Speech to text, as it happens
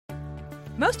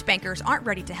Most bankers aren't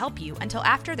ready to help you until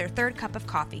after their third cup of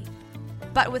coffee.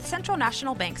 But with Central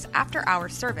National Bank's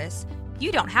after-hours service,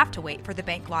 you don't have to wait for the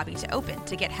bank lobby to open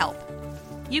to get help.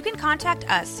 You can contact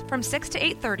us from 6 to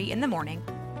 8:30 in the morning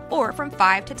or from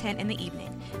 5 to 10 in the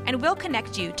evening, and we'll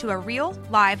connect you to a real,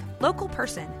 live, local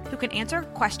person who can answer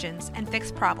questions and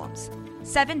fix problems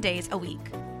 7 days a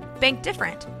week. Bank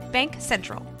different. Bank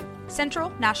Central. Central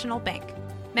National Bank.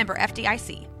 Member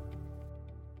FDIC.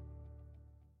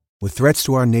 With threats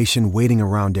to our nation waiting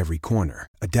around every corner,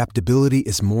 adaptability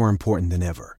is more important than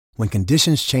ever. When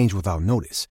conditions change without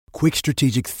notice, quick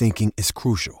strategic thinking is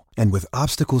crucial. And with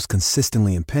obstacles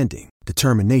consistently impending,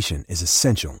 determination is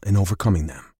essential in overcoming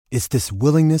them. It's this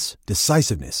willingness,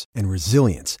 decisiveness, and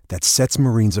resilience that sets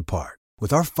Marines apart.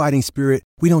 With our fighting spirit,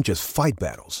 we don't just fight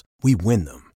battles, we win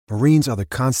them. Marines are the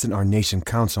constant our nation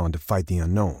counts on to fight the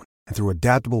unknown. And through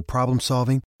adaptable problem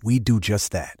solving, we do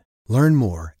just that. Learn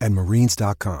more at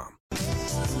Marines.com.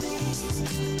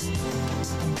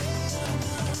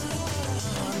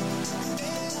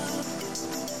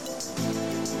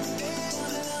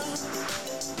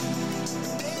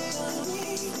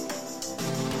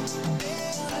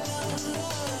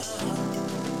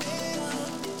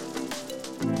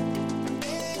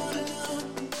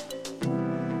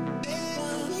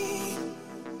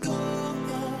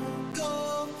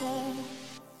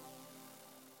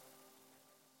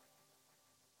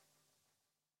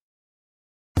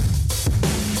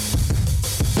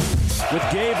 With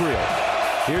Gabriel.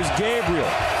 Here's Gabriel.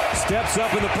 Steps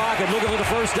up in the pocket, looking for the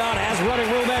first down, has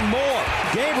running room and more.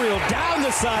 Gabriel down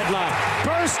the sideline.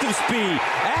 Burst of speed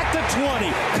at the 20.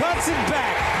 Cuts it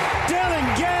back. Dylan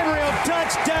Gabriel,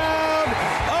 touchdown,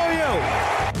 OU.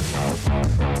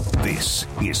 This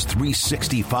is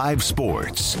 365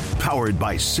 Sports, powered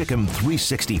by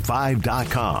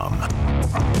Sikkim365.com.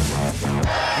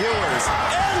 Ewers,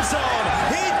 end zone.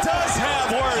 He does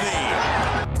have Worthy.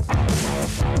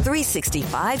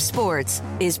 365 Sports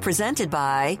is presented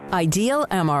by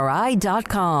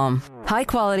IdealMRI.com.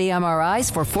 High-quality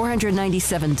MRIs for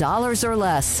 $497 or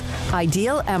less.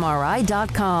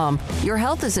 IdealMRI.com. Your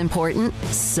health is important,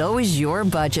 so is your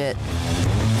budget.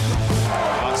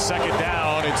 On second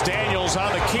down, it's Daniels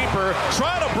on the keeper,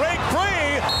 trying to break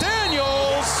free.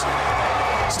 Daniels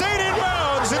stayed in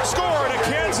bounds and scored a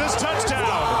Kansas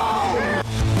touchdown.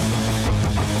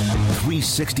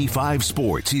 365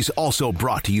 Sports is also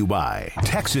brought to you by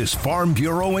Texas Farm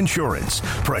Bureau Insurance,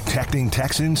 protecting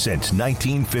Texans since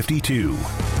 1952.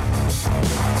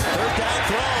 Third down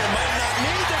throw, might not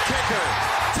need the kicker.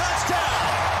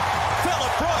 Touchdown,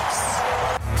 Phillip Brooks.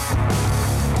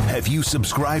 Have you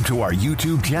subscribed to our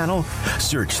YouTube channel?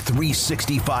 Search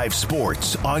 365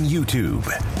 Sports on YouTube.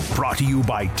 Brought to you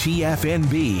by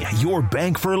TFNB, your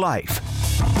bank for life.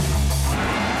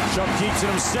 Chubb keeps it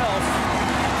himself.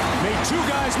 Made two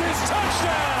guys miss.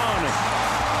 Touchdown!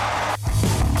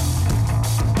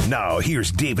 Now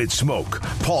here's David Smoke,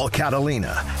 Paul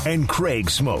Catalina, and Craig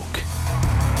Smoke.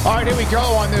 All right, here we go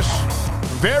on this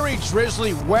very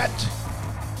drizzly, wet,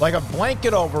 like a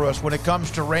blanket over us when it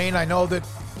comes to rain. I know that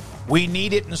we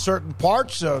need it in certain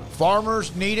parts.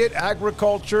 Farmers need it,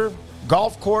 agriculture,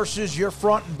 golf courses, your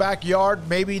front and backyard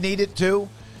maybe need it too.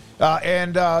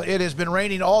 And it has been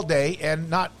raining all day, and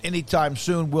not anytime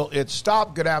soon will it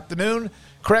stop. Good afternoon.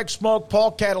 Craig Smoke,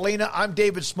 Paul Catalina. I'm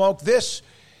David Smoke. This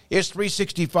is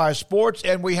 365 Sports,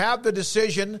 and we have the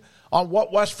decision on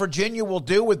what West Virginia will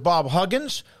do with Bob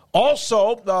Huggins.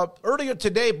 Also, earlier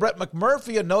today, Brett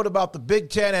McMurphy, a note about the Big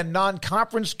Ten and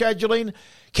non-conference scheduling.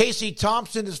 Casey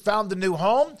Thompson has found a new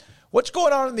home. What's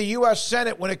going on in the U.S.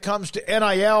 Senate when it comes to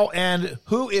NIL and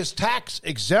who is tax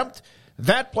exempt?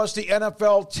 That plus the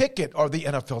NFL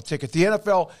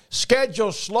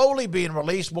schedule slowly being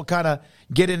released. We'll kind of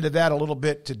get into that a little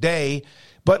bit today.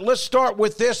 But let's start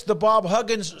with this, the Bob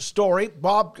Huggins story.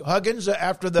 Bob Huggins,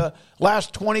 after the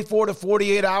last 24 to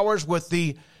 48 hours with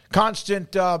the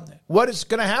constant what is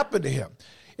going to happen to him.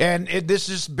 And this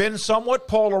has been somewhat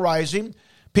polarizing.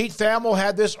 Pete Thamel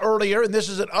had this earlier, and this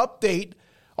is an update.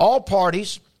 All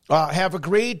parties have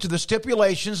agreed to the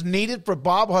stipulations needed for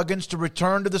Bob Huggins to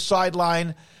return to the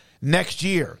sideline next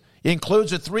year. It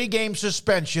includes a 3-game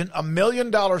suspension, $1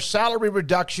 million salary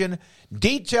reduction,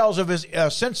 details of his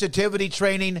sensitivity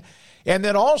training, and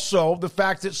then also the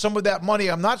fact that some of that money,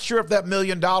 I'm not sure if that $1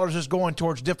 million is going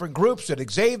towards different groups at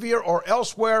Xavier or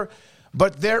elsewhere,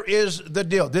 But there is the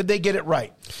deal. Did they get it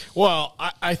right? Well,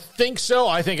 I think so.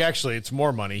 I think actually it's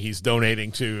more money he's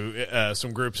donating to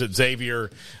some groups at Xavier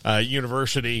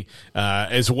University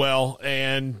as well.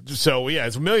 And so, yeah,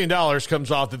 it's $1 million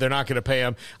comes off that they're not going to pay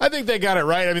him. I think they got it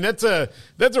right. I mean, that's a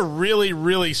really,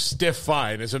 really stiff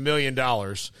fine. It's $1 million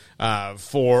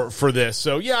for this.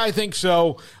 So, yeah, I think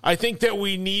so. I think that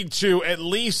we need to at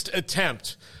least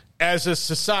attempt as a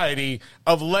society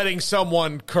of letting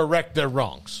someone correct their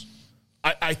wrongs.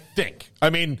 I think.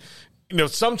 I mean,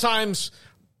 sometimes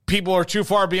people are too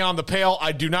far beyond the pale.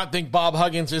 I do not think Bob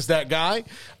Huggins is that guy.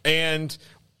 And,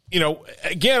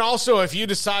 again, also, if you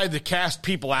decide to cast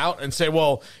people out and say,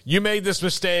 well, you made this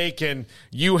mistake and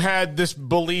you had this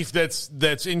belief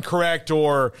that's incorrect,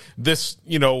 or this,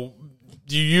 you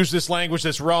use this language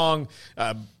that's wrong,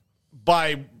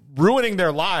 by ruining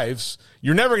their lives,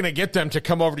 you're never going to get them to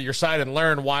come over to your side and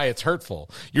learn why it's hurtful.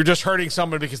 You're just hurting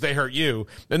someone because they hurt you,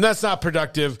 and that's not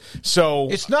productive. So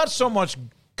it's not so much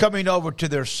coming over to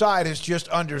their side; it's just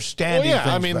understanding. Well,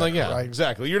 yeah, things better, right?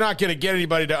 Exactly. You're not going to get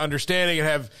anybody to understanding and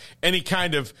have any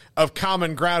kind of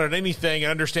common ground on anything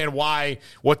and understand why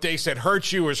what they said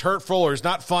hurts you, or is hurtful, or is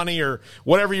not funny, or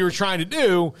whatever you were trying to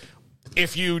do.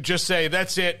 If you just say,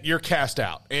 that's it, you're cast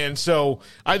out. And so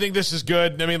I think this is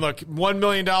good. I mean, look, $1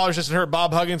 million doesn't hurt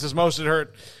Bob Huggins as most it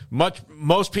hurt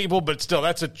most people, but still,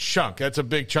 that's a chunk. That's a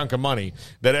big chunk of money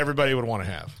that everybody would want to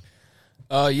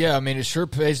have. Yeah, I mean, it sure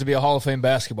pays to be a Hall of Fame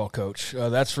basketball coach.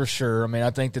 That's for sure. I mean, I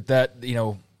think that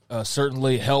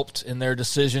certainly helped in their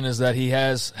decision, is that he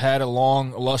has had a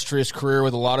long, illustrious career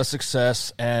with a lot of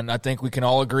success, and I think we can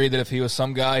all agree that if he was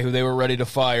some guy who they were ready to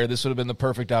fire, this would have been the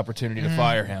perfect opportunity to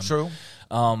fire him. True.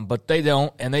 But they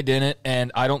don't, and they didn't,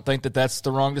 and I don't think that that's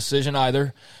the wrong decision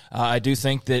either. I do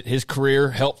think that his career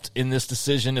helped in this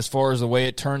decision as far as the way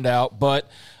it turned out, but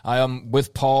I am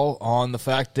with Paul on the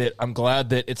fact that I'm glad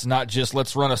that it's not just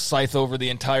let's run a scythe over the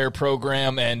entire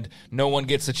program and no one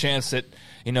gets a chance at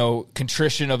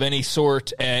contrition of any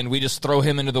sort, and we just throw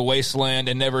him into the wasteland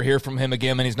and never hear from him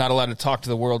again, and he's not allowed to talk to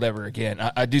the world ever again.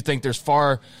 I do think there's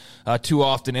far too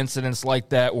often incidents like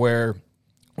that where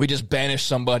we just banish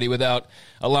somebody without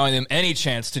allowing them any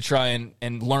chance to try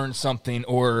and learn something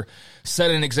or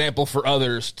set an example for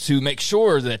others to make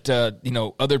sure that,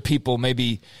 other people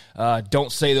maybe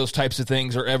don't say those types of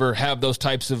things or ever have those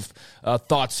types of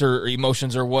thoughts or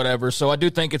emotions or whatever. So I do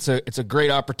think it's a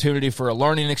great opportunity for a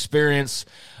learning experience.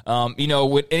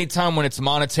 Anytime when it's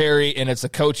monetary and it's a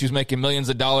coach who's making millions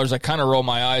of dollars, I kind of roll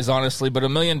my eyes, honestly, but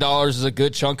 $1 million is a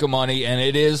good chunk of money, and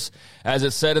it is, as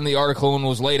it said in the article and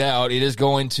was laid out, it is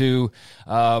going to,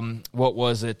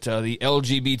 the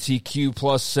LGBTQ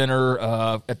plus center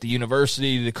at the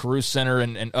university, the Carew Center,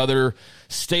 and other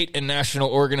state and national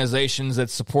organizations that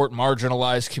support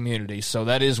marginalized communities. So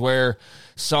that is where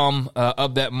some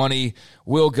of that money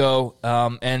will go.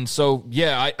 And so,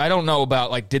 yeah, I don't know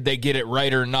about, did they get it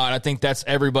right or not? I think that's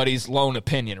everybody's lone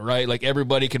opinion, right?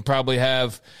 Everybody can probably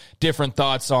have different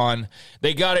thoughts on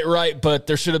they got it right, but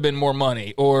there should have been more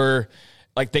money, or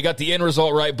they got the end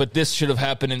result right, but this should have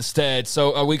happened instead.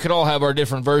 So we could all have our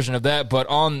different version of that. But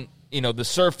on, the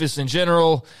surface in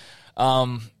general,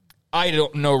 I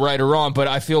don't know right or wrong, but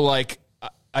I feel like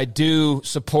I do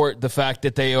support the fact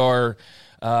that they are,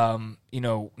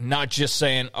 not just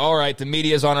saying, all right, the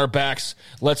media's on our backs,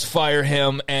 let's fire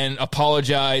him and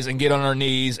apologize and get on our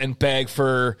knees and beg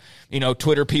for,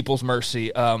 Twitter people's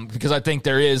mercy. Because I think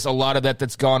there is a lot of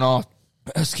that's gone on.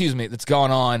 That's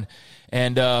gone on.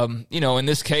 And, in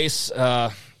this case,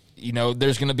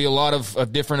 there's going to be a lot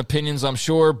of different opinions, I'm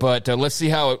sure, but let's see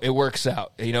how it works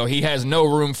out. He has no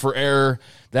room for error.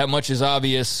 That much is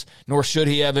obvious, nor should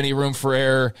he have any room for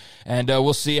error. And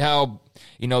we'll see how,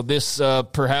 this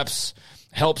perhaps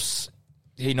helps,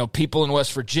 people in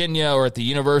West Virginia or at the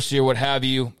university or what have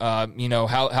you,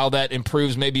 how that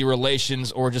improves maybe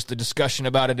relations or just the discussion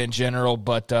about it in general.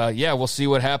 But, we'll see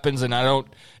what happens. And I don't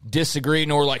disagree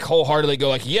nor wholeheartedly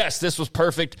go yes, this was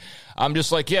perfect. I'm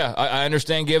just I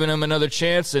understand giving him another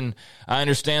chance, and I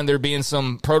understand there being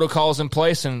some protocols in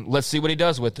place, and let's see what he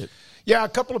does with it. Yeah, a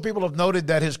couple of people have noted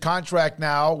that his contract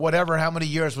now, how many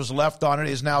years was left on it,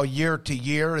 is now year to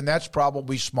year, and that's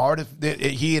probably smart. If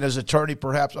he and his attorney,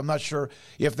 perhaps, I'm not sure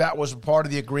if that was a part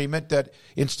of the agreement, that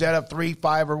instead of 3,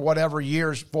 5, or whatever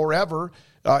years forever,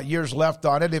 years left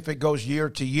on it, if it goes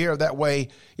year to year, that way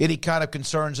any kind of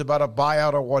concerns about a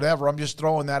buyout or whatever, I'm just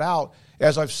throwing that out,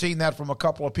 as I've seen that from a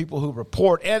couple of people who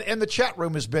report, and the chat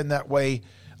room has been that way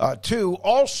too.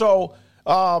 Also,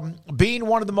 being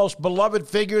one of the most beloved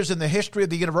figures in the history of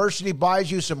the university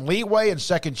buys you some leeway and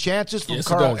second chances from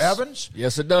Carl Evans?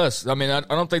 Yes, it does. I mean, I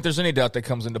don't think there's any doubt that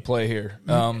comes into play here.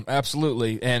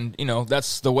 Absolutely. And,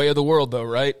 that's the way of the world, though,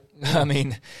 right? I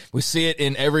mean, we see it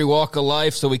in every walk of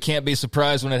life, so we can't be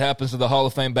surprised when it happens to the Hall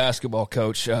of Fame basketball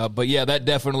coach. But, yeah, that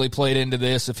definitely played into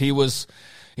this. If he was,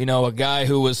 a guy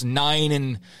who was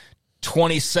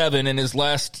 9-27 in his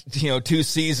last, 2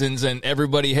 seasons and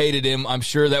everybody hated him, I'm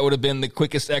sure that would have been the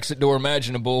quickest exit door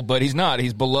imaginable, but he's not.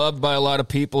 He's beloved by a lot of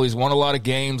people. He's won a lot of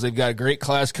games. They've got a great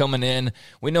class coming in.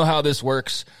 We know how this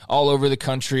works all over the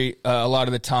country a lot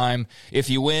of the time. If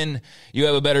you win, you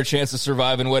have a better chance of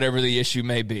surviving whatever the issue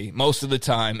may be most of the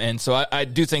time. And so I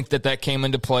do think that came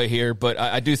into play here, but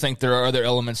I do think there are other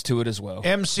elements to it as well.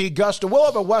 MC Gusta, we'll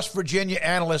have a West Virginia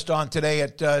analyst on today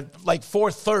at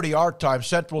 4:30 our time,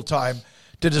 Central Time,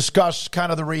 to discuss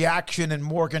kind of the reaction in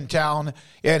Morgantown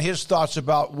and his thoughts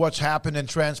about what's happened and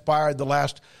transpired the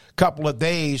last couple of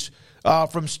days.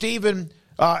 From Stephen,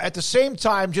 at the same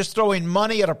time, just throwing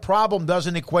money at a problem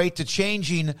doesn't equate to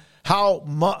changing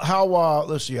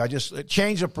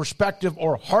change of perspective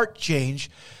or heart change.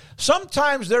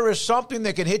 Sometimes there is something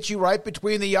that can hit you right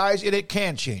between the eyes, and it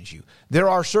can change you. There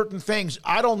are certain things,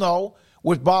 I don't know,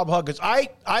 with Bob Huggins.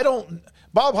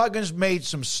 Bob Huggins made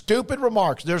some stupid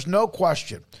remarks. There's no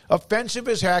question. Offensive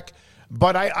as heck,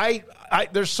 but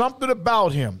there's something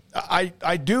about him.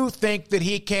 I do think that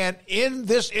he can, in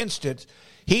this instance,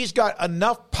 he's got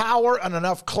enough power and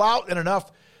enough clout and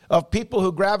enough of people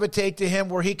who gravitate to him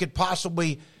where he could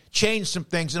possibly change some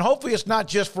things. And hopefully it's not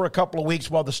just for a couple of weeks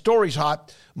while the story's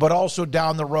hot, but also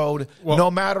down the road, no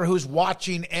matter who's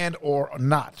watching and or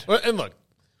not. And look,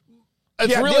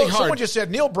 it's really hard. Someone just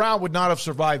said Neil Brown would not have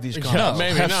survived these comments. No,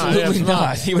 maybe absolutely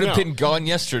not. He would have been gone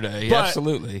yesterday.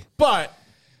 Absolutely. But,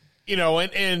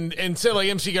 and say like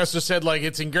MC Gusta said, like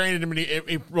it's ingrained in him,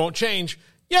 it won't change.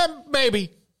 Yeah,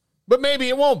 maybe. But maybe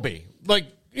it won't be. I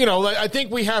think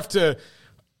we have to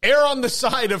err on the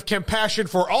side of compassion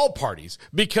for all parties,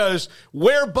 because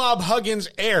where Bob Huggins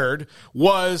erred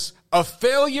was a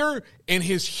failure in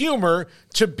his humor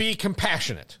to be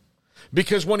compassionate.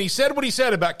 Because when he said what he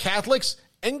said about Catholics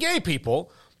and gay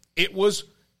people, it was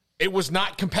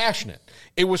not compassionate.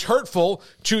 It was hurtful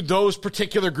to those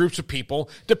particular groups of people,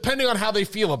 depending on how they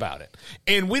feel about it.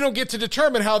 And we don't get to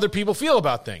determine how other people feel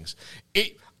about things.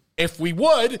 If we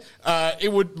would,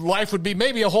 life would be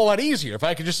maybe a whole lot easier. If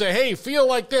I could just say, hey, feel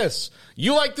like this.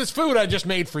 You like this food I just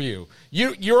made for you.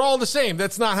 You're all the same.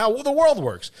 That's not how the world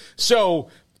works. So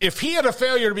if he had a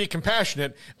failure to be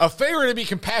compassionate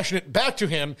back to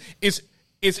him is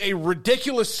a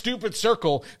ridiculous, stupid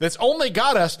circle that's only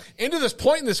got us into this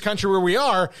point in this country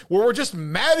where we're just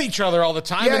mad at each other all the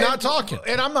time and not talking.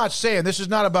 And I'm not saying this is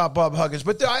not about Bob Huggins,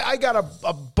 but I got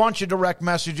a bunch of direct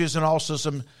messages and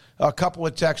also a couple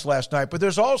of texts last night. But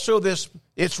there's also this,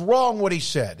 it's wrong what he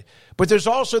said, but there's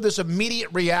also this immediate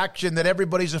reaction that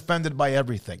everybody's offended by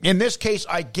everything. In this case,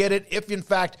 I get it. If in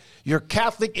fact you're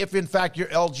Catholic, if in fact you're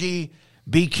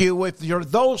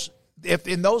LGBTQ, if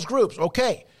in those groups,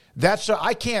 okay. That's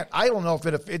I don't know if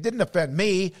it didn't offend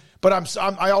me, but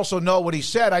I also know what he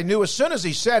said. I knew as soon as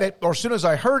he said it, or as soon as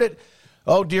I heard it,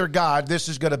 oh dear God, this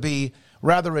is going to be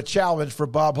rather a challenge for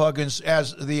Bob Huggins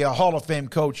as the Hall of Fame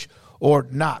coach or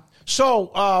not.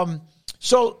 So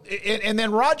and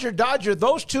then Roger Dodger,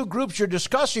 those two groups you're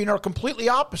discussing are completely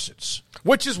opposites.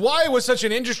 Which is why it was such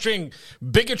an interesting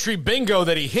bigotry bingo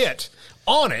that he hit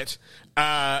on it.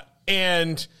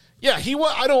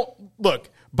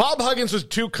 Bob Huggins was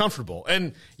too comfortable.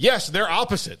 And yes, they're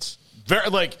opposites.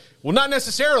 Not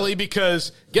necessarily,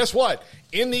 because guess what?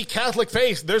 In the Catholic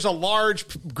faith, there's a large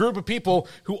group of people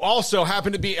who also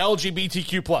happen to be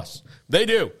LGBTQ+. They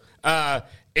do.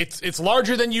 It's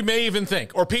larger than you may even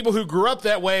think, or people who grew up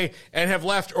that way and have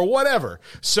left or whatever.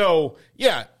 So,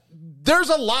 yeah, there's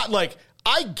a lot.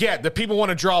 I get that people want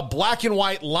to draw black and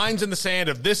white lines in the sand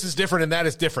of this is different and that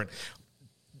is different.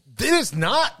 It is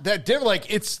not that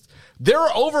different. There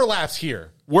are overlaps here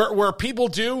where people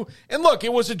do. And look,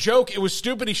 it was a joke. It was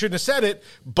stupid. He shouldn't have said it.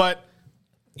 But,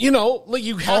 you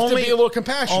have to be a little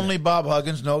compassionate. Only Bob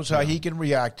Huggins knows how he can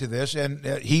react to this. And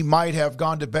he might have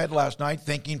gone to bed last night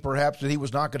thinking perhaps that he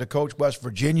was not going to coach West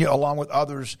Virginia, along with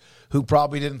others who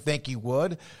probably didn't think he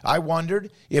would. I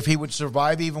wondered if he would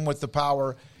survive even with the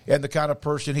power and the kind of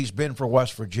person he's been for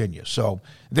West Virginia. So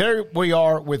there we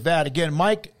are with that. Again,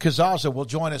 Mike Cassaza will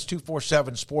join us.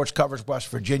 247 Sports covers West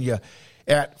Virginia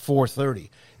at 4:30.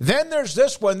 Then there's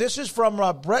this one. This is from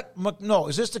Brett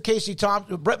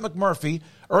McMurphy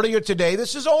earlier today.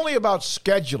 This is only about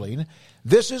scheduling.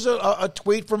 This is a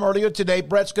tweet from earlier today.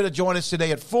 Brett's going to join us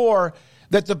today at 4.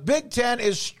 that the Big Ten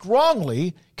is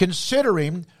strongly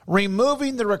considering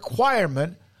removing the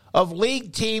requirement of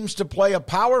league teams to play a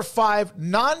Power 5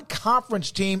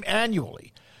 non-conference team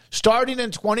annually. Starting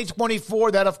in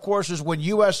 2024, that, of course, is when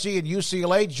USC and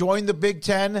UCLA joined the Big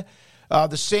Ten,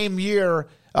 the same year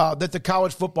that the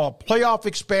college football playoff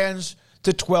expands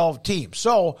to 12 teams.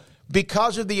 So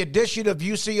because of the addition of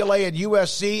UCLA and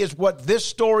USC is what this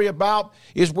story about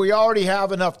is we already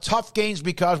have enough tough games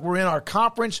because we're in our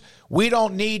conference. We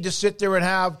don't need to sit there and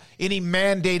have any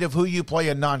mandate of who you play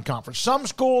in non-conference. Some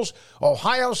schools,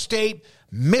 Ohio State,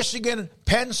 Michigan,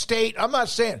 Penn State, I'm not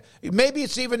saying, maybe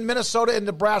it's even Minnesota and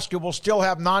Nebraska will still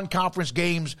have non-conference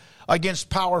games against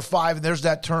Power 5, and there's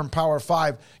that term, Power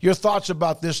 5. Your thoughts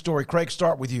about this story? Craig,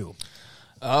 start with you.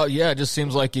 Yeah, it just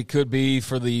seems like it could be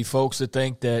for the folks that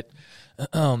think that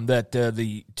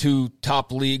the two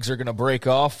top leagues are going to break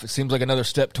off. It seems like another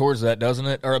step towards that, doesn't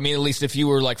it? Or, I mean, at least if you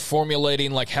were, like,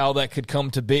 formulating, like, how that could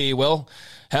come to be, well,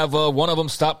 have one of them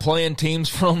stop playing teams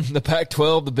from the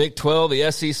Pac-12, the Big 12,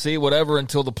 the SEC, whatever,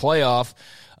 until the playoff,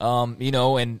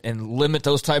 and limit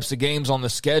those types of games on the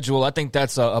schedule. I think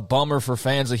that's a bummer for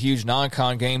fans of huge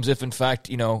non-con games if, in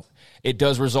fact, it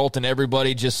does result in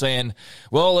everybody just saying,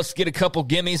 well, let's get a couple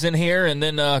gimmies in here and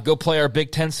then go play our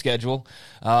Big Ten schedule.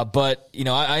 But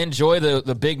I enjoy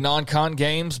the big non-con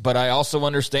games, but I also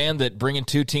understand that bringing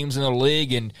two teams in the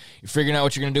league and you're figuring out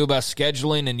what you're going to do about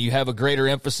scheduling and you have a greater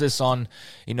emphasis on,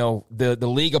 the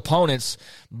league opponents,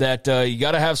 that you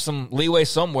got to have some leeway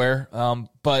somewhere.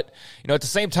 But, at the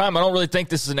same time, I don't really think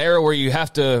this is an era where you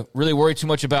have to really worry too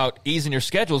much about easing your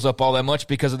schedules up all that much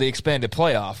because of the expanded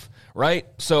playoff. Right?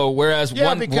 So whereas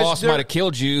one loss might have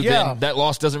killed you, then that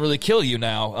loss doesn't really kill you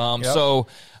now. So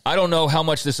I don't know how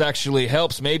much this actually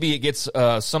helps. Maybe it gets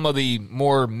some of the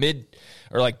more mid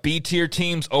or like B-tier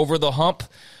teams over the hump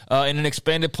in an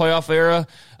expanded playoff era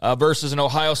versus an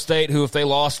Ohio State who, if they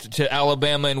lost to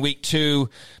Alabama in week 2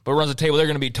 but runs the table, they're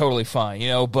going to be totally fine.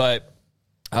 But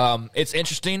it's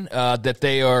interesting that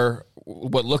they are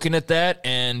looking at that,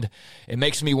 and it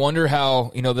makes me wonder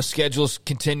how the schedules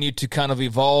continue to kind of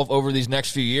evolve over these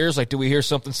next few years. Like, do we hear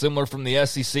something similar from the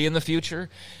SEC in the future?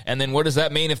 And then what does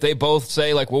that mean if they both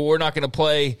say, like, well, we're not going to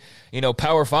play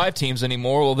Power 5 teams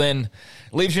anymore? Well, then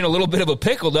it leaves you in a little bit of a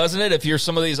pickle, doesn't it, if you're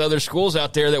some of these other schools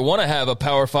out there that want to have a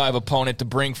Power 5 opponent to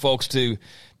bring folks to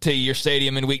your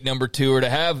stadium in week number 2, or to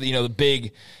have the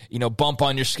big bump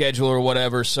on your schedule or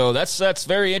whatever. So that's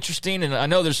very interesting, and I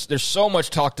know there's so much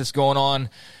talk that's going on,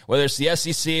 whether it's the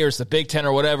SEC or it's the Big Ten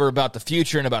or whatever, about the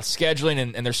future and about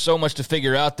scheduling, and there's so much to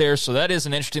figure out there. So that is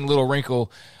an interesting little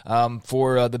wrinkle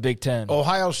for the Big Ten.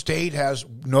 Ohio State has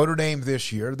Notre Dame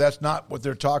this year. That's not what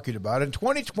they're talking about. In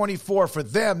 2024 for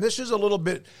them, this is a little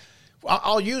bit,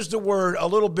 I'll use the word, a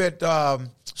little bit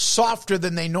softer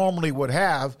than they normally would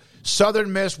have.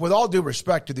 Southern Miss, with all due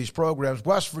respect to these programs,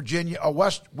 West Virginia,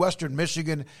 Western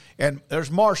Michigan, and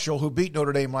there's Marshall, who beat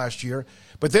Notre Dame last year.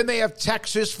 But then they have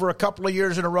Texas for a couple of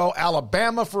years in a row,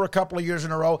 Alabama for a couple of years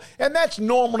in a row, and that's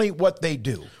normally what they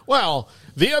do. Well,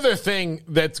 the other thing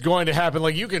that's going to happen,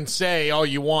 like, you can say all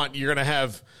you want, you're going to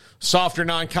have softer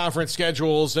non-conference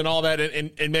schedules and all that,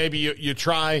 and maybe you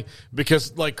try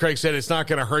because, like Craig said, it's not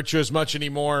going to hurt you as much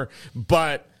anymore,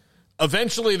 but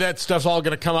eventually that stuff's all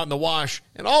going to come out in the wash.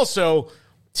 And also,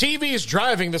 TV is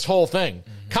driving this whole thing.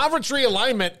 Mm-hmm. Conference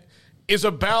realignment is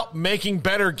about making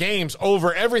better games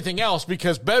over everything else,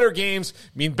 because better games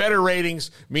mean better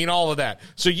ratings, mean all of that.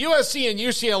 So USC and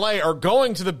UCLA are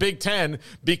going to the Big Ten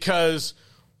because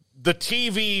the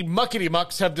TV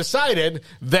muckety-mucks have decided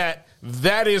that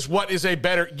is what is a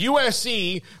better.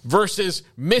 USC versus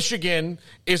Michigan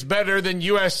is better than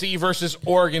USC versus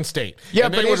Oregon State. Yeah,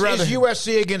 but is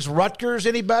USC against Rutgers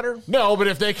any better? No, but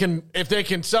if they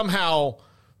can somehow,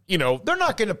 they're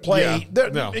not going to play.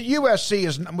 USC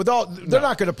is they're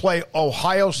not going to play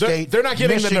Ohio State. They're not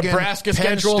getting Michigan, the Nebraska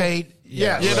Penn schedule. State.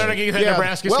 Yes. Yeah, they're not getting the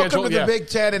Nebraska Welcome schedule. Welcome to the Big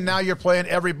Ten, and now you're playing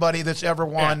everybody that's ever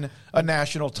won a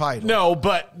national title. No,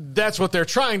 but that's what they're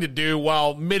trying to do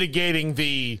while mitigating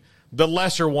the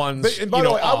lesser ones. And by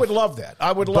the way, I would love that.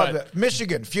 I would love that.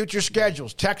 Michigan, future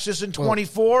schedules. Texas in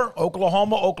 24,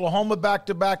 Oklahoma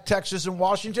back-to-back, Texas and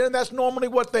Washington. And that's normally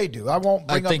what they do. I won't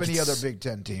bring up any other Big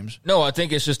Ten teams. No, I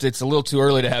think it's a little too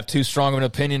early to have too strong of an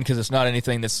opinion because it's not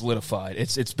anything that's solidified.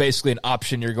 It's basically an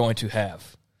option you're going to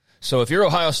have. So if you're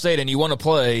Ohio State and you want to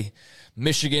play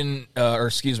Michigan,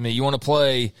 you want to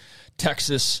play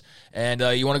Texas, and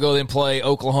you want to go and play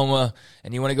Oklahoma,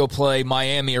 and you want to go play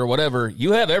Miami or whatever,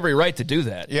 you have every right to do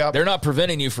that. Yep. They're not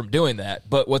preventing you from doing that.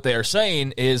 But what they are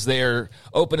saying is they're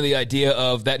open to the idea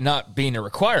of that not being a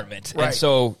requirement. Right. And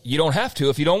so you don't have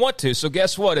to if you don't want to. So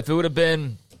guess what? If it would have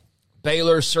been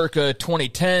Baylor circa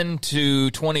 2010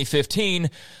 to 2015,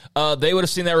 they would have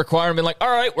seen that requirement and been like, all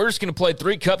right, we're just going to play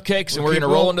 3 cupcakes and we're going to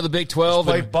roll into the Big 12.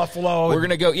 Play Buffalo. We're going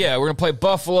to go, we're going to play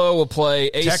Buffalo. We'll play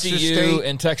ACU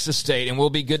and Texas State, and we'll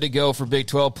be good to go for Big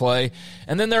 12 play.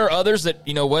 And then there are others that,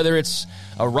 whether it's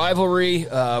a rivalry,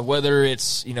 whether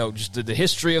it's, just the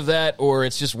history of that, or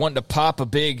it's just wanting to pop a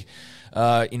big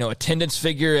attendance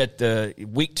figure at the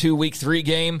week 2, week 3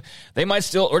 game, they might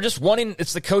still, or just wanting,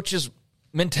 it's the coach's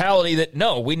mentality that,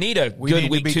 no, we need a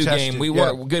good week 2 game. We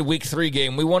want a good week 3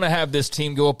 game. We want to have this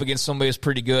team go up against somebody who's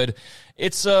pretty good.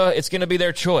 It's going to be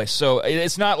their choice. So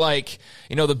it's not like,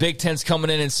 the Big Ten's coming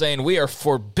in and saying, we are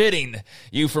forbidding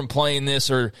you from playing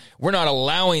this, or we're not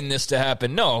allowing this to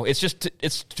happen. No, it's just,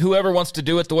 it's whoever wants to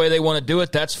do it the way they want to do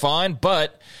it, that's fine.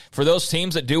 But for those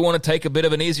teams that do want to take a bit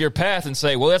of an easier path and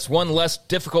say, well, that's one less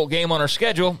difficult game on our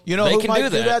schedule, they who can might do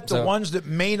that. The ones that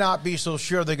may not be so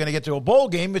sure they're going to get to a bowl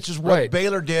game, which is what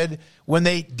Baylor did when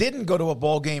they didn't go to a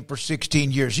bowl game for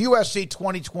 16 years. USC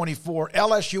 2024,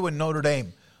 LSU and Notre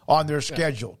Dame on their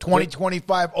schedule.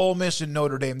 2025, Ole Miss and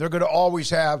Notre Dame. They're going to always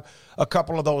have a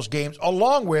couple of those games,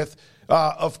 along with,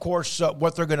 of course,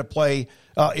 what they're going to play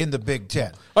in the Big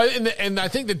Ten. And I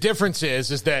think the difference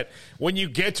is that when you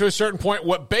get to a certain point,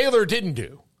 what Baylor didn't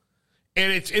do,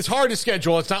 and it's hard to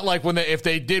schedule. It's not like if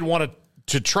they did want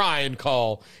to try and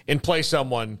call and play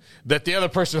someone, that the other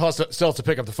person still has to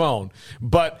pick up the phone.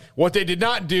 But what they did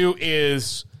not do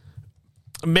is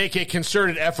make a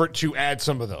concerted effort to add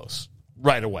some of those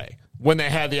right away when they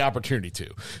had the opportunity to.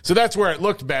 So that's where it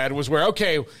looked bad, was where,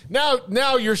 okay,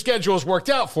 now your schedule has worked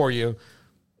out for you.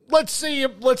 Let's see a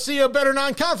better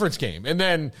non-conference game. And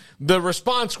then the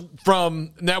response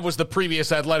from, that was the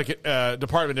previous athletic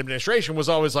department administration, was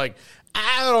always like,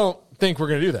 I don't think we're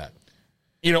going to do that.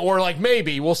 Or like,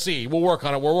 maybe, we'll see. We'll work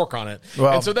on it.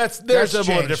 Well, and so there's a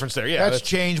little difference there. Yeah, that's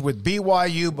changed with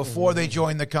BYU before they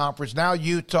joined the conference. Now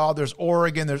Utah, there's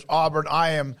Oregon, there's Auburn.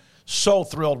 I am so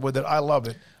thrilled with it. I love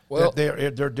it. Well,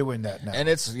 they're doing that now. And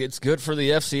it's good for the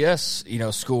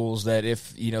FCS, schools, that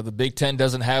if, the Big Ten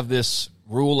doesn't have this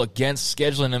rule against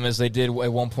scheduling them as they did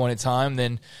at one point in time,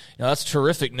 then that's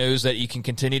terrific news that you can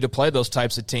continue to play those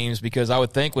types of teams, because I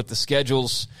would think with the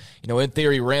schedules, in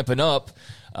theory, ramping up,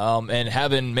 and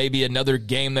having maybe another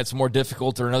game that's more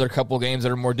difficult, or another couple of games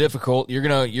that are more difficult, you're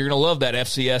gonna love that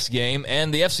FCS game,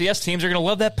 and the FCS teams are gonna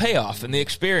love that payoff and the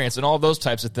experience and all those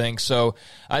types of things. So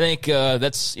I think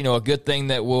that's a good thing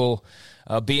that will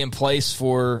be in place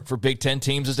for Big Ten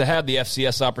teams, is to have the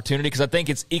FCS opportunity, because I think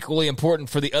it's equally important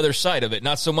for the other side of it.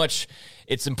 Not so much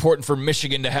it's important for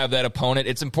Michigan to have that opponent.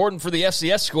 It's important for the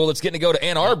FCS school that's getting to go to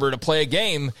Ann Arbor to play a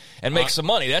game and make some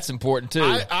money. That's important too.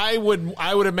 I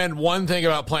would amend one thing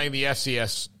about playing the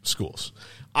FCS schools.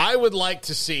 I would like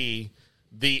to see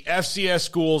the FCS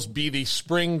schools be the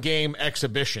spring game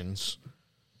exhibitions.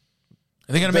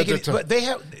 Are they going to make it? But they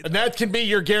have, and that can be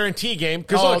your guarantee game.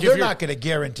 They're not going to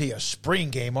guarantee a spring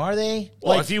game, are they?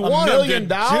 Well, if you want $1 million,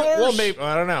 well, maybe,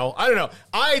 I don't know.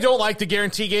 I don't like the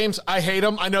guarantee games. I hate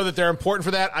them. I know that they're important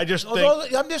for that. I'm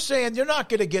just saying you're not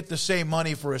going to get the same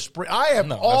money for a spring. I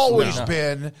have always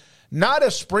been not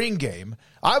a spring game.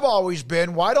 I've always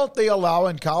been, why don't they allow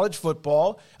in college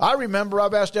football? I remember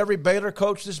I've asked every Baylor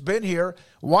coach that's been here,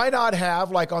 why not have,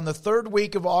 like on the 3rd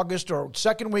week of August or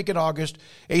 2nd week in August,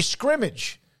 a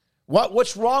scrimmage?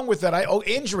 What's wrong with that?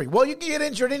 Injury. Well, you can get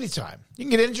injured anytime. You can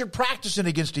get injured practicing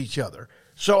against each other.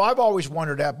 So I've always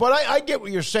wondered that. But I get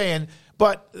what you're saying.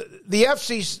 But the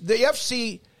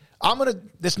FC,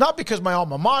 it's not because my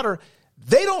alma mater,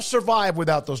 they don't survive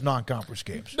without those non-conference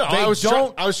games. No, I was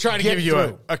trying to give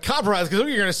you a compromise, because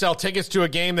you're going to sell tickets to a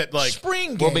game that, like,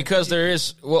 spring game. Well, because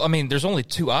there's only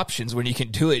 2 options when you can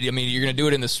do it. I mean, you're going to do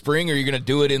it in the spring, or you're going to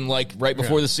do it in right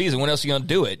before the season. When else are you going to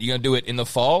do it? You're going to do it in the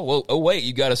fall? Well, oh wait,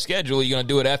 you got a schedule. You're going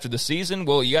to do it after the season?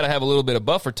 Well, you got to have a little bit of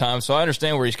buffer time. So I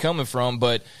understand where he's coming from,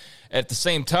 but at the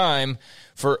same time,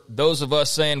 for those of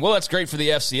us saying, well, that's great for the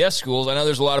FCS schools, I know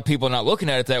there's a lot of people not looking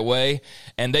at it that way,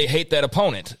 and they hate that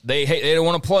opponent. They don't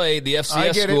want to play the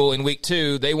FCS school in week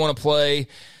 2. They want to play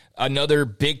another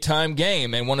big-time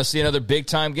game and want to see another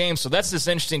big-time game. So that's this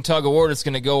interesting tug-of-war that's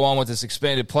going to go on with this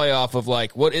expanded playoff of,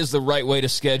 like, what is the right way to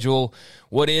schedule?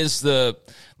 What is the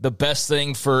best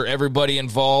thing for everybody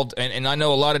involved? And I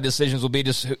know a lot of decisions will be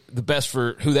just the best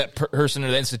for who that person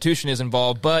or the institution is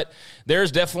involved, but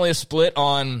there's definitely a split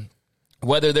on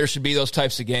whether there should be those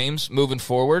types of games moving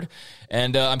forward.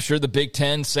 And I'm sure the Big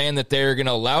Ten saying that they're going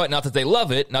to allow it, not that they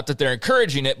love it, not that they're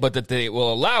encouraging it, but that they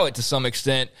will allow it to some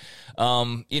extent.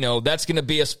 That's going to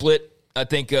be a split I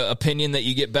think, opinion that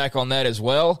you get back on that as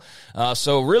well.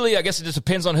 So really, I guess it just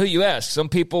depends on who you ask. Some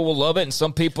people will love it, and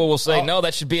some people will say, no,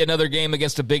 that should be another game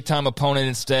against a big-time opponent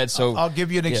instead. So I'll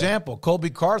give you an example. Colby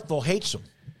Carthel hates him.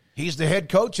 He's the head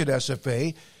coach at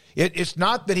SFA. It's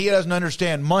not that he doesn't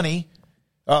understand money,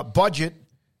 budget,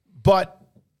 but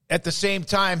at the same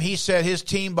time, he said his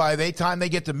team, by the time they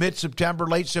get to mid-September,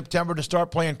 late September to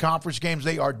start playing conference games,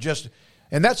 they are just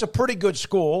 – and that's a pretty good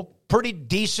school, pretty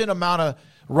decent amount of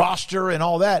roster and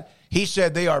all that. He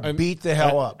said they are beat the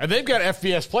hell up. And they've got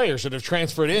FBS players that have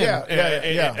transferred in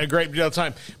a great deal of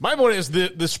time. My point is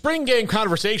the spring game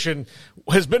conversation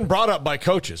has been brought up by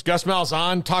coaches. Gus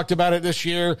Malzahn talked about it this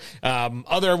year.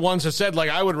 Other ones have said, like,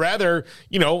 I would rather,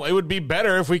 it would be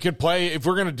better if we could play, if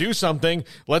we're going to do something,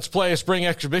 let's play a spring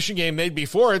exhibition game. They'd be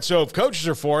for it. So if coaches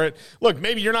are for it, look,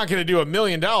 maybe you're not going to do $1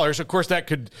 million. Of course, that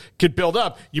could build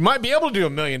up. You might be able to do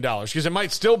 $1 million because it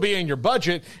might still be in your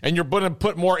budget and you're going to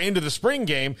put more into the spring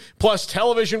game. Plus,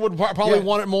 television would probably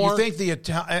want it more. You think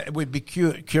it would be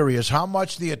curious how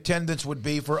much the attendance would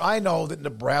be for? I know that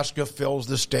Nebraska fills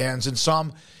the stands, and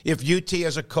some, if UT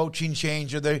has a coaching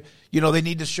change or they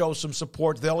need to show some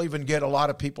support, they'll even get a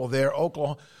lot of people there.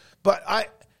 Oklahoma, but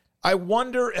I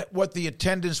wonder what the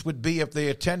attendance would be if the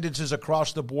attendances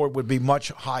across the board would be much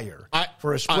higher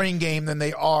for a spring game than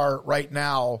they are right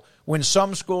now, when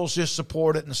some schools just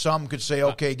support it and some could say,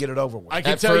 okay, get it over with. I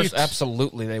can tell you,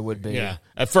 absolutely they would be. Yeah,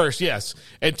 at first, yes.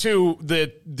 And two,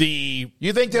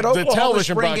 you think that Oklahoma's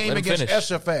spring game against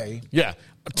SFA? Yeah.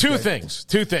 Two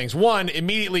things. One,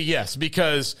 immediately yes,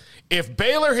 because if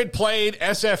Baylor had played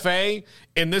SFA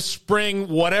in this spring,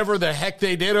 whatever the heck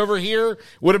they did over here,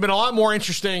 would have been a lot more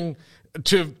interesting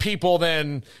to people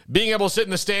than being able to sit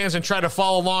in the stands and try to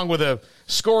follow along with a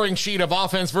scoring sheet of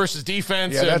offense versus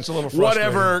defense and that's a little frustrating.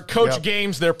 Whatever coach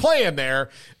games they're playing there.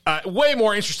 Way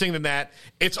more interesting than that.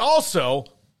 It's also,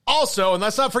 and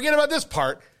let's not forget about this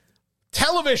part,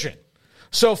 television.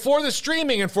 So for the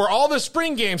streaming and for all the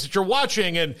spring games that you're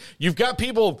watching, and you've got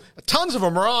people, tons of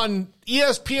them are on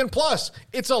ESPN+.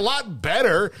 It's a lot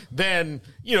better than,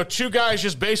 two guys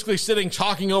just basically sitting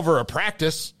talking over a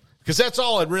practice, because that's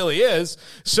all it really is.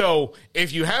 So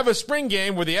if you have a spring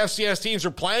game where the FCS teams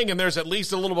are playing and there's at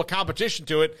least a little bit of competition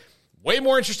to it, way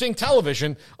more interesting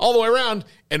television all the way around,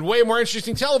 and way more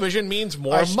interesting television means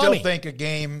more money. I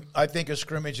still think a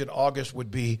scrimmage in August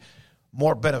would be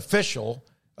more beneficial.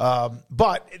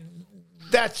 But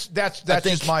that's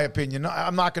just my opinion.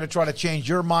 I'm not going to try to change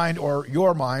your mind or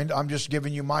your mind. I'm just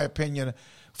giving you my opinion.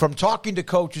 From talking to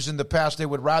coaches in the past, they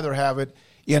would rather have it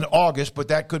in August, but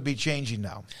that could be changing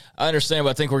now. I understand, but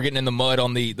I think we're getting in the mud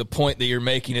on the point that you're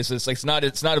making. It's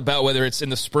not about whether it's in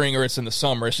the spring or it's in the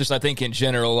summer. It's just, I think in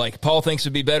general, like Paul thinks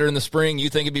it'd be better in the spring, you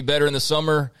think it'd be better in the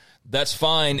summer. That's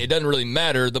fine. It doesn't really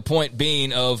matter. The point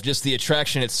being of just the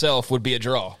attraction itself would be a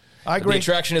draw. I agree. The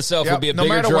attraction itself would be a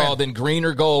bigger draw than green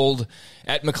or gold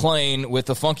at McLean with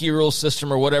the funky rules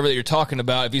system or whatever that you're talking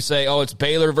about. If you say, it's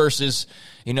Baylor versus,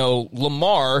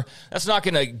 Lamar, that's not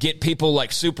going to get people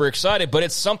like super excited, but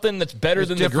it's something that's better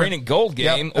than different. The green and gold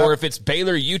game. Or if it's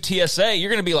Baylor UTSA, you're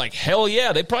going to be like, hell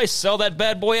yeah, they probably sell that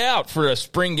bad boy out for a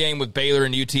spring game with Baylor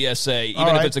and UTSA,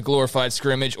 even if it's a glorified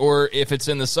scrimmage or if it's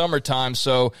in the summertime.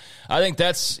 So I think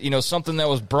that's, something that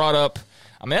was brought up.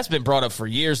 I mean, that's been brought up for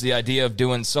years, the idea of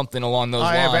doing something along those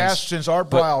lines. I have asked since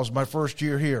Art Briles, my first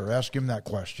year here, ask him that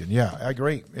question. Yeah, I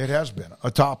agree. It has been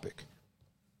a topic.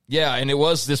 Yeah, and it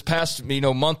was this past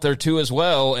month or two as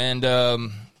well, and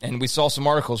we saw some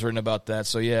articles written about that,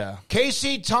 so yeah.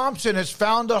 Casey Thompson has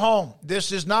found a home.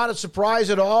 This is not a surprise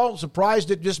at all. Surprised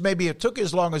that just maybe it took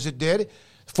as long as it did.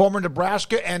 Former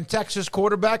Nebraska and Texas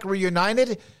quarterback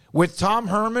reunited with Tom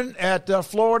Herman at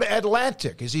Florida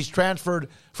Atlantic as he's transferred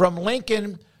from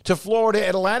Lincoln to Florida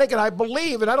Atlantic. And I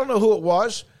believe, and I don't know who it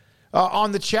was,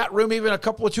 on the chat room even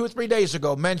 2 or 3 days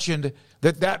ago, mentioned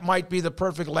that might be the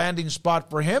perfect landing spot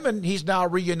for him. And he's now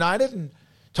reunited, and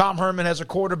Tom Herman has a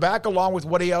quarterback along with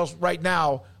what he else right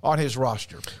now on his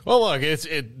roster. Well, look,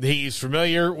 he's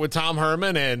familiar with Tom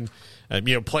Herman and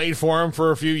played for him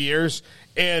for a few years.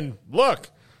 And look,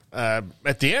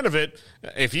 at the end of it,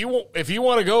 if you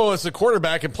want to go as the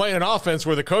quarterback and play an offense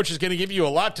where the coach is going to give you a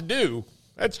lot to do,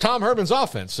 that's Tom Herman's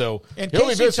offense. So and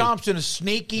Casey Thompson is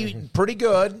sneaky, pretty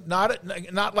good, not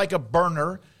like a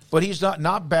burner, but he's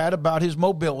not bad about his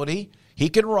mobility. He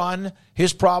can run.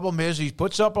 His problem is he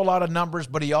puts up a lot of numbers,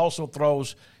 but he also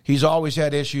throws. He's always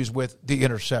had issues with the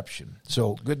interception.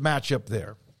 So good matchup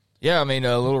there. Yeah, I mean,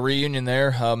 a little reunion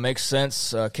there makes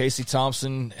sense. Casey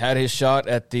Thompson had his shot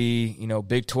at the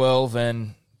Big 12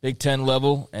 and Big Ten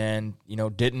level and,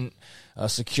 didn't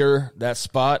secure that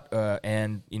spot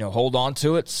and, hold on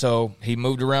to it. So he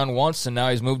moved around once, and now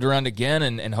he's moved around again,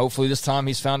 and hopefully this time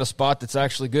he's found a spot that's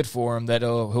actually good for him that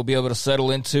he'll be able to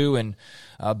settle into and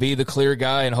be the clear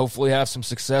guy and hopefully have some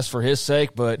success for his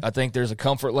sake. But I think there's a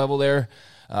comfort level there.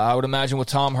 I would imagine with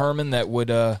Tom Herman that would,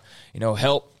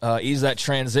 help ease that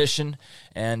transition.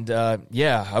 And,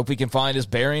 I hope he can find his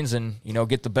bearings and,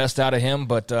 get the best out of him.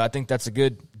 But I think that's a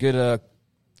good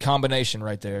combination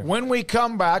right there. When we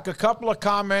come back, a couple of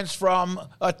comments from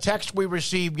a text we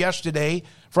received yesterday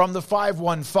from the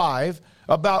 515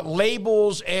 about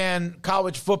labels and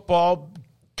college football,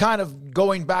 kind of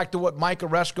going back to what Mike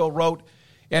Oresco wrote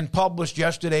and published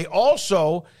yesterday.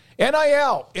 Also,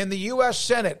 NIL in the U.S.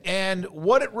 Senate and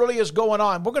what it really is going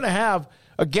on. We're going to have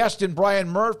a guest in Brian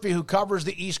Murphy who covers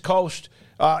the East Coast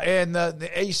and the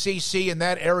ACC in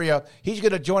that area. He's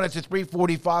going to join us at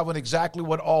 3:45 on exactly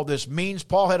what all this means.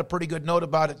 Paul had a pretty good note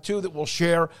about it, too, that we'll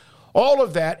share. All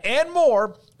of that and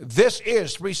more. This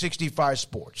is 365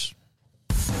 Sports.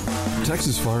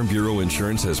 Texas Farm Bureau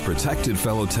Insurance has protected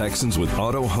fellow Texans with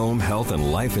auto, home, health,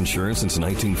 and life insurance since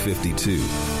 1952.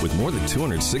 With more than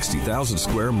 260,000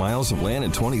 square miles of land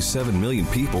and 27 million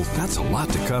people, that's a lot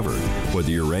to cover.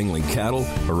 Whether you're wrangling cattle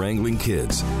or wrangling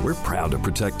kids, we're proud to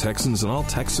protect Texans in all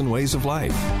Texan ways of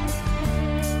life.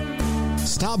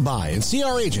 Stop by and see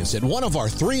our agents at one of our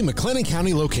 3 McLennan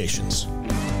County locations.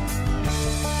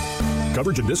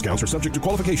 Coverage and discounts are subject to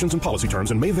qualifications and policy terms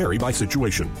and may vary by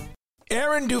situation.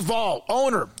 Aaron Duvall,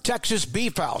 owner, Texas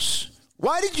Beef House.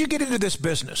 Why did you get into this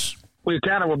business? We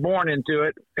kind of were born into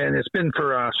it, and it's been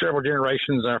for several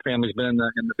generations. Our family's been in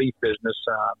the beef business,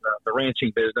 the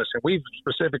ranching business, and we've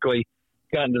specifically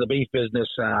got into the beef business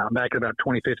back in about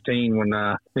 2015 when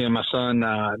me and my son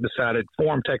decided to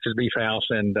form Texas Beef House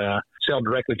and sell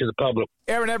directly to the public.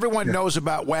 Aaron, everyone knows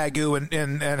about Wagyu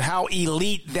and how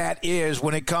elite that is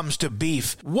when it comes to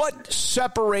beef. What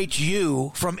separates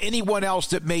you from anyone else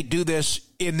that may do this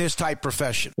in this type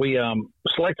profession? We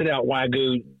selected out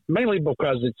Wagyu mainly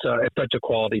because it's such a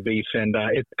quality beef and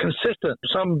it's consistent.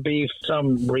 Some beef,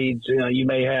 some breeds, you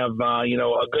may have, a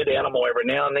good animal every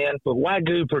now and then, but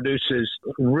Wagyu produces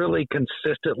really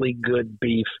consistently good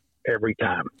beef every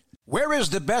time. Where is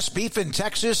the best beef in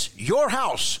Texas? Your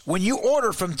house. When you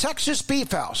order from Texas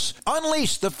Beef House,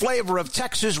 unleash the flavor of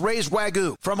Texas raised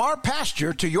Wagyu. From our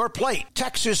pasture to your plate,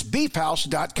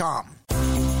 TexasBeefHouse.com.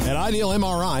 At Ideal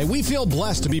MRI, we feel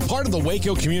blessed to be part of the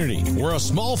Waco community. We're a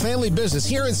small family business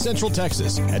here in Central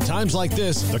Texas. At times like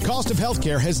this, the cost of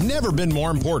healthcare has never been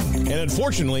more important. And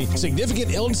unfortunately,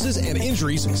 significant illnesses and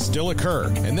injuries still occur.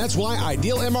 And that's why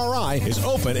Ideal MRI is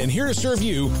open and here to serve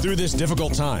you through this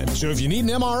difficult time. So if you need an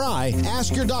MRI,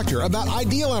 ask your doctor about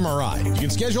Ideal MRI. You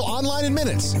can schedule online in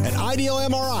minutes at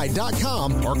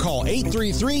idealmri.com or call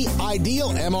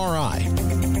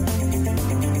 833-IDEAL-MRI.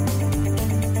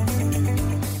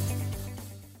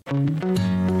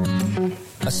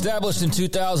 Established in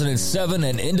 2007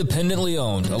 and independently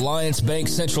owned, Alliance Bank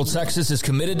Central Texas is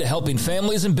committed to helping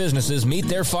families and businesses meet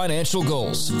their financial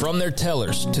goals. From their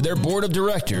tellers to their board of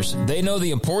directors, they know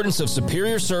the importance of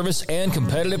superior service and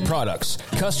competitive products.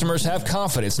 Customers have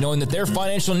confidence knowing that their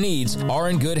financial needs are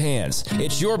in good hands.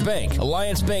 It's your bank,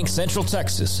 Alliance Bank Central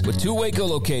Texas, with 2 Waco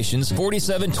locations,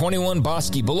 4721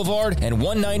 Bosque Boulevard and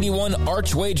 191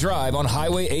 Archway Drive on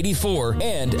Highway 84,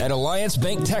 and at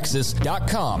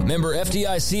AllianceBankTexas.com. Member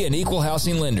FDIC and equal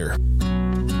housing lender.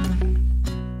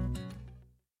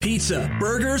 Pizza,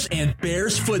 burgers, and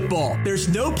Bears football. There's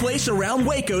no place around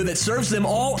Waco that serves them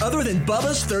all other than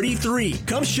Bubba's 33.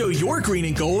 Come show your green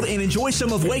and gold and enjoy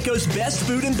some of Waco's best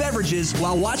food and beverages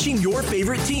while watching your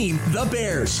favorite team, the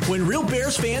Bears. When real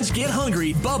Bears fans get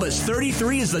hungry, Bubba's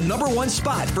 33 is the #1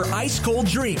 spot for ice-cold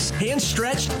drinks,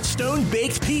 hand-stretched,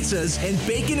 stone-baked pizzas, and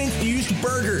bacon-infused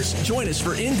burgers. Join us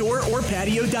for indoor or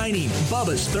patio dining.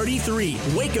 Bubba's 33,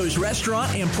 Waco's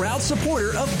restaurant and proud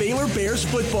supporter of Baylor Bears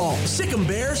football. Sick 'em,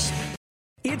 Bears.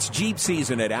 It's Jeep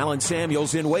season at Allen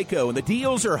Samuels in Waco, and the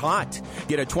deals are hot.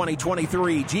 Get a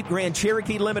 2023 Jeep Grand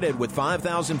Cherokee Limited with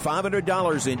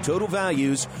 $5,500 in total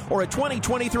values, or a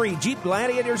 2023 Jeep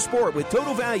Gladiator Sport with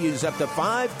total values up to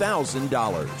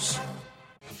 $5,000.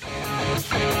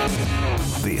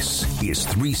 This is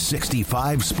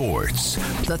 365 Sports.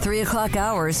 The 3 o'clock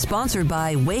hour is sponsored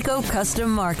by Waco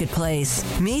Custom Marketplace.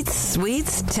 Meats,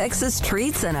 sweets, Texas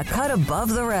treats, and a cut above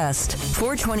the rest.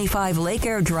 425 Lake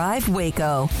Air Drive,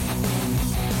 Waco.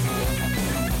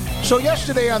 So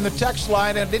yesterday on the text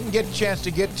line, I didn't get a chance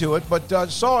to get to it,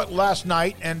 but saw it last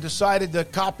night and decided to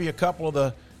copy a couple of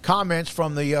the comments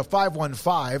from the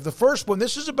 515. The first one,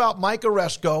 this is about Mike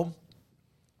Oresco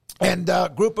and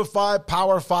Group of 5,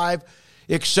 Power 5.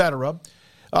 etc.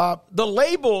 The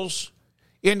labels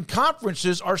in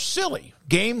conferences are silly.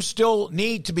 Games still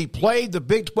need to be played. The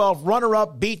Big 12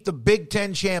 runner-up beat the Big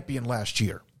 10 champion last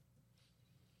year.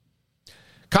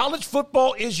 College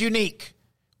football is unique.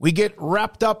 We get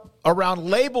wrapped up around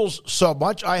labels so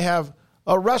much. I have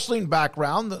a wrestling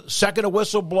background. The second a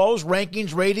whistle blows,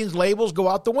 rankings, ratings, labels go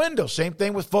out the window. Same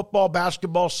thing with football,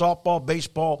 basketball, softball,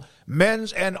 baseball,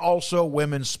 men's and also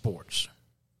women's sports.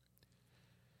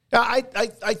 Now, I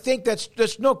think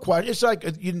that's no question. It's like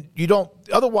you don't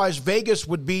 – otherwise Vegas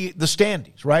would be the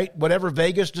standings, right? Whatever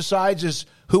Vegas decides is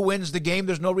who wins the game.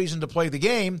 There's no reason to play the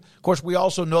game. Of course, we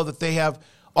also know that they have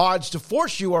odds to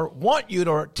force you or want you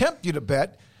to or tempt you to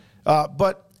bet.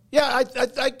 But, yeah,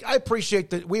 I appreciate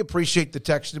that. We appreciate the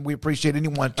text, and we appreciate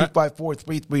anyone,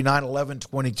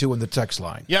 254-339-1122 in the text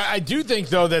line. Yeah, I do think,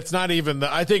 though, that's not even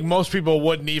I think most people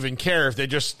wouldn't even care if they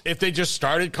just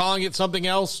started calling it something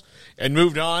else and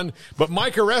moved on. But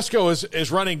Mike Oresco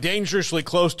is running dangerously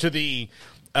close to the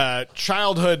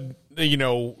childhood,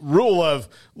 rule of,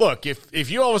 look,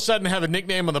 if you all of a sudden have a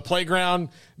nickname on the playground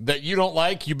that you don't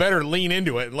like, you better lean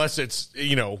into it unless it's,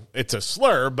 it's a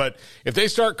slur. But if they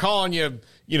start calling you,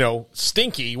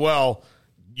 stinky, well,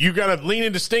 you got to lean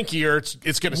into stinky or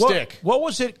it's going to stick. What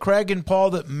was it, Craig and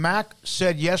Paul, that Mac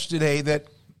said yesterday that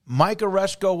Mike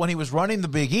Oresco, when he was running the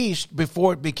Big East,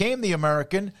 before it became the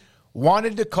American,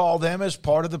 wanted to call them as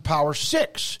part of the Power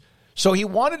Six. So he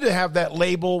wanted to have that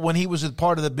label when he was a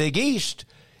part of the Big East,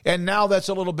 and now that's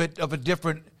a little bit of a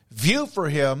different view for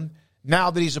him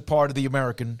now that he's a part of the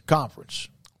American Conference.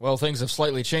 Well, things have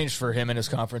slightly changed for him in his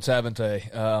conference, haven't they?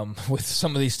 With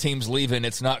some of these teams leaving,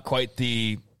 it's not quite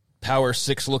the Power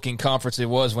Six-looking conference it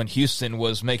was when Houston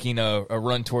was making a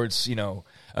run towards,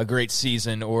 a great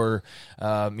season or,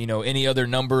 any other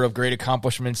number of great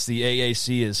accomplishments the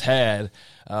AAC has had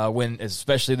when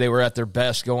especially they were at their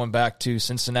best going back to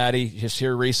Cincinnati just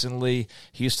here recently,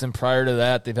 Houston prior to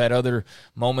that. They've had other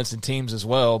moments and teams as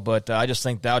well, but I just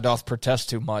think thou doth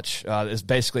protest too much is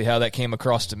basically how that came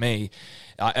across to me.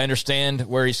 I understand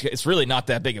where it's really not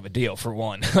that big of a deal, for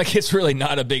one. It's really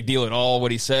not a big deal at all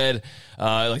what he said.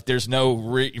 There's no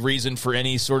reason for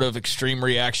any sort of extreme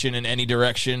reaction in any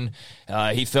direction.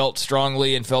 He felt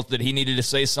strongly and felt that he needed to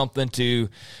say something to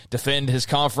defend his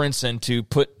conference and to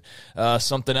put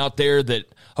something out there that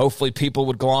hopefully people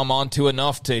would glom onto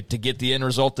enough to get the end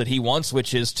result that he wants,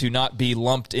 which is to not be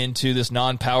lumped into this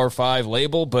non-Power 5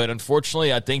 label. But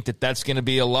unfortunately, I think that that's going to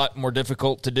be a lot more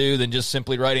difficult to do than just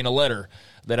simply writing a letter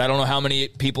that I don't know how many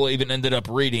people even ended up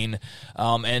reading.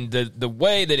 And the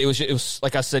way that it was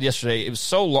like I said yesterday, it was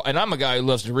so long, and I'm a guy who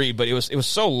loves to read, but it was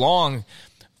so long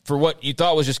for what you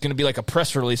thought was just going to be like a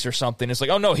press release or something. It's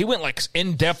like, oh no, he went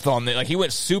in depth on it. He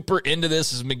went super into this,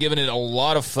 has been giving it a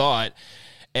lot of thought.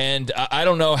 And I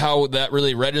don't know how that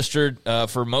really registered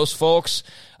for most folks,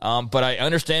 but I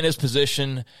understand his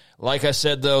position. Like I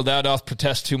said, though, thou doth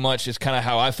protest too much is kind of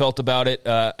how I felt about it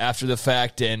after the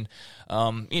fact. And,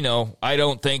 I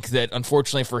don't think that,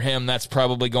 unfortunately for him, that's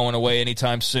probably going away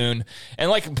anytime soon.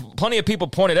 And like plenty of people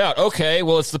pointed out, okay,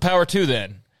 well, it's the Power 2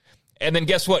 then. And then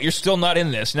guess what? You're still not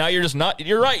in this. Now you're just not –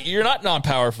 you're right. You're not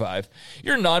non-Power 5.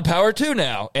 You're non-Power 2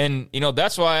 now. And,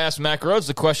 that's why I asked Mac Rhodes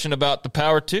the question about the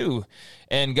Power 2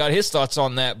 and got his thoughts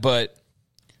on that. But,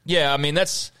 yeah, I mean,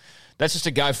 that's just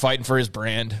a guy fighting for his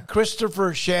brand.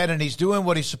 Christopher Shannon, he's doing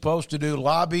what he's supposed to do,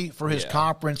 lobby for his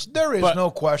conference. There is no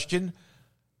question.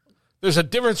 There's a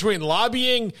difference between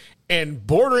lobbying and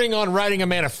bordering on writing a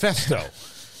manifesto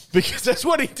because that's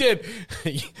what he did.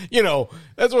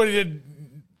 That's what he did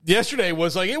yesterday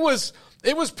was like it was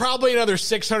probably another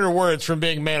 600 words from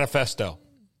being manifesto.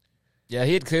 Yeah,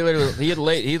 he had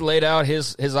laid out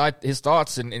his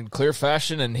thoughts in clear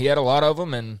fashion, and he had a lot of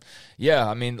them. And yeah,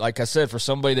 I mean, like I said, for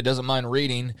somebody that doesn't mind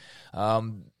reading,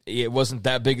 it wasn't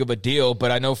that big of a deal. But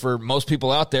I know for most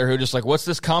people out there who are just like, what's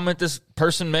this comment this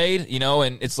person made?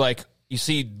 And it's like you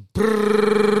see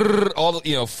all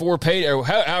the 4 pages or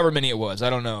however many it was. I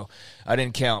don't know. I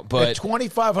didn't count, but at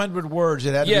 2,500 words,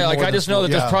 it had to be more I just know that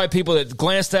there's probably people that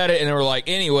glanced at it and were like,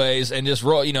 anyways, and just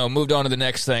moved on to the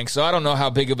next thing. So I don't know how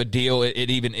big of a deal it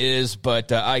even is,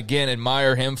 but I again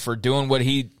admire him for doing what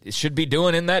he should be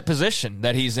doing in that position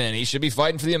that he's in. He should be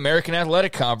fighting for the American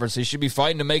Athletic Conference. He should be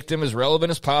fighting to make them as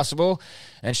relevant as possible.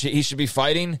 and he should be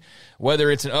fighting,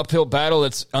 whether it's an uphill battle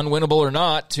that's unwinnable or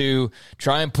not, to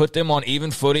try and put them on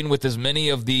even footing with as many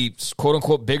of the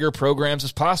quote-unquote bigger programs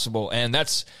as possible. And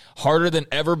that's harder than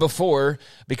ever before,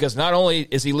 because not only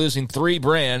is he losing 3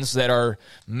 brands that are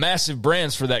massive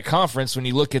brands for that conference when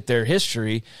you look at their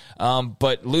history,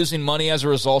 but losing money as a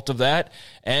result of that,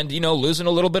 and, losing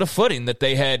a little bit of footing that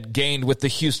they had gained with the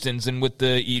Houstons and with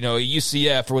the,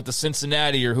 UCF or with the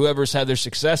Cincinnati or whoever's had their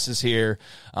successes here.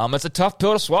 It's a tough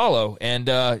pill to swallow. And,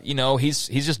 he's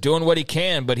just doing what he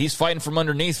can, but he's fighting from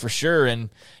underneath for sure. And,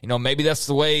 maybe that's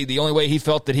the only way he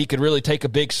felt that he could really take a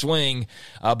big swing.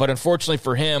 But unfortunately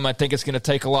for him, I think it's going to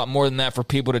take a lot more than that for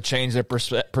people to change their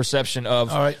perception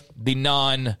of the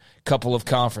non-couple of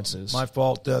conferences. My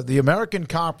fault. The American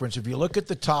Conference, if you look at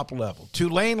the top level,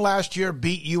 Tulane last year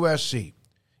beat USC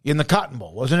in the Cotton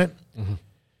Bowl, wasn't it? Mm-hmm.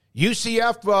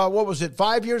 UCF,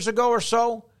 5 years ago or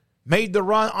so, made the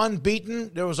run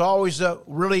unbeaten. There was always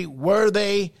really, were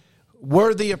they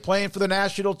worthy of playing for the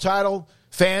national title?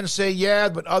 Fans say yeah,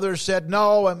 but others said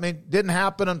no. I mean, it didn't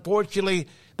happen. Unfortunately,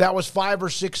 that was 5 or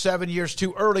 6, 7 years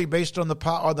too early based on the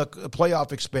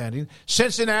playoff expanding.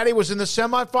 Cincinnati was in the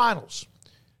semifinals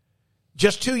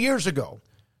just 2 years ago.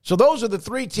 So those are the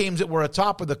 3 teams that were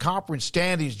atop of the conference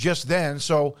standings just then.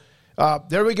 So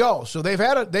there we go. So they've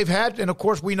had, and of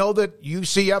course we know that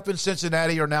UCF and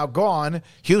Cincinnati are now gone.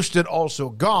 Houston also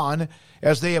gone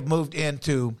as they have moved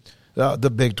into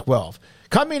the Big 12.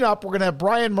 Coming up, we're going to have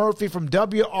Brian Murphy from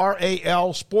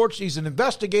WRAL Sports. He's an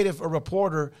investigative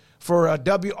reporter for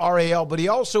WRAL, but he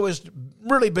also has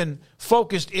really been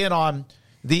focused in on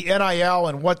the NIL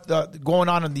and what going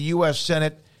on in the U.S.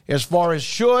 Senate as far as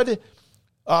should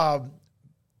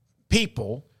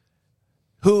people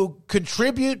who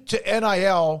contribute to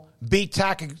NIL be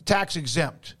tax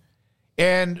exempt.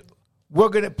 And we're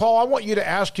going to, Paul, I want you to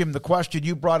ask him the question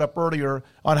you brought up earlier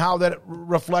on how that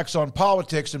reflects on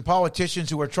politics and politicians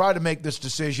who are trying to make this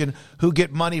decision who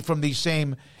get money from these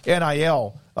same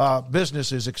NIL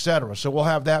businesses, et cetera. So we'll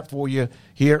have that for you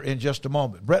here in just a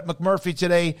moment. Brett McMurphy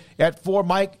today at 4.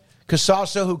 Mike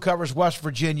Cassaza, who covers West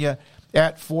Virginia,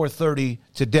 at 4:30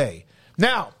 today.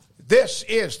 Now, this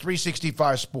is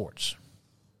 365 Sports.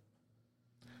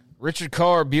 Richard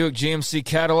Carr, Buick GMC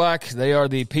Cadillac, they are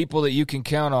the people that you can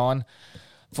count on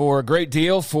for a great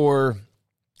deal, for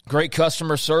great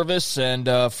customer service, and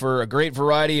for a great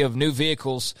variety of new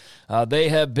vehicles. They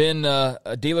have been a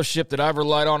dealership that I've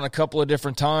relied on a couple of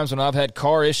different times when I've had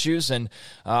car issues, and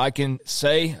I can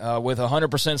say with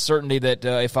 100% certainty that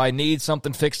if I need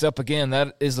something fixed up again,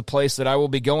 that is the place that I will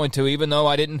be going to, even though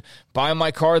I didn't buy my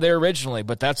car there originally,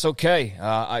 but that's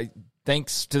okay.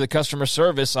 Thanks to the customer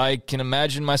service, I can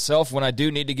imagine myself when I do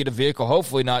need to get a vehicle,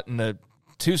 hopefully not in the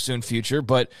too soon future,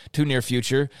 but too near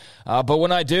future. But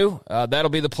when I do, that'll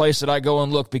be the place that I go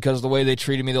and look because of the way they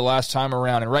treated me the last time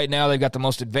around. And right now, they've got the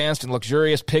most advanced and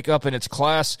luxurious pickup in its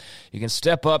class. You can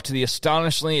step up to the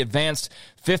astonishingly advanced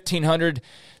 1500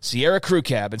 Sierra Crew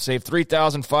Cab and save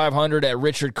 $3,500 at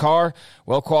Richard Carr.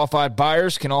 Well-qualified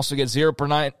buyers can also get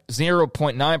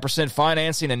 0.9%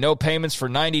 financing and no payments for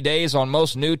 90 days on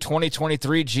most new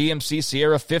 2023 GMC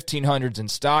Sierra 1500s in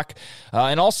stock.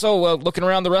 And also, looking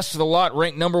around the rest of the lot,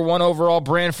 ranked number 1 overall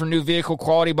brand for new vehicle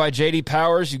quality by J.D.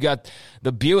 Powers. You got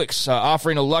the Buicks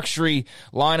offering a luxury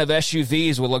line of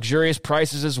SUVs with luxurious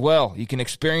prices as well. You can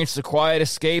experience the quiet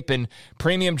escape and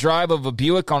premium drive of a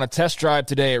Buick on a test drive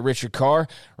today at Richard Carr.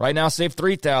 Right now, save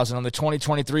 $3,000 on the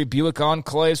 2023 Buick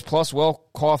Enclaves, plus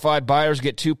well-qualified buyers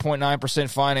get 2.9%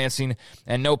 financing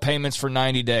and no payments for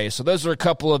 90 days. So those are a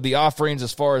couple of the offerings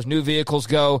as far as new vehicles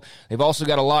go. They've also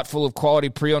got a lot full of quality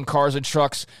pre-owned cars and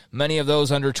trucks, many of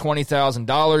those under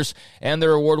 $20,000, and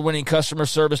their award-winning customer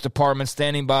service department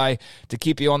standing by to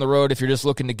keep you on the road if you're just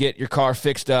looking to get your car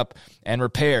fixed up and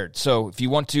repaired. So if you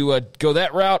want to go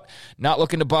that route, not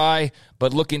looking to buy,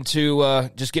 but looking to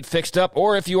just get fixed up,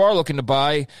 or if you are looking to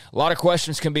buy, a lot of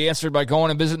questions can be answered by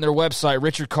going and visiting their website,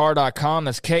 richardcarr.com.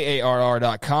 That's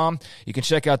KARR.com. You can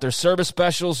check out their service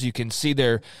specials. You can see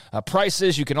their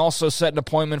prices. You can also set an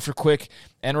appointment for quick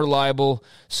and reliable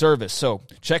service. So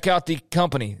check out the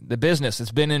company, the business.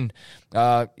 It's been in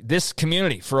this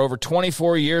community for over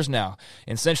 24 years now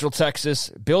in Central Texas,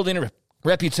 building a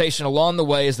reputation along the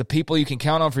way as the people you can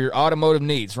count on for your automotive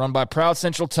needs. Run by proud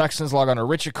Central Texans. Log on to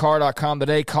richardcarr.com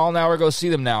today. Call now or go see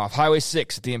them now off Highway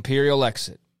 6 at the Imperial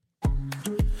exit.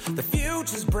 The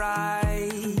future's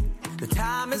bright. The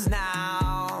time is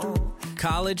now.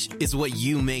 College is what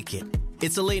you make it.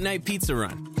 It's a late-night pizza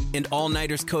run and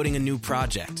all-nighters coding a new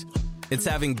project. It's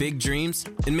having big dreams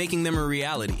and making them a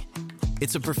reality.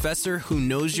 It's a professor who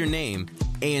knows your name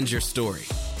and your story.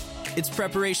 It's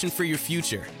preparation for your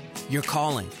future, your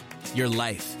calling, your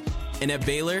life. And at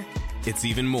Baylor, it's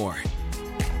even more.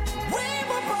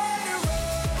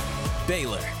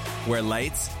 Baylor, where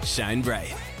lights shine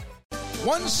bright.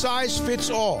 One size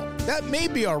fits all. That may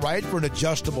be all right for an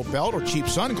adjustable belt or cheap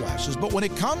sunglasses, but when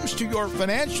it comes to your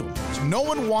financial needs, no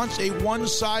one wants a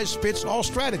one-size-fits-all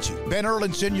strategy. Ben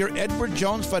Erlinson, your Edward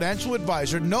Jones financial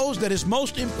advisor, knows that his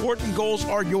most important goals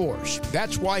are yours.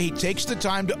 That's why he takes the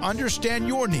time to understand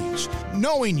your needs,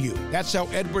 knowing you. That's how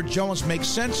Edward Jones makes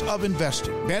sense of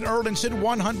investing. Ben Erlinson,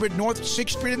 100 North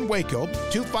 6th Street in Waco,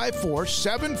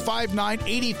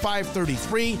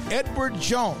 254-759-8533. Edward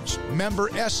Jones, member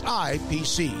SIPC.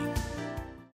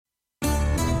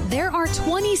 There are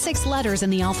 26 letters in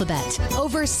the alphabet,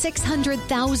 over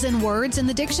 600,000 words in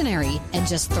the dictionary, and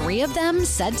just 3 of them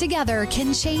said together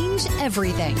can change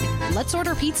everything. Let's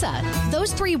order pizza.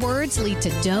 Those 3 words lead to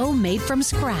dough made from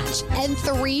scratch and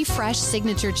 3 fresh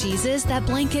signature cheeses that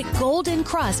blanket golden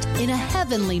crust in a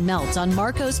heavenly melt on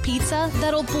Marco's Pizza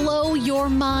that'll blow your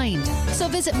mind. So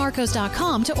visit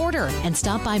Marcos.com to order and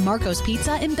stop by Marco's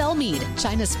Pizza in Belmead,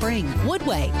 China Spring,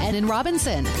 Woodway, and in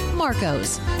Robinson.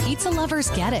 Marco's. Pizza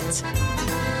lovers get it.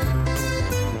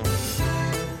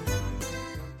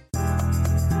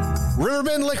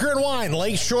 Riverbend Liquor and Wine,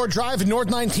 Lakeshore Drive, North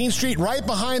 19th Street, right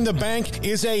behind the bank,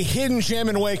 is a hidden gem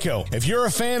in Waco. If you're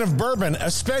a fan of bourbon,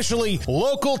 especially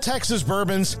local Texas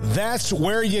bourbons, that's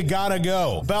where you gotta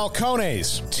go.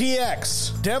 Balcones,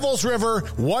 TX, Devil's River,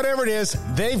 whatever it is,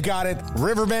 they've got it.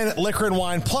 Riverbend Liquor and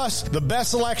Wine, plus the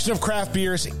best selection of craft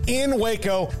beers in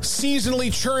Waco,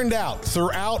 seasonally churned out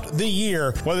throughout the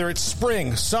year. Whether it's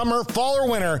spring, summer, fall, or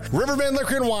winter, Riverbend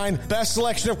Liquor and Wine, best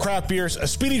selection of craft beers, a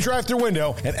speedy drive-through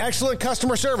window, and excellent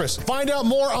customer service. Find out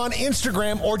more on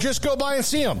Instagram or just go by and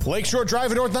see them. Lakeshore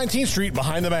Drive at North 19th Street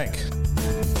behind the bank.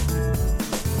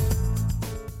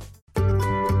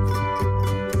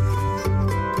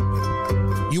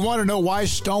 You want to know why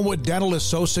Stonewood Dental is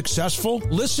so successful?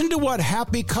 Listen to what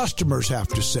happy customers have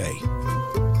to say.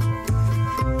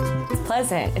 It's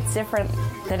pleasant. It's different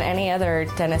than any other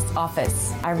dentist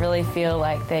office. I really feel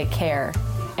like they care.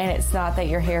 And it's not that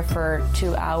you're here for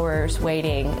 2 hours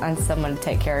waiting on someone to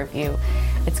take care of you.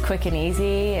 It's quick and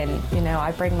easy, and, you know,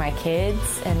 I bring my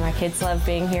kids, and my kids love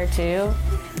being here too.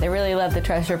 They really love the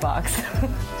treasure box.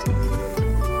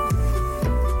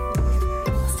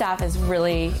 Staff is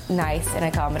really nice and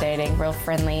accommodating, real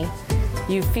friendly.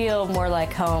 You feel more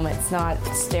like home. It's not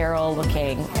sterile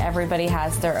looking. Everybody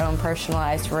has their own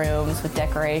personalized rooms with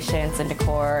decorations and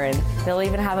decor, and they'll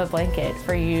even have a blanket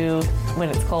for you when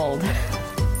it's cold.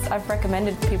 I've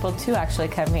recommended people to actually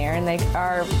come here, and they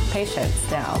are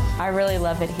patients now. I really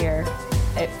love it here.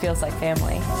 It feels like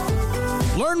family.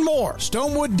 Learn more,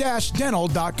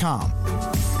 stonewood-dental.com.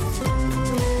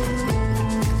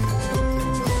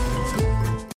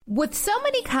 With so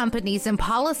many companies and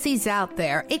policies out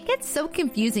there, it gets so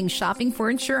confusing shopping for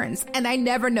insurance, and I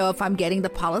never know if I'm getting the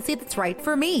policy that's right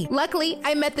for me. Luckily,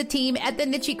 I met the team at the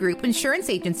Niche Group Insurance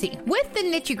Agency. With the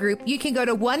Niche Group, you can go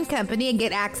to one company and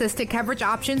get access to coverage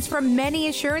options from many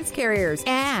insurance carriers,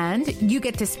 and you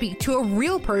get to speak to a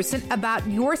real person about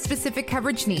your specific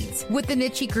coverage needs. With the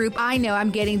Niche Group, I know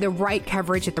I'm getting the right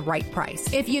coverage at the right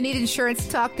price. If you need insurance,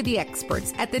 talk to the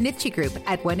experts at the Niche Group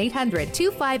at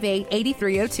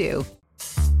 1-800-258-8302.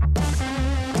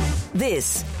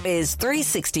 This is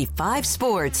 365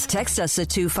 Sports. Text us at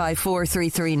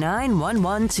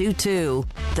 254-339-1122.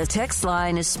 The text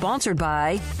line is sponsored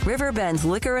by Riverbend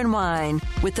Liquor and Wine,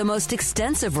 with the most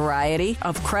extensive variety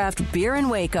of craft beer in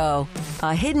Waco.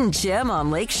 A hidden gem on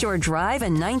Lakeshore Drive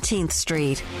and 19th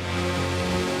Street.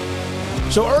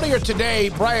 So earlier today,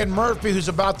 Brian Murphy, who's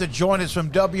about to join us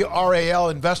from WRAL,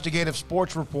 investigative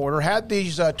sports reporter, had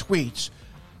these tweets.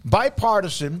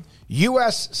 Bipartisan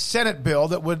U.S. Senate bill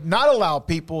that would not allow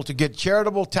people to get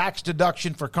charitable tax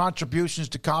deduction for contributions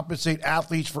to compensate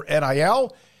athletes for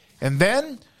NIL. And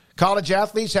then college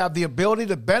athletes have the ability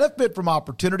to benefit from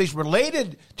opportunities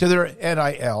related to their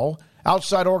NIL.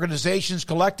 Outside organizations,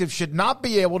 collectives should not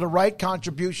be able to write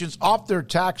contributions off their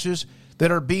taxes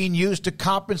that are being used to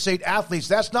compensate athletes.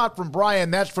 That's not from Brian.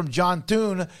 That's from John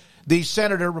Thune, the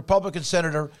senator, Republican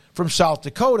senator from South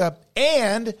Dakota.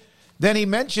 And then he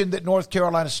mentioned that North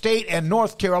Carolina State and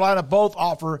North Carolina both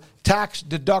offer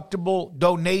tax-deductible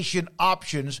donation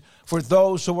options for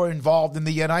those who are involved in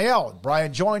the NIL.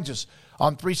 Brian joins us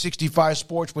on 365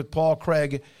 Sports with Paul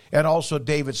Craig and also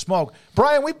David Smoke.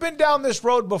 Brian, we've been down this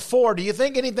road before. Do you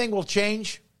think anything will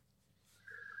change?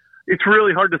 It's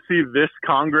really hard to see this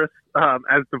Congress,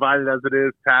 as divided as it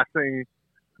is, passing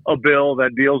a bill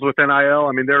that deals with NIL.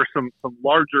 I mean, there are some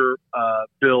larger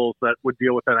bills that would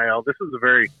deal with NIL. This is a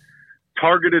very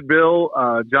targeted bill.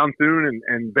 John Thune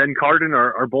and Ben Cardin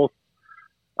are both,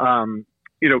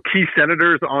 key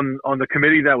senators on the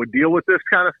committee that would deal with this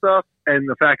kind of stuff. And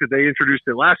the fact that they introduced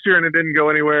it last year and it didn't go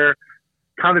anywhere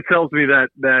kind of tells me that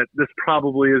this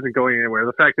probably isn't going anywhere.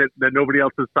 The fact that nobody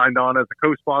else has signed on as a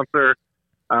co-sponsor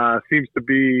seems to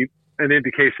be an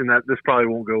indication that this probably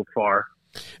won't go far.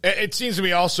 It seems to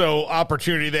be also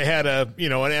opportunity. They had an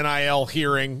NIL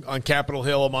hearing on Capitol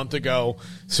Hill a month ago,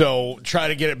 so try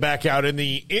to get it back out in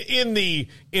the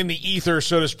ether,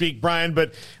 so to speak, Brian.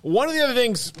 But one of the other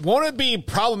things, won't it be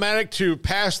problematic to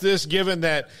pass this, given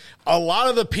that a lot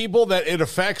of the people that it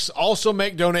affects also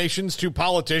make donations to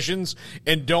politicians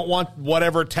and don't want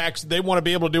whatever tax they want to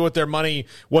be able to do with their money,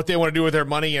 what they want to do with their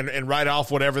money, and write off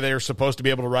whatever they're supposed to be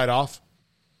able to write off?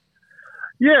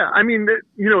 Yeah, I mean,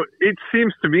 it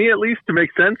seems to me at least to make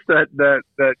sense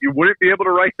that you wouldn't be able to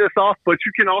write this off, but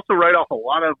you can also write off a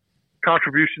lot of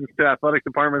contributions to athletic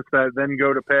departments that then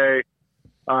go to pay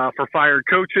for fired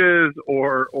coaches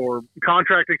or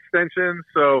contract extensions.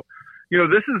 So,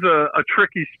 this is a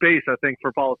tricky space, I think,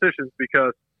 for politicians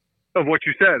because of what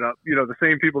you said. The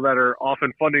same people that are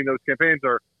often funding those campaigns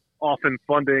are often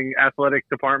funding athletic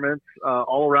departments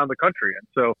all around the country. And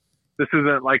so this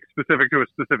isn't like specific to a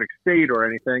specific state or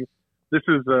anything. This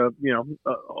is,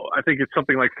 I think it's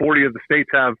something like 40 of the states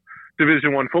have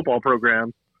Division I football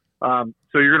programs. So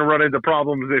you're going to run into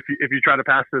problems if you try to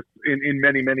pass this in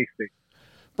many, many states.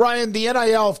 Brian, the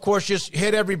NIL, of course, just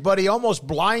hit everybody almost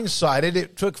blindsided.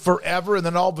 It took forever, and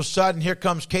then all of a sudden, here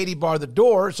comes Katie bar the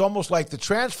door. It's almost like the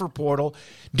transfer portal.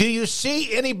 Do you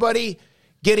see anybody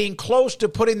getting close to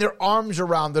putting their arms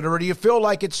around it, or do you feel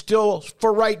like it's still,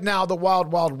 for right now, the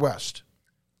wild, wild west?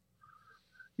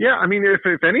 Yeah, I mean,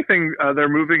 if anything, they're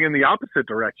moving in the opposite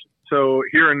direction. So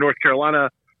here in North Carolina,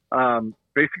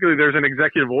 basically there's an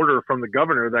executive order from the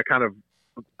governor that kind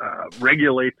of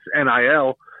regulates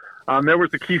NIL. There was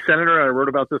a key senator, I wrote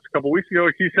about this a couple weeks ago,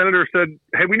 a key senator said,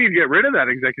 hey, we need to get rid of that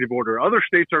executive order. Other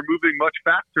states are moving much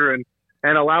faster and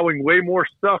allowing way more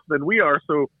stuff than we are,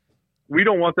 so we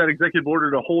don't want that executive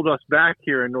order to hold us back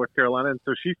here in North Carolina. And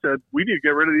so she said, we need to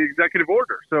get rid of the executive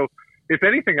order. So if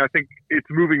anything, I think it's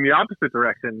moving the opposite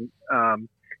direction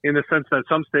in the sense that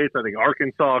some states, I think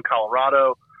Arkansas,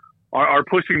 Colorado, are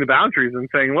pushing the boundaries and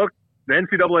saying, look, the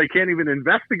NCAA can't even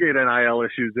investigate NIL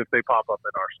issues if they pop up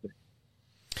in our state.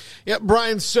 Yeah,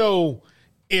 Brian, so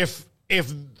if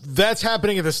that's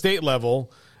happening at the state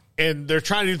level and they're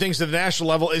trying to do things at the national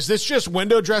level, is this just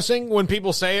window dressing when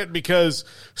people say it because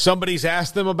somebody's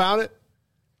asked them about it?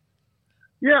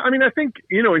 Yeah, I mean, I think,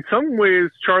 in some ways,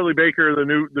 Charlie Baker, the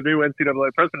new NCAA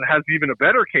president, has even a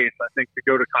better case, I think, to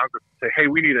go to Congress and say, hey,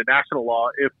 we need a national law.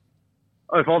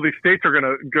 If all these states are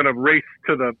gonna race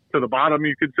to the bottom,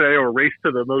 you could say, or race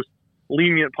to the most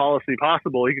lenient policy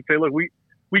possible, he could say, look,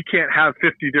 we can't have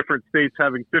 50 different states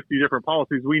having 50 different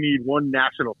policies. We need one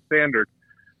national standard.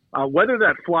 Whether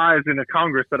that flies in a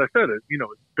Congress that I said is,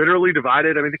 it's bitterly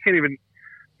divided. I mean,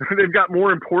 they've got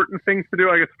more important things to do,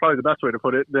 I guess is probably the best way to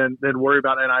put it, than worry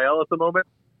about NIL at the moment.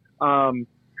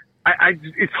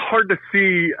 It's hard to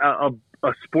see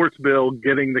a sports bill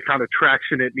getting the kind of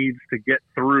traction it needs to get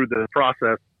through the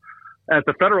process at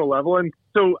the federal level. And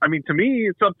so, I mean, to me,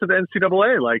 it's up to the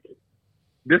NCAA. Like,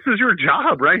 this is your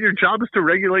job, right? Your job is to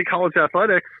regulate college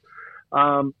athletics.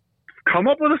 Come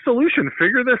up with a solution,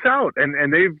 figure this out.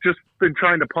 And they've just been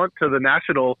trying to punt to the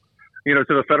national, to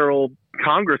the federal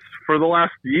Congress for the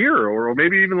last year or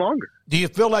maybe even longer. Do you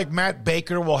feel like Matt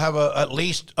Baker will have at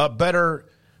least a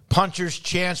puncher's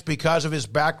chance because of his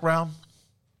background?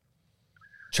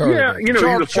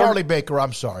 Charlie Baker.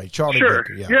 I'm sorry. Charlie sure.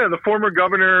 Baker. Yeah, the former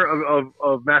governor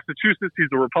of Massachusetts. He's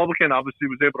a Republican. Obviously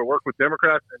was able to work with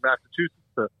Democrats in Massachusetts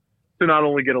to not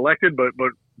only get elected, but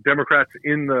Democrats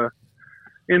in the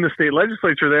state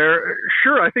legislature there.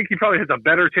 Sure, I think he probably has a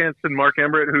better chance than Mark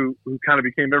Emmert, who kind of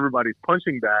became everybody's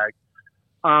punching bag.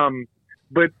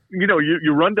 But,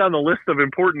 you run down the list of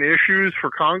important issues for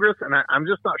Congress, and I'm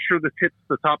just not sure this hits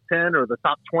the top 10 or the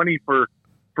top 20 for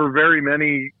very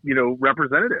many,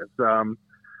 representatives.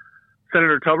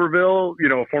 Senator Tuberville,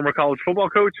 a former college football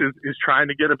coach, is trying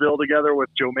to get a bill together with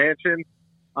Joe Manchin.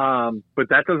 But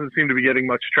that doesn't seem to be getting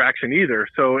much traction either.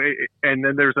 So, and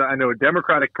then there's a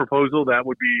Democratic proposal that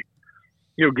would be,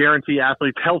 guarantee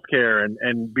athletes health care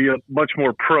and be a much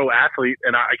more pro athlete.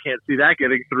 And I can't see that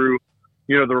getting through,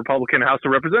 the Republican House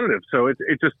of Representatives. So it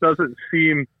just doesn't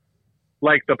seem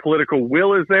like the political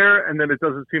will is there. And then it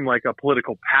doesn't seem like a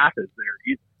political path is there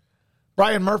either.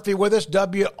 Brian Murphy with us,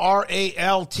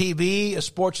 WRAL TV, a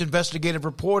sports investigative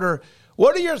reporter.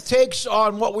 What are your takes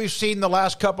on what we've seen the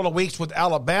last couple of weeks with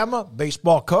Alabama,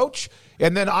 baseball coach,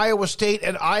 and then Iowa State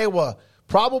and Iowa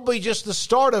probably just the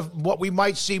start of what we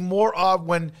might see more of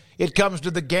when it comes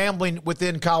to the gambling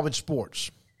within college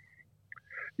sports.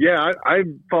 Yeah, I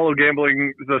follow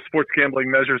the sports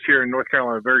gambling measures here in North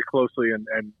Carolina very closely,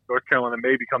 and North Carolina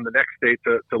may become the next state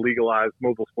to legalize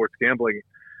mobile sports gambling.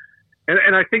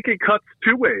 And I think it cuts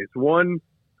two ways. One,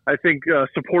 I think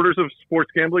supporters of sports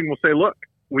gambling will say, look,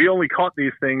 we only caught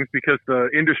these things because the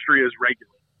industry is regulated.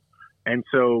 And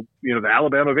so, the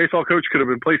Alabama baseball coach could have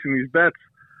been placing these bets,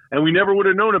 and we never would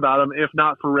have known about them if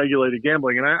not for regulated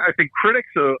gambling. And I think critics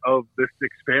of this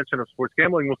expansion of sports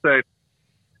gambling will say,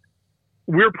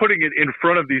 we're putting it in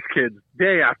front of these kids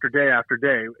day after day after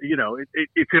day.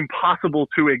 It's impossible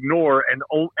to ignore, and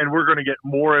we're going to get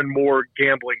more and more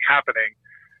gambling happening,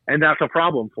 and that's a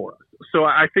problem for us. So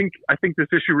I think this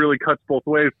issue really cuts both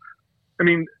ways. I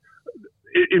mean,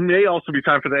 it may also be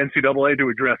time for the NCAA to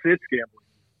address its gambling.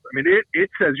 I mean, it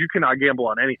says you cannot gamble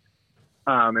on anything.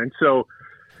 And so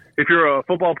if you're a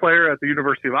football player at the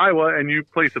University of Iowa and you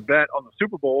place a bet on the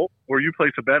Super Bowl or you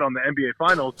place a bet on the NBA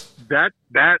Finals, that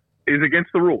is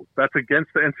against the rules. That's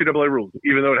against the NCAA rules,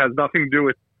 even though it has nothing to do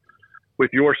with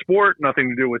your sport, nothing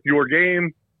to do with your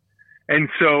game. And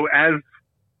so as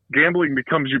gambling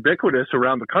becomes ubiquitous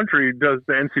around the country, does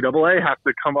the NCAA have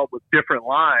to come up with different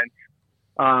lines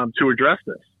to address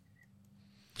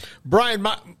this? Brian,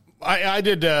 I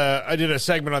did a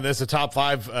segment on this, a top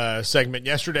 5 segment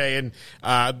yesterday, and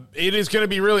it is going to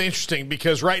be really interesting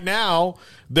because right now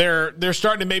they're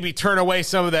starting to maybe turn away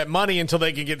some of that money until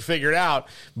they can get figured out.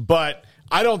 But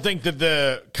I don't think that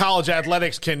the college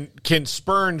athletics can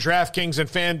spurn DraftKings and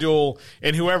FanDuel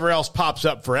and whoever else pops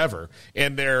up forever,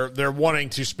 and they're wanting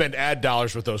to spend ad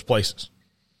dollars with those places.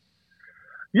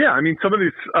 Yeah, I mean, some of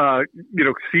these,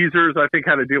 Caesars, I think,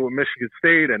 had a deal with Michigan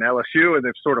State and LSU, and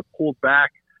they've sort of pulled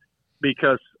back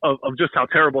because of just how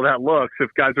terrible that looks if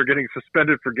guys are getting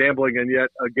suspended for gambling and yet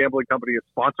a gambling company is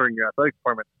sponsoring your athletics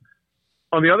department.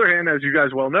 On the other hand, as you guys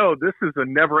well know, this is a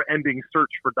never-ending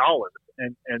search for dollars,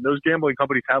 and those gambling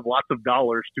companies have lots of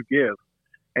dollars to give.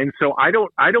 And so I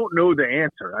don't know the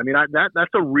answer. I mean,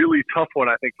 that's a really tough one,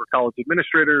 I think, for college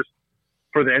administrators,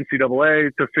 for the NCAA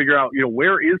to figure out,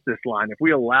 where is this line? If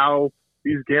we allow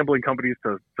these gambling companies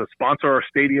to sponsor our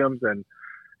stadiums and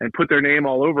put their name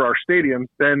all over our stadiums,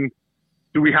 then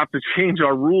do we have to change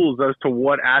our rules as to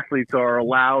what athletes are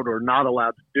allowed or not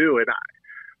allowed to do? And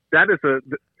that is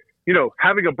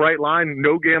having a bright line,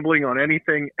 no gambling on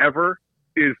anything ever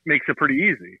makes it pretty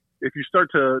easy. If you start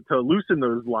to loosen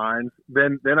those lines,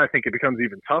 then I think it becomes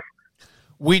even tougher.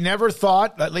 We never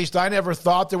thought, at least I never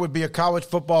thought, there would be a college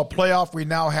football playoff. We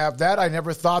now have that. I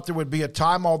never thought there would be a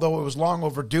time, although it was long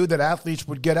overdue, that athletes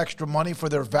would get extra money for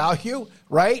their value,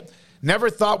 right? Never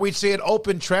thought we'd see an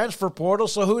open transfer portal,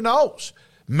 so who knows?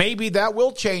 Maybe that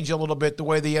will change a little bit the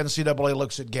way the NCAA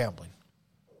looks at gambling.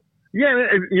 Yeah,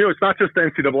 and, it's not just the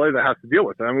NCAA that has to deal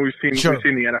with it. I mean, we've seen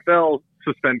the NFL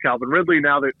suspend Calvin Ridley.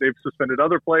 Now they've suspended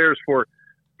other players for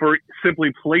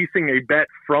simply placing a bet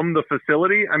from the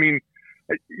facility. I mean,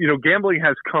 gambling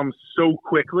has come so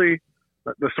quickly.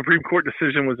 The Supreme Court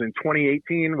decision was in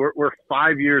 2018. We're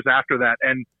 5 years after that,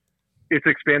 and it's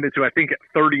expanded to, I think,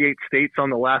 38 states on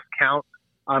the last count.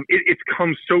 It's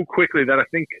come so quickly that I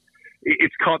think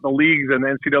it's caught the leagues and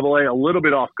the NCAA a little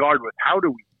bit off guard with how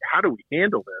do we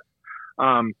handle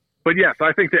this. But yes,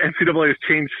 I think the NCAA has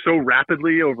changed so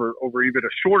rapidly over even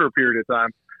a shorter period of time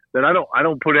that I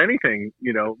don't put anything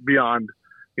beyond.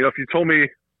 If you told me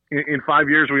in 5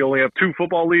 years we only have 2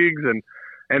 football leagues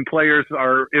and players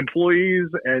are employees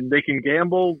and they can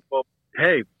gamble, well,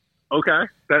 hey, okay,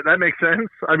 that makes sense.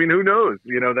 I mean, who knows?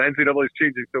 The NCAA is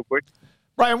changing so quick.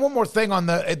 Brian, one more thing on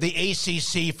the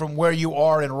ACC from where you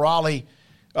are in Raleigh.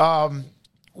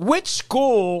 Which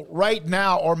school right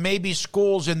now, or maybe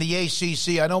schools in the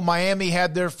ACC, I know Miami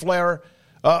had their flair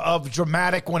of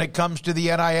dramatic when it comes to the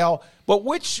NIL, but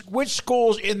which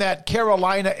schools in that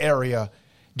Carolina area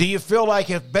do you feel like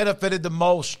have benefited the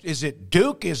most? Is it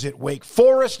Duke? Is it Wake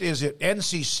Forest? Is it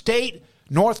NC State?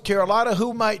 North Carolina?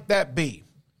 Who might that be?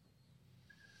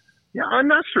 Yeah, I'm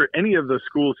not sure any of the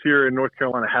schools here in North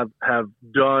Carolina have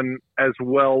done as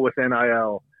well with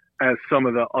NIL as some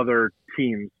of the other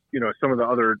teams, some of the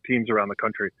other teams around the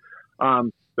country.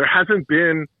 There hasn't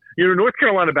been, North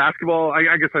Carolina basketball,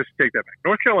 I guess I should take that back.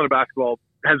 North Carolina basketball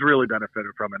has really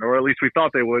benefited from it, or at least we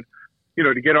thought they would.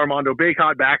 To get Armando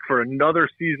Bacot back for another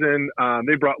season,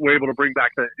 were able to bring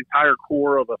back the entire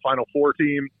core of the Final Four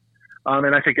team.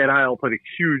 And I think NIL played a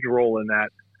huge role in that.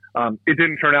 It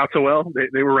didn't turn out so well.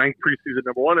 They were ranked preseason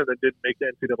number 1 and then didn't make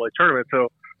the NCAA tournament. So,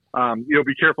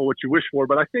 be careful what you wish for.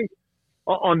 But I think,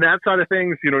 on that side of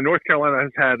things, North Carolina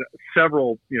has had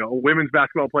several, a women's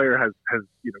basketball player has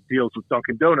deals with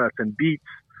Dunkin' Donuts and Beats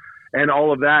and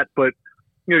all of that. But,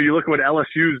 you look at what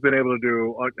LSU's been able to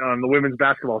do on the women's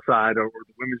basketball side or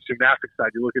the women's gymnastics side.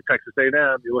 You look at Texas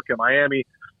A&M, you look at Miami.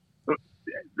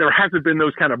 There hasn't been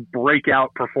those kind of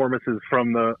breakout performances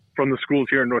from the schools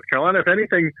here in North Carolina. If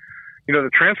anything, the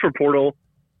transfer portal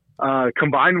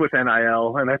combined with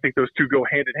NIL, and I think those two go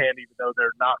hand in hand, even though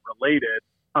they're not related,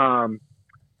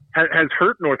 has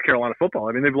hurt North Carolina football.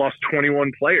 I mean, they've lost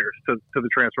 21 players to the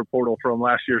transfer portal from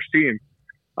last year's team.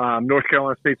 North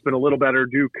Carolina State's been a little better.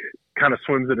 Duke kind of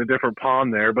swims in a different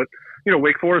pond there. But,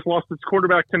 Wake Forest lost its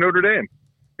quarterback to Notre Dame.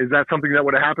 Is that something that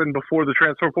would have happened before the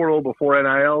transfer portal, before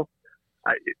NIL?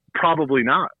 Probably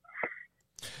not.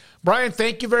 Brian,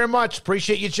 thank you very much.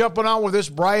 Appreciate you jumping on with us.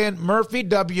 Brian Murphy,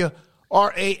 WRAL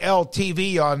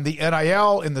TV on the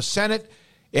NIL in the Senate,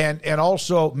 and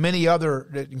also many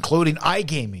other, including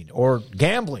iGaming or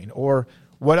gambling or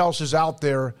what else is out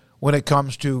there when it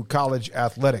comes to college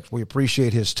athletics. We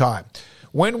appreciate his time.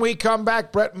 When we come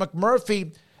back, Brett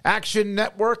McMurphy, Action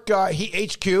Network,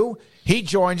 HQ, he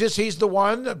joins us. He's the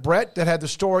one, Brett, that had the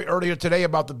story earlier today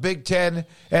about the Big Ten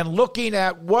and looking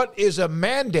at what is a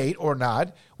mandate or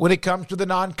not when it comes to the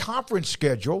non-conference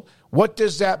schedule. What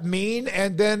does that mean?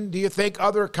 And then do you think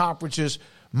other conferences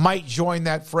might join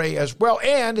that fray as well?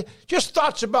 And just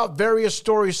thoughts about various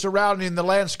stories surrounding the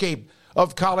landscape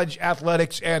of college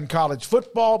athletics and college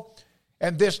football.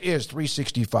 And this is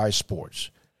 365 Sports.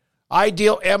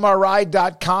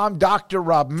 IdealMRI.com, Dr.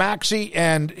 Rob Maxey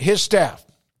and his staff.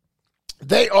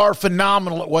 They are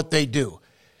phenomenal at what they do.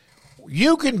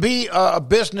 You can be a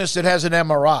business that has an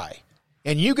MRI,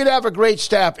 and you can have a great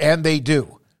staff, and they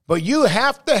do. But you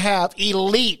have to have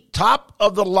elite,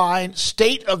 top-of-the-line,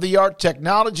 state-of-the-art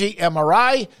technology,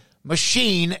 MRI,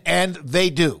 machine, and they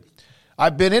do.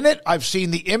 I've been in it. I've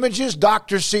seen the images.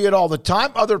 Doctors see it all the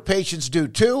time. Other patients do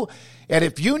too. And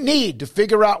if you need to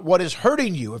figure out what is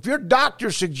hurting you, if your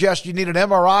doctor suggests you need an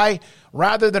MRI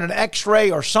rather than an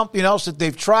X-ray or something else that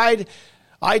they've tried,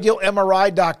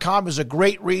 IdealMRI.com is a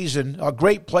great reason, a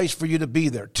great place for you to be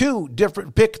there.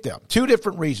 Pick them. Two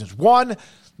different reasons. One,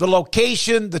 the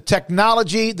location, the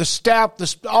technology, the staff,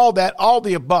 all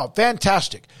the above.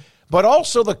 Fantastic. But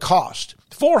also the cost.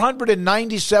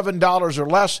 $497 or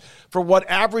less for what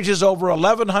averages over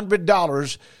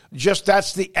 $1,100. Just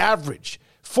that's the average.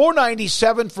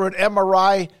 $497 for an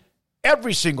MRI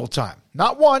every single time.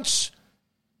 Not once,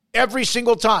 every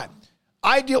single time.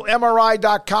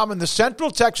 IdealMRI.com in the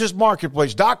Central Texas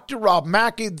marketplace. Dr. Rob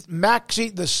Maxey,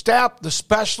 the staff, the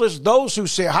specialists, those who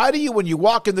say hi to you when you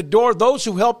walk in the door, those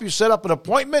who help you set up an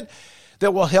appointment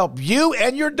that will help you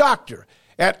and your doctor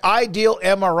at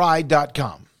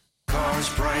IdealMRI.com. Cars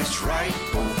priced right,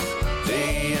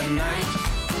 day and night.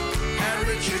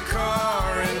 Average your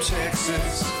car in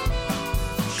Texas.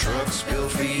 Trucks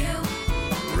built for you,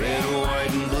 red,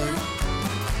 white, and blue.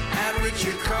 Average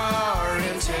your car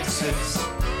in Texas.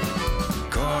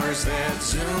 Cars that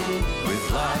zoom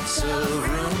with lots of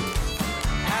room.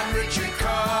 Average your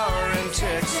car in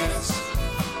Texas.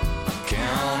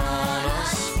 Count on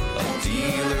us, a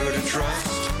dealer to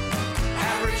trust.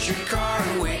 Average your car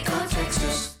in Waco,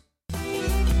 Texas.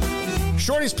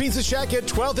 Shorty's Pizza Shack at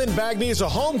 12th and Bagby is a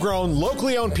homegrown,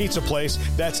 locally owned pizza place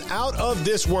that's out of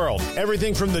this world.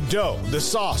 Everything from the dough, the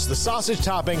sauce, the sausage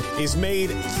topping is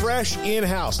made fresh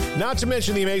in-house. Not to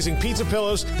mention the amazing pizza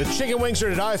pillows, the chicken wings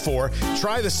are to die for.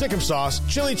 Try the Sikkim sauce,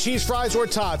 chili cheese fries or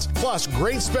tots, plus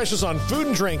great specials on food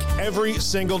and drink every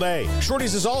single day.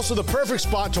 Shorty's is also the perfect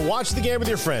spot to watch the game with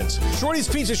your friends. Shorty's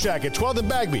Pizza Shack at 12th and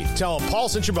Bagby. Tell them Paul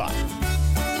sent you by.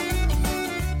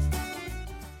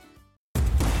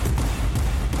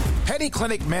 Petty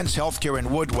Clinic Men's Healthcare in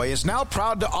Woodway is now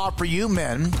proud to offer you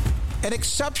men an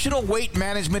exceptional weight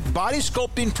management body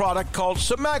sculpting product called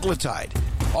semaglutide,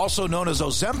 also known as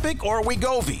Ozempic or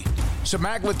Wegovy.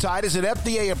 Semaglutide is an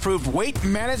FDA-approved weight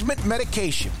management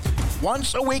medication.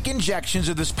 Once-a-week injections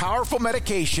of this powerful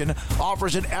medication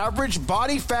offers an average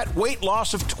body fat weight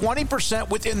loss of 20%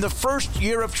 within the first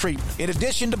year of treatment. In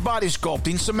addition to body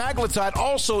sculpting, semaglutide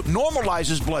also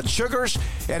normalizes blood sugars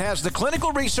and has the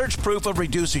clinical research proof of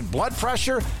reducing blood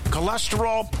pressure,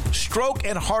 cholesterol, stroke,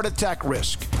 and heart attack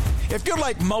risk. If you're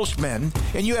like most men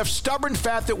and you have stubborn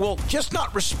fat that will just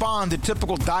not respond to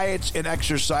typical diets and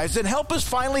exercise, then help us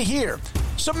finally hear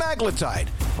semaglutide.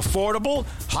 Affordable,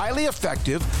 highly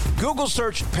effective. Google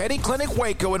search Petty Clinic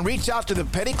Waco and reach out to the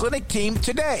Petty Clinic team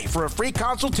today for a free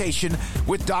consultation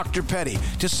with Dr. Petty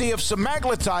to see if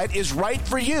semaglutide is right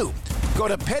for you. Go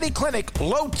to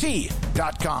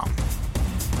pettycliniclowt.com.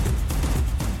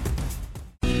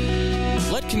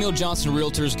 Let Camille Johnson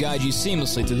Realtors guide you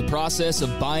seamlessly through the process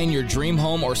of buying your dream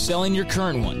home or selling your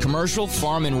current one. Commercial,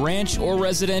 farm and ranch, or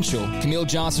residential, Camille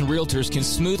Johnson Realtors can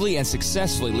smoothly and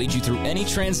successfully lead you through any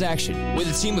transaction. With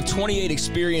a team of 28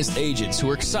 experienced agents who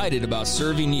are excited about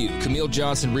serving you, Camille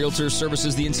Johnson Realtors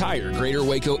services the entire greater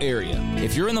Waco area.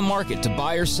 If you're in the market to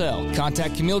buy or sell,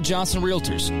 contact Camille Johnson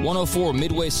Realtors, 104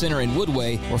 Midway Center in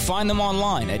Woodway, or find them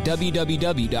online at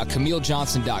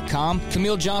www.camillejohnson.com.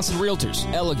 Camille Johnson Realtors,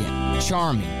 elegant, charming,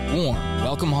 warm.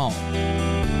 Welcome home.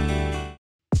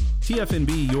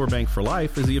 TFNB Your Bank for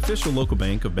Life is the official local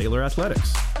bank of Baylor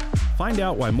Athletics. Find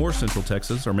out why more Central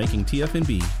Texas are making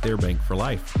TFNB their bank for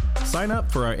life. Sign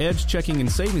up for our Edge checking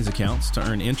and savings accounts to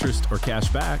earn interest or cash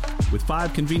back. With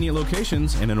 5 convenient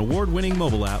locations and an award-winning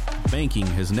mobile app, banking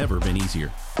has never been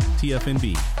easier.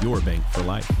 TFNB Your Bank for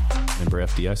Life. Member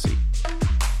FDIC.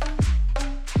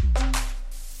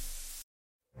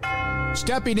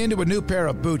 Stepping into a new pair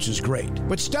of boots is great,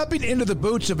 but stepping into the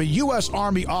boots of a U.S.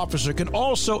 Army officer can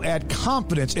also add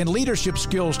confidence and leadership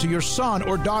skills to your son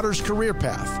or daughter's career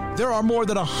path. There are more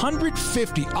than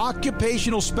 150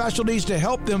 occupational specialties to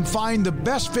help them find the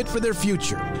best fit for their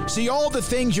future. See all the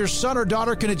things your son or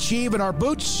daughter can achieve in our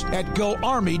boots at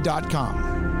GoArmy.com.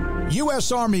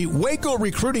 U.S. Army Waco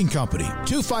Recruiting Company,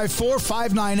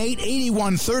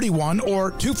 254-598-8131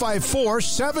 or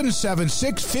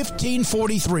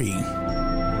 254-776-1543.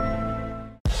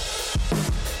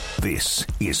 This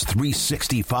is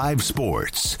 365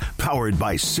 Sports, powered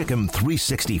by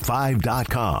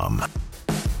Sikkim365.com.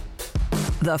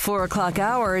 The 4 o'clock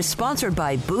hour is sponsored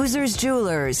by Boozer's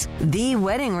Jewelers, the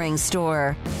wedding ring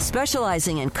store,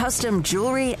 specializing in custom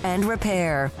jewelry and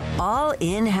repair, all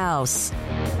in-house.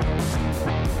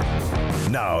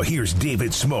 Now here's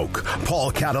David Smoke,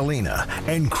 Paul Catalina,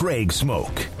 and Craig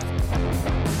Smoke.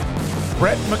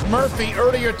 Brett McMurphy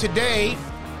earlier today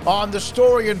on the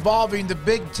story involving the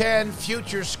Big Ten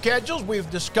future schedules. We've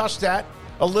discussed that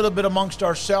a little bit amongst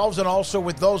ourselves and also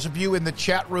with those of you in the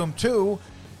chat room too.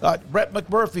 Brett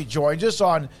McMurphy joins us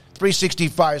on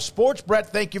 365 Sports.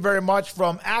 Brett, thank you very much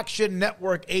from Action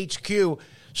Network HQ.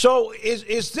 So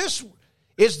is this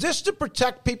to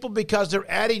protect people because they're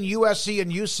adding USC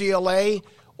and UCLA,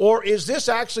 or is this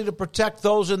actually to protect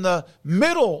those in the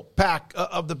middle pack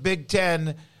of the Big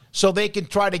Ten so they can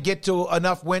try to get to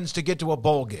enough wins to get to a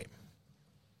bowl game?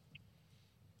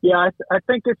 Yeah, I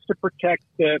think it's to protect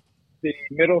the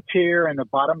middle tier and the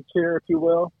bottom tier, if you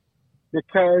will,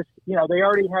 because, they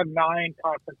already have 9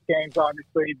 conference games,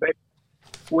 obviously, but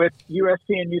with USC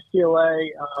and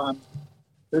UCLA,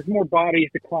 there's more bodies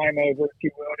to climb over, if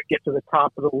you will, to get to the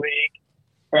top of the league.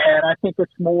 And I think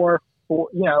it's more for,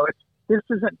 this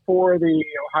isn't for the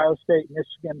Ohio State,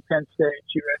 Michigan, Penn State,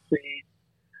 USC,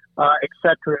 et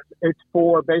cetera. It's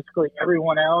for basically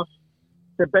everyone else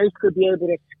to basically be able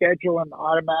to schedule an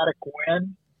automatic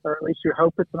win, or at least you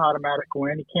hope it's an automatic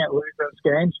win. You can't lose those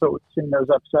games, but we've seen those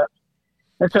upsets.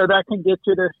 And so that can get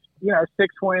you to,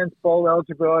 6 wins, bowl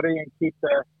eligibility, and keep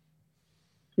the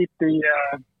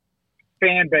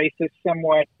fan base is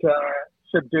somewhat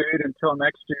subdued until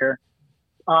next year.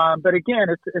 But again,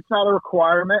 it's not a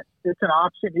requirement. It's an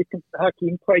option. You can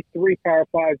play 3 Power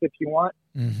 5s if you want.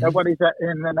 Mm-hmm. Nobody's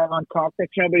in the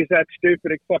non-conference. Nobody's that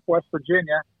stupid except West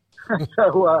Virginia.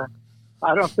 So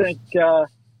I don't think I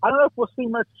don't know if we'll see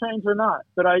much change or not.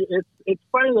 But it's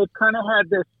funny, they've kind of had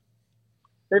this.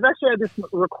 They've actually had this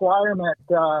requirement,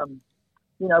 for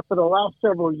the last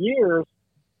several years.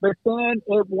 But then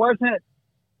it wasn't.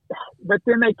 But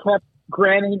then they kept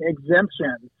granting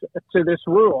exemptions to this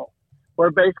rule,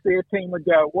 where basically a team would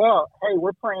go, well, hey,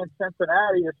 we're playing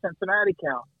Cincinnati, the Cincinnati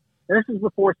count. And this is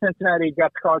before Cincinnati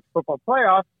got the college football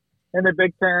playoff, and the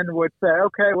Big Ten would say,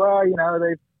 okay, well,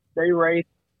 they rate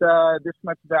this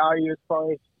much value as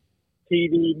far as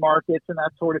TV markets and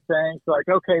that sort of thing. So like,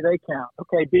 okay, they count.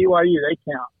 Okay, BYU, they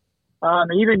count.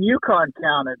 Even UConn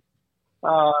counted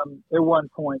at one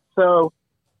point. So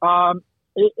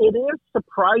it is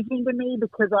surprising to me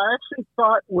because I actually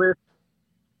thought with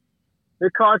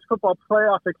the college football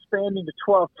playoff expanding to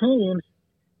 12 teams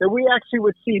that we actually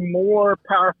would see more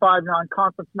Power 5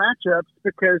 non-conference matchups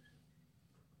because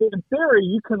in theory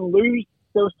you can lose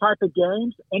those type of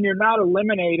games and you're not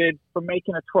eliminated from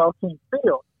making a 12-team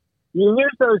field. You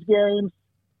lose those games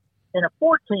in a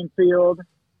 14 field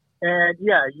and,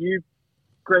 you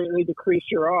greatly decrease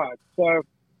your odds. So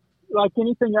like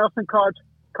anything else in college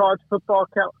football,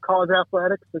 college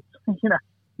athletics, it's, you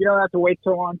don't have to wait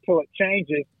so long until it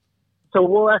changes. So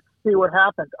we'll have to see what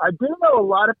happens. I do know a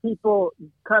lot of people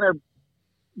kind of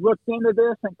looked into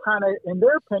this and kind of, in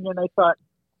their opinion, they thought,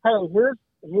 hey,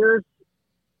 here's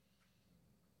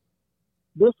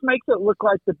this makes it look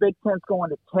like the Big Ten's going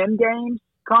to 10 games,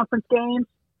 conference games.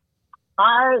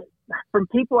 From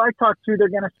people I talked to, they're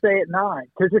going to stay at 9.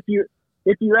 Because if you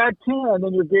add 10,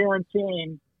 then you're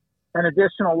guaranteeing an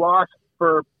additional loss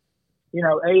for, 8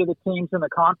 of the teams in the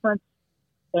conference.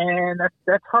 And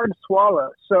that's hard to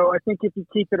swallow. So I think if you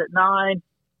keep it at 9,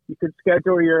 you can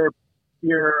schedule your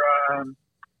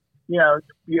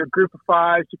group of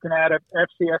 5s. You can add a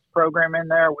FCS program in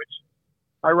there, which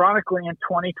ironically in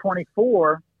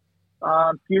 2024,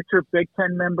 future Big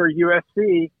Ten member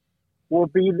USC will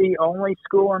be the only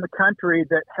school in the country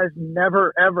that has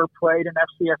never, ever played an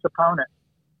FCS opponent,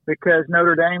 because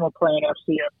Notre Dame will play an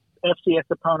FCS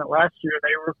opponent last year.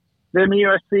 Them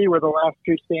USC were the last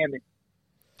 2 standing.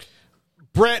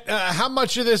 Brett, how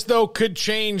much of this, though, could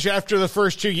change after the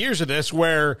first 2 years of this,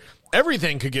 where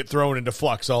everything could get thrown into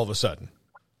flux all of a sudden?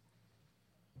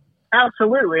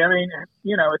 Absolutely. I mean,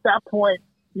 at that point,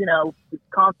 the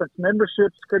conference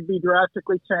memberships could be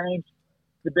drastically changed.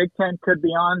 The Big Ten could be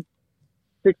on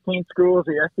 16 schools.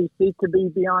 The SEC could be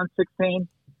beyond 16.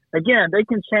 Again, they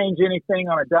can change anything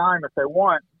on a dime if they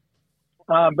want.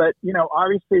 But,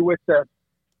 obviously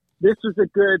this was a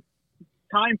good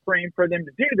time frame for them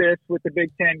to do this, with the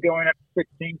Big Ten going up to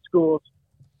 16 schools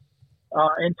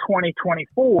in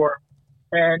 2024.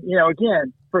 And,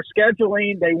 again, for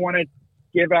scheduling, they want to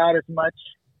give out as much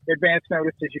advance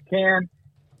notice as you can,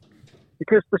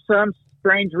 because for some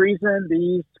strange reason,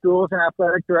 these schools and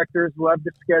athletic directors love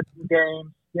to schedule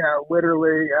games,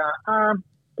 literally, I'm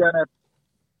going to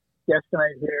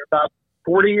guesstimate here, about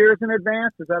 40 years in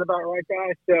advance. Is that about right,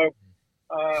 guys? So,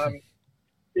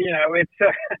 it's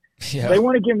they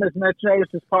want to give them as much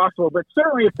notice as possible. But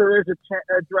certainly if there is a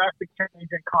drastic change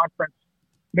in conference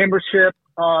membership,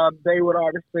 they would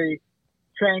obviously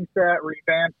change that,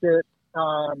 revamp it,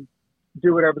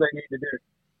 do whatever they need to do.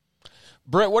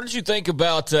 Brett, what did you think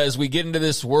about as we get into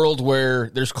this world where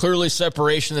there's clearly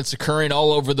separation that's occurring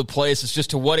all over the place? It's just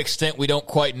to what extent we don't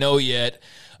quite know yet.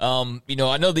 I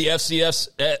know the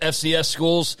FCS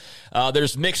schools,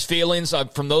 there's mixed feelings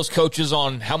from those coaches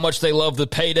on how much they love the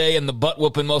payday and the butt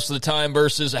whooping most of the time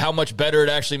versus how much better it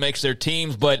actually makes their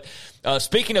teams. But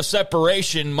speaking of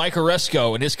separation, Mike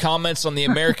Oresco and his comments on the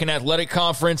American Athletic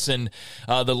Conference and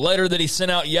the letter that he sent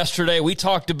out yesterday, we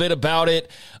talked a bit about it.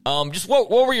 Just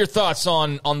what were your thoughts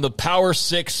on the Power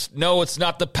 6? No, it's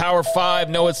not the Power 5.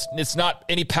 No, it's not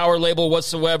any power label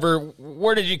whatsoever.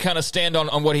 Where did you kind of stand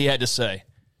on what he had to say?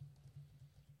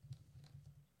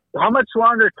 How much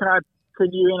longer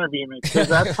can you interview me? Because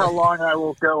that's how long I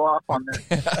will go off on this.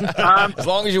 As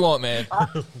long as you want, man.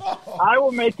 I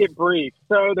will make it brief.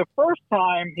 So the first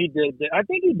time he did this, I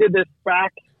think he did this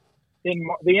back in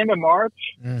the end of March,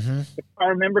 if I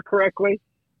remember correctly.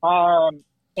 And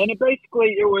it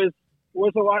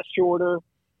was a lot shorter,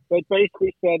 but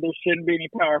basically said there shouldn't be any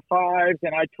Power 5s.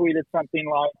 And I tweeted something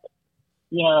like,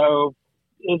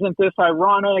 isn't this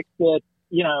ironic that,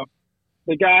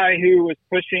 the guy who was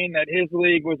pushing that his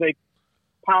league was a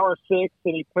Power 6,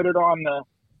 and he put it on the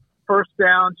first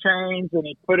down chains, and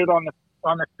he put it on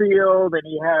the field, and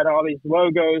he had all these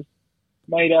logos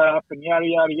made up, and yada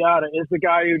yada yada, is the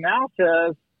guy who now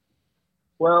says,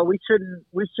 well, we shouldn't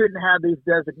have these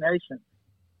designations.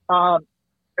 And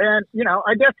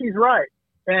I guess he's right.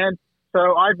 And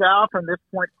so I vow from this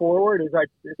point forward, as I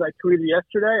tweeted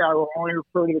yesterday, I will only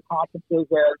refer to the conferences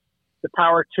as the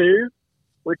Power 2,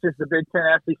 which is the Big Ten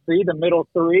SEC, the middle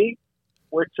 3,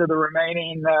 which are the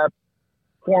remaining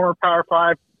former Power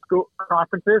 5 school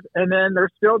conferences, and then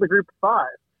there's still the Group of 5.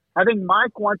 I think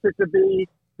Mike wants it to be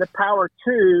the Power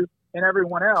 2 and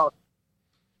everyone else,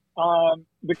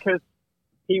 because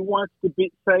he wants to say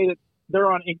that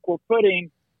they're on equal footing.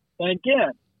 And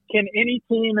again, can any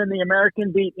team in the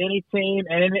American beat any team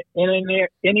and in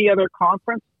any other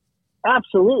conference?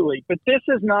 Absolutely. But this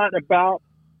is not about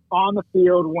on the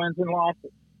field wins and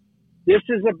losses. This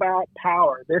is about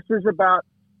power. This is about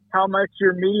how much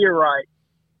your media rights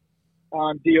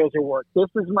deals are worth. This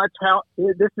is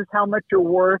how much you're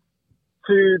worth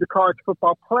to the college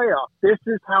football playoff. This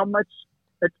is how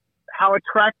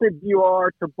attractive you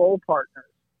are to bowl partners.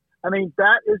 I mean,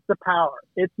 that is the power.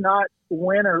 It's not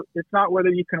whether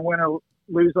you can win or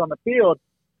lose on the field.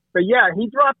 But yeah, he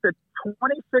dropped a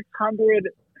 2,600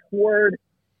 word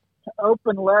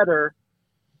open letter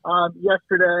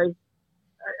yesterday.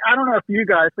 I don't know if any of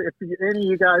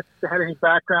you guys had any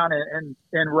background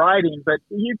in writing, but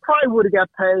you probably would have got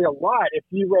paid a lot if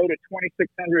you wrote a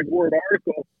 2,600 word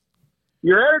article.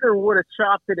 Your editor would have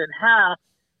chopped it in half.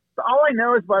 So all I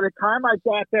know is by the time I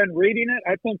got done reading it,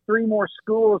 I think 3 more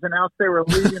schools announced they were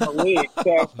leaving the league.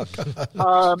 So,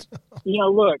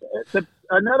 look,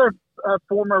 another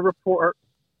former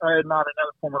not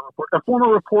another former reporter, a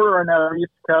former reporter I know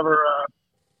used to cover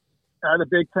the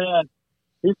Big Ten.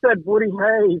 He said Woody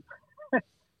Hayes,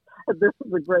 this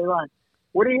is a great line,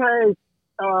 Woody Hayes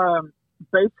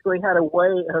basically had a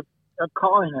way of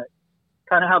calling it,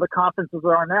 kind of how the conferences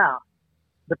are now.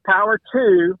 The Power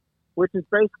 2, which is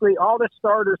basically all the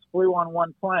starters flew on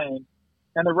one plane,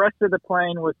 and the rest of the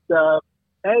plane was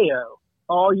AO,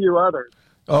 all you others.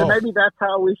 So maybe that's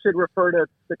how we should refer to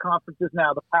the conferences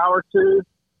now, the Power 2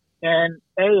 and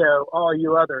AO, all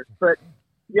you others. But,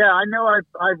 yeah, I know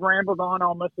I've rambled on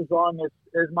almost as long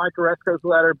as Mike Oresco's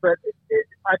letter, but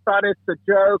I thought it's a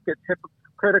joke. It's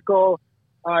hypocritical.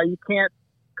 You can't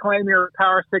claim you're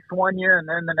Power 6 one year and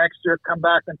then the next year come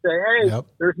back and say, hey,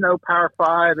 there's no Power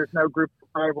 5, there's no Group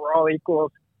 5, we're all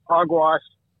equals, hogwash.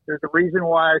 There's a reason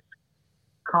why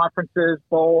conferences,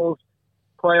 bowls,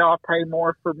 playoff pay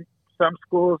more for some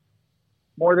schools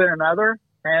more than another,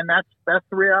 and that's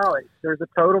the reality. There's a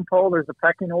totem pole, there's a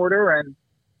pecking order, and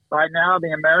right now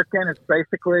the American is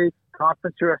basically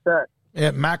Conference USA.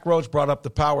 Yeah, Mac Rhodes brought up the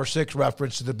Power 6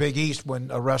 reference to the Big East when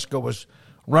Oresco was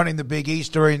running the Big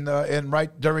East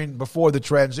before the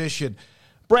transition.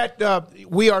 Brett,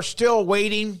 we are still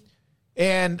waiting,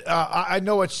 and I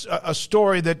know it's a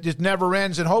story that just never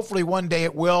ends, and hopefully one day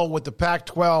it will with the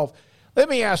Pac-12. Let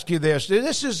me ask you this.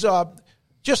 This is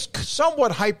just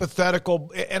somewhat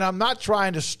hypothetical, and I'm not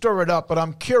trying to stir it up, but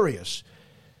I'm curious.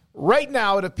 Right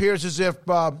now it appears as if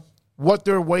what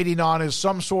they're waiting on is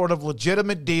some sort of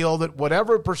legitimate deal that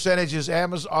whatever percentage is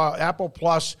Apple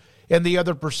Plus and the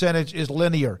other percentage is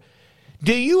linear.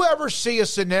 Do you ever see a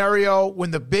scenario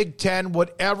when the Big Ten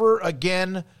would ever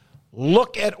again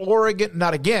look at Oregon?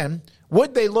 Not again.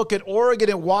 Would they look at Oregon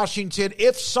and Washington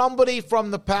if somebody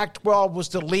from the Pac-12 was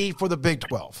to leave for the Big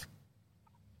 12?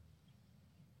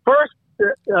 First,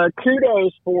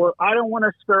 kudos for, I don't want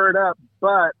to stir it up,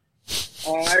 but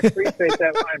I appreciate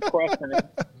that line of questioning.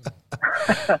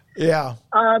 Yeah.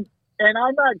 And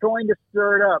I'm not going to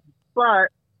stir it up, but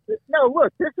no,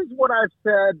 look, this is what I've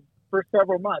said for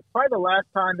several months. Probably the last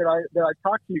time that I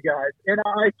talked to you guys, and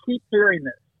I keep hearing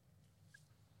this.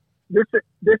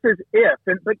 This is if,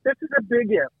 but this is a big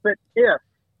if. But if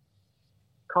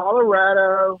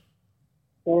Colorado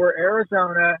or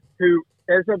Arizona, who,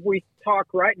 as of we talk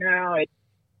right now at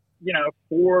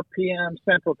 4 p.m.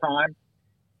 Central Time,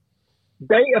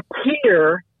 they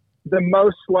appear the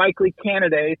most likely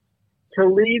candidates to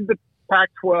lead the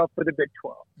Pac-12 for the Big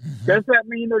 12. Mm-hmm. Does that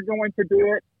mean they're going to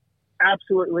do it?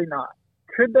 Absolutely not.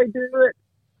 Could they do it?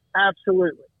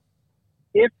 Absolutely.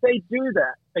 If they do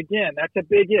that, again, that's a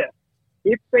big if.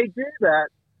 If they do that,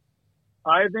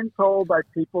 I've been told by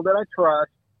people that I trust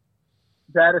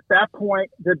that at that point,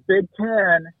 the Big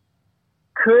Ten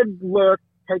could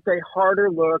take a harder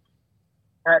look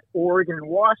at Oregon and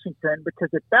Washington, because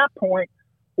at that point,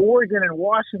 Oregon and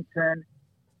Washington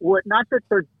would, not that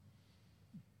they're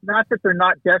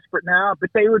not desperate now, but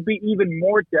they would be even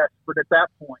more desperate at that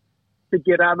point to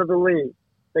get out of the league.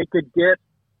 They could get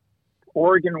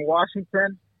Oregon and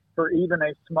Washington for even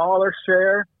a smaller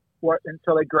share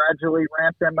until they gradually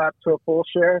ramp them up to a full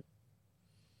share.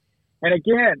 And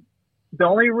again, the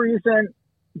only reason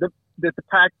the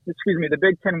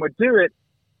Big Ten would do it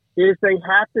is they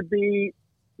have to be,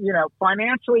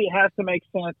 financially it has to make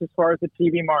sense as far as the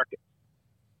TV market.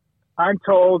 I'm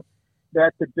told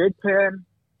that the Big Ten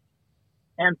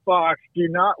and Fox do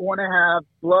not want to have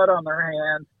blood on their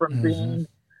hands from being,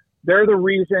 they're the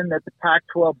reason that the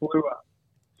Pac-12 blew up.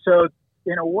 So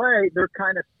in a way, they're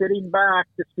kind of sitting back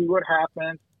to see what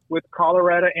happens with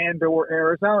Colorado and or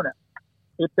Arizona.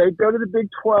 If they go to the Big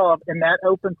 12 and that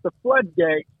opens the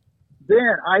floodgate,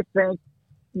 then I think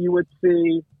you would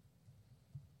see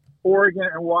Oregon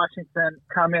and Washington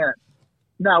come in.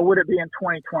 Now, would it be in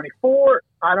 2024?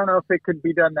 I don't know if it could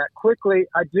be done that quickly.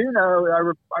 I do know,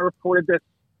 I reported this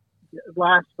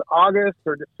last August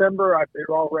or December, it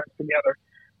all runs together,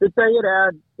 that they had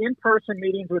had in-person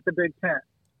meetings with the Big Ten.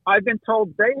 I've been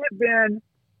told they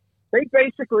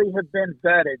basically have been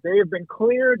vetted. They have been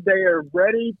cleared. They are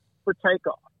ready for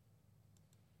takeoff.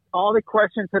 All the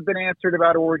questions have been answered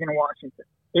about Oregon and Washington.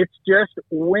 It's just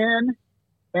when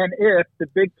and if the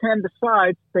Big Ten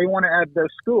decides they want to add those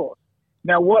schools.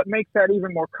 Now, what makes that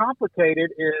even more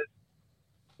complicated is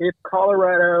if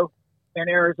Colorado and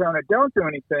Arizona don't do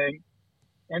anything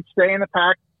and stay in the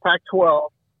Pac-12,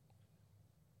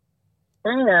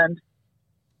 and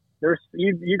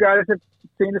you guys have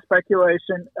seen the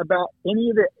speculation about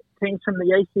any of the teams from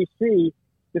the ACC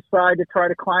decide to try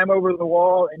to climb over the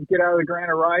wall and get out of the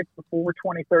grant of rights before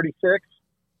 2036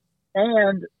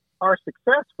 and are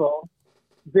successful,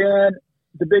 then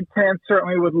the Big Ten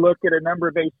certainly would look at a number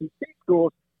of ACC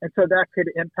schools And so that could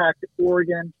impact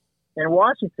Oregon and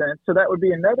Washington. So that would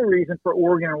be another reason for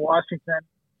Oregon and Washington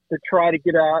to try to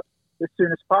get out as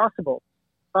soon as possible.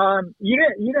 You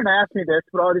didn't ask me this,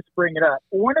 but I'll just bring it up.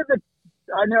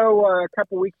 I know a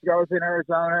couple weeks ago I was in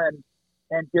Arizona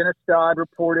and Dennis Dodd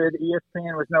reported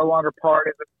ESPN was no longer part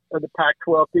of the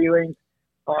Pac-12 dealings.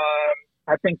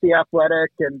 I think The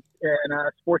Athletic and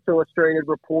Sports Illustrated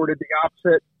reported the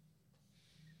opposite.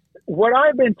 What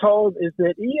I've been told is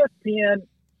that ESPN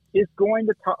is going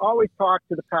to always talk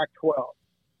to the Pac-12.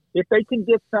 If they can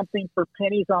get something for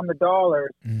pennies on the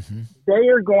dollars, they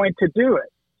are going to do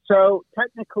it. So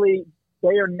technically,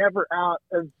 they are never out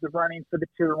of the running for the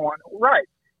Tier 1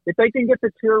 rights. If they can get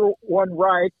the Tier 1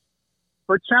 rights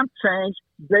for chump change,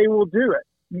 they will do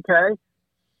it, okay?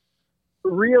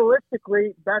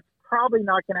 Realistically, that's probably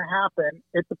not going to happen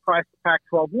at the price the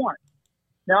Pac-12 wants.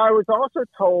 Now, I was also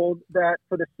told that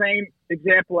for the same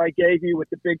example I gave you with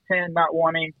the Big Ten not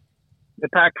wanting the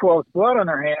Pac-12's blood on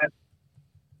their hands,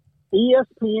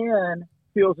 ESPN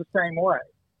feels the same way.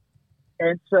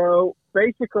 And so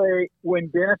basically when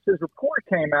Dennis's report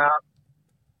came out,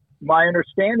 my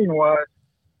understanding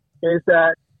is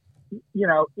that,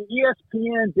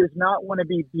 ESPN does not want to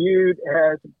be viewed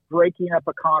as breaking up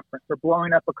a conference or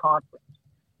blowing up a conference.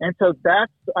 And so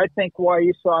that's, I think, why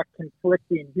you saw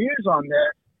conflicting views on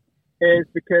this, is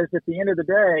because at the end of the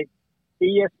day,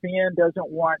 ESPN doesn't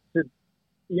want to,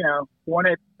 want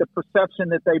it, the perception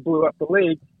that they blew up the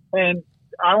league. And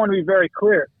I want to be very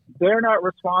clear. They're not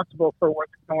responsible for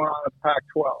what's going on with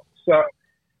Pac-12. So,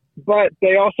 but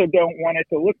they also don't want it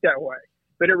to look that way.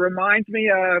 But it reminds me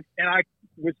of, and I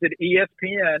was at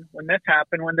ESPN when this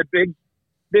happened, when the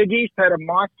Big East had a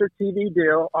monster TV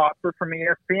deal offer from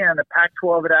ESPN. The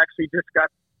Pac-12 had actually just got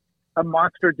a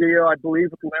monster deal, I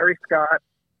believe, with Larry Scott.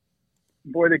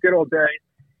 Boy, the good old days.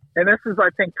 And this is, I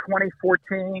think,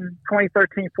 2013,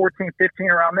 14, 15,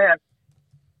 around then.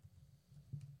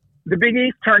 The Big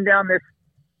East turned down this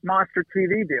monster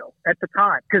TV deal at the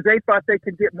time because they thought they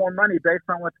could get more money based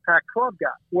on what the Pac-12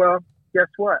 got. Well, guess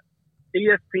what?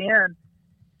 ESPN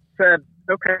said,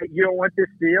 okay, you don't want this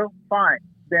deal? Fine.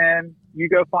 Then you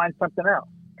go find something else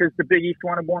because the Big East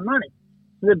wanted more money.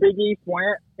 So the Big East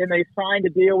went and they signed a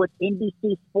deal with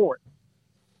NBC Sports.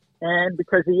 And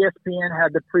because ESPN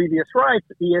had the previous rights,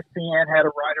 ESPN had a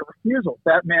right of refusal.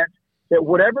 That meant that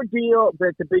whatever deal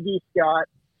that the Big East got,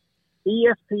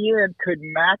 ESPN could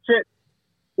match it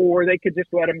or they could just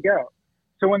let them go.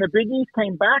 So when the Big East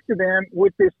came back to them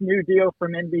with this new deal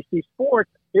from NBC Sports,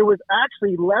 it was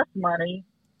actually less money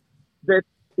that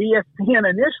ESPN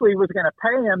initially was going to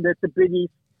pay them that the Big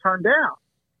East turned down.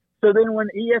 So then when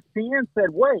ESPN said,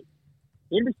 wait,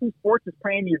 NBC Sports is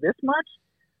paying you this much?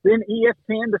 Then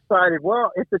ESPN decided,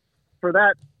 well, if it's for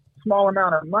that small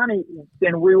amount of money,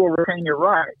 then we will retain your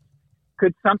rights.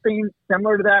 Could something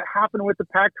similar to that happen with the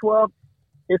Pac-12?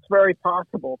 It's very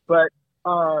possible. But,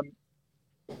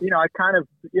 I kind of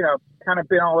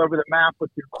been all over the map with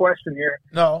your question here.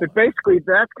 No. But basically,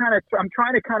 that's I'm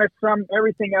trying to kind of sum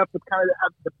everything up with kind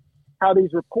of how these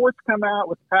reports come out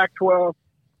with Pac-12,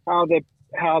 how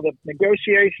the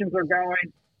negotiations are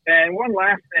going. And one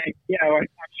last thing,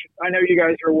 I know you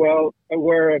guys are well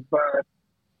aware of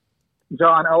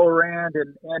John Olerand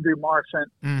and Andrew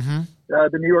Marchant, the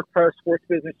New York Post Sports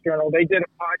Business Journal. They did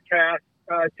a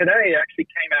podcast today, actually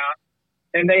came out,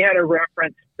 and they had a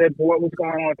reference to what was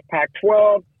going on with the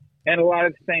Pac-12 and a lot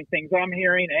of the same things I'm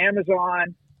hearing.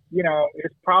 Amazon,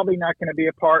 is probably not going to be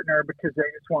a partner because they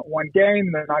just want one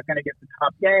game. They're not going to get the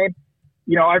top game.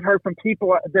 I've heard from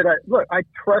people that I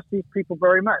trust these people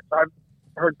very much. I've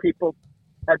had people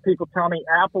tell me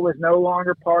Apple is no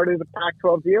longer part of the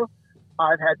Pac-12 deal.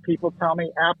 I've had people tell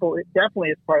me Apple definitely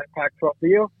is part of the Pac-12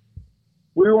 deal.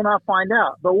 We will not find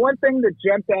out. But one thing that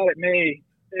jumped out at me,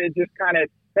 it just kind of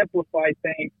simplified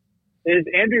things, is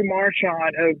Andrew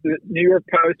Marchant of the New York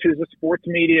Post, who's a sports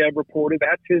media reporter.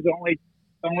 That's his only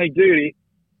duty.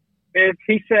 Is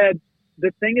he said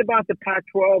the thing about the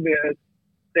Pac-12 is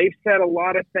they've said a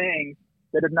lot of things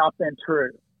that have not been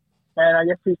true. And I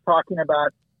guess he's talking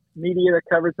about media that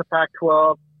covers the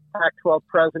Pac-12, Pac-12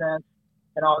 presidents,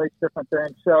 and all these different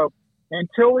things. So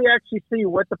until we actually see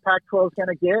what the Pac-12 is going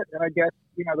to get, and I guess,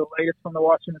 the latest from the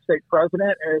Washington State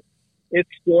president is it's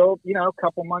still, a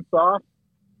couple months off,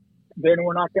 then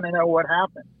we're not going to know what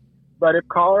happens. But if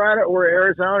Colorado or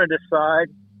Arizona decide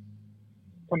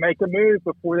to make a move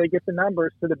before they get the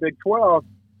numbers to the Big 12,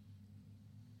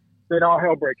 then all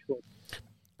hell breaks loose.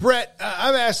 Brett,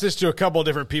 I've asked this to a couple of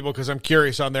different people because I'm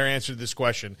curious on their answer to this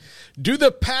question. Do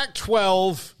the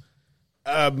Pac-12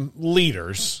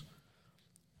 leaders,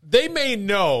 they may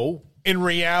know in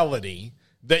reality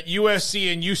that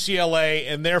USC and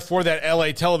UCLA and therefore that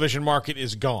LA television market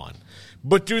is gone.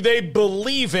 But do they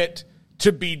believe it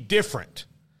to be different?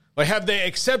 Like, have they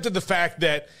accepted the fact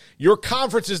that your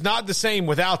conference is not the same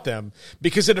without them?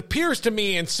 Because it appears to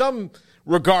me in some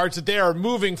regards that they are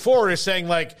moving forward as saying,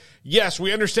 like, yes,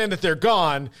 we understand that they're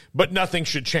gone, but nothing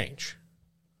should change.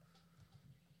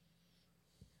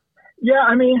 Yeah,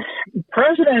 I mean,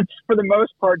 presidents, for the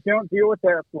most part, don't deal with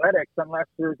their athletics unless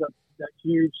there's a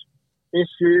huge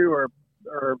issue or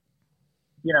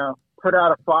put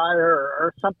out a fire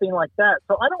or something like that.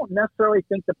 So I don't necessarily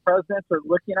think the presidents are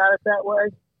looking at it that way.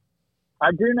 I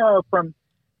do know from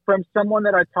someone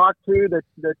that I talked to that's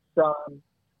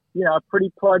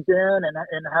pretty plugged in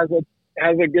and has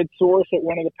a good source at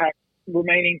one of the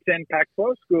remaining 10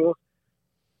 Pac-12 schools.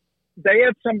 They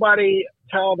had somebody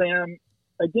tell them,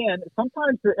 again,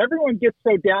 sometimes everyone gets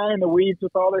so down in the weeds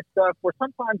with all this stuff where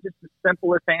sometimes just the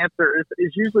simplest answer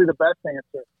is usually the best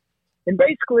answer. And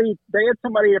basically, they had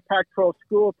somebody at Pac-12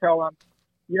 school tell them,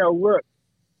 look,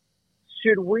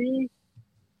 should we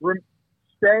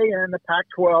stay in the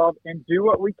Pac-12 and do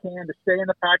what we can to stay in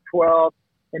the Pac-12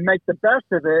 and make the best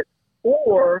of it,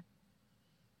 or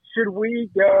should we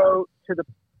go to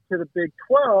the Big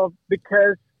 12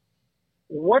 because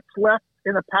what's left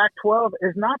in the Pac-12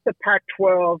 is not the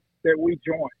Pac-12 that we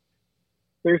joined.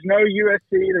 There's no USC,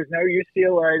 there's no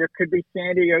UCLA, there could be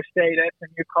San Diego State,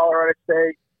 SMU, Colorado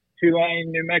State, Tulane,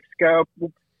 New Mexico.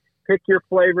 Pick your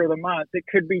flavor of the month. It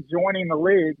could be joining the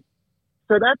league.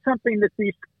 So that's something that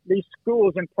these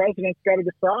schools and presidents got to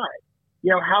decide.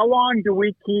 How long do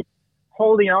we keep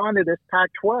holding on to this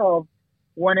Pac-12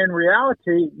 when in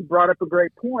reality, you brought up a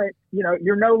great point,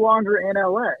 you're no longer in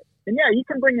LA. And yeah, you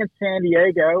can bring in San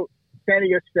Diego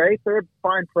State. They're a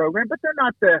fine program, but they're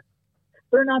not the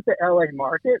LA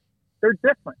market. They're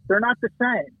different. They're not the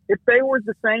same. If they were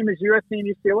the same as USC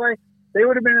and UCLA, they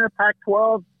would have been in the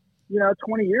Pac-12,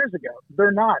 20 years ago.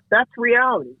 They're not. That's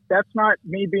reality. That's not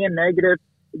me being negative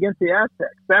against the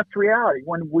Aztecs. That's reality.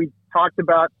 When we talked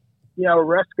about,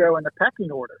 Resco and the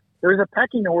pecking order, there's a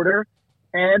pecking order,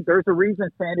 and there's a reason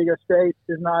San Diego State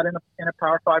is not in a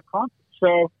Power 5 conference.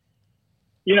 So,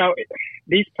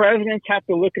 these presidents have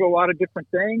to look at a lot of different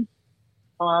things.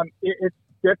 It's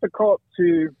difficult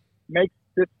to make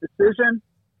this decision.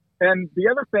 And the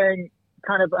other thing,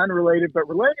 kind of unrelated but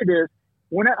related, is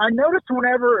I notice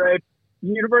whenever a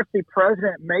university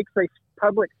president makes a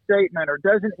public statement or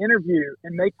does an interview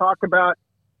and they talk about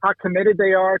how committed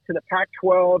they are to the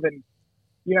Pac-12 and,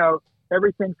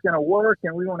 everything's going to work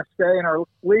and we want to stay in our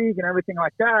league and everything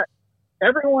like that,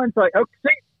 everyone's like,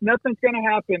 okay, nothing's going to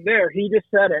happen there. He just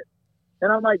said it. And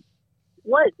I'm like,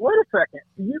 wait a second.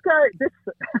 You guys,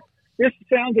 this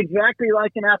sounds exactly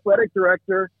like an athletic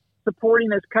director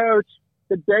supporting his coach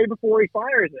the day before he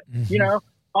fires him. Mm-hmm.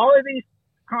 All of these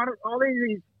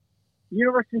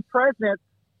university presidents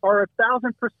are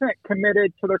 1,000%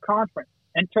 committed to their conference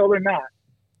until they're not.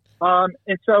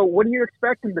 And so what do you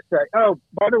expect them to say? Oh,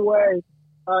 by the way,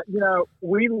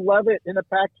 we love it in the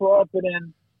Pac-12, but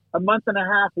in a month and a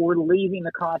half, we're leaving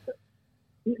the conference.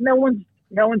 No one's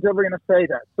ever going to say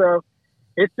that. So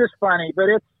it's just funny, but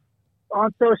it's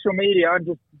on social media.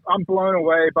 I'm blown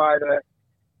away by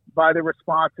the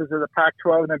responses of the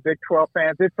Pac-12 and the Big 12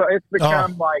 fans. It's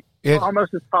become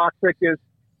almost as toxic as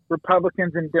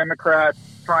Republicans and Democrats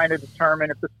trying to determine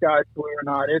if the sky's blue or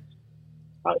not.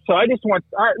 So I just want,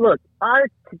 I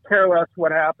could care less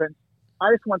what happens.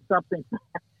 I just want something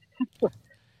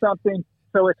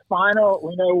so it's final.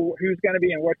 We know who's going to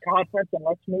be in what conference, and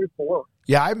let's move forward.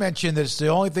 Yeah, I mentioned that it's the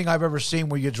only thing I've ever seen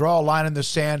where you draw a line in the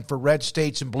sand for red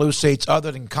states and blue states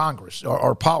other than Congress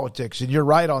or politics, and you're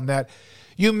right on that.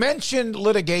 You mentioned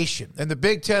litigation, and the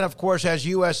Big Ten, of course, has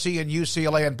USC and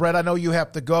UCLA. And, Brett, I know you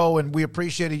have to go, and we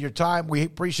appreciate your time. We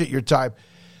appreciate your time.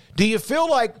 Do you feel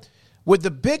like with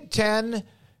the Big Ten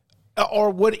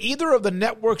or would either of the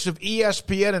networks of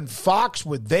ESPN and Fox,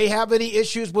 would they have any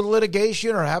issues with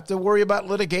litigation or have to worry about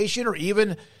litigation, or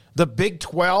even the Big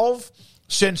 12,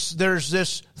 since there's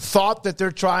this thought that they're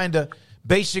trying to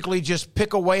basically just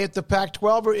pick away at the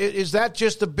Pac-12? Or is that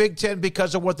just the Big Ten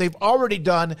because of what they've already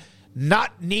done,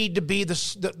 not need to be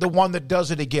the one that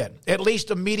does it again, at least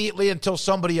immediately until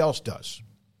somebody else does?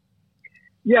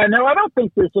 Yeah, no, I don't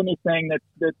think there's anything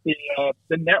that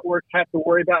the networks have to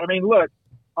worry about. I mean, look,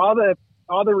 all the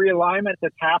realignment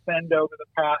that's happened over the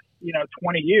past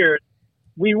 20 years,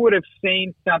 we would have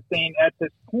seen something at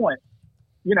this point.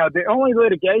 The only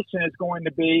litigation is going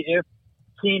to be if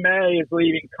Team A is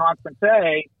leaving Conference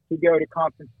A to go to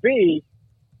Conference B.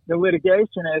 The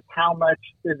litigation is how much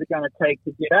is it going to take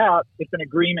to get out. If an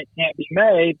agreement can't be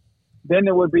made, then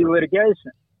there would be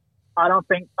litigation. I don't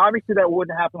think, obviously that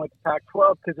wouldn't happen with the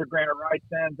Pac-12 because their grant of rights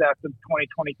ends after the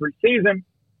 2023 season.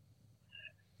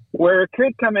 Where it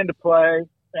could come into play,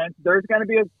 and there's going to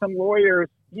be some lawyers,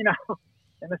 in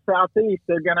the Southeast,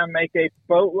 they're going to make a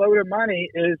boatload of money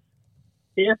is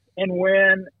if and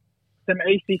when some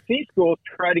ACC schools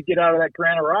try to get out of that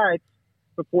grant of rights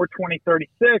before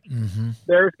 2036,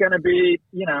 there's going to be,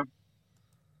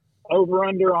 over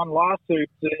under on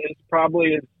lawsuits is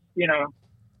probably,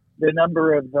 the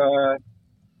number of,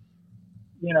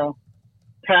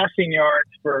 passing yards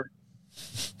for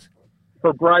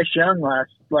Bryce Young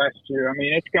last year. I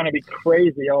mean, it's going to be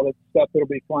crazy, all the stuff that'll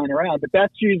be flying around. But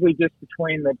that's usually just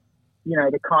between the,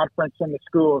 the conference and the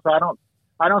schools. I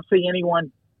don't see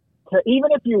anyone,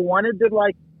 even if you wanted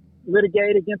to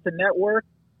litigate against a network,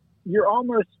 you're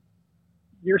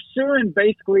suing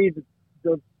basically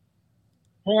the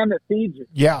hand that feeds you.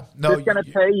 Yeah, no, it's going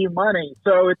to pay you money.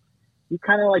 So you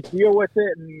kind of deal with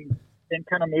it and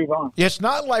kind of move on. It's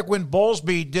not like when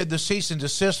Bowlesby did the cease and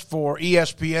desist for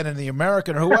ESPN and the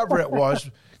American or whoever it was,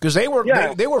 because they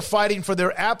were fighting for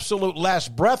their absolute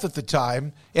last breath at the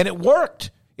time, and it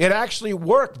worked. It actually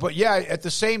worked. But, at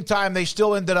the same time, they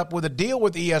still ended up with a deal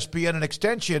with ESPN, an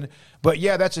extension. But,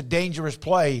 that's a dangerous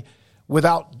play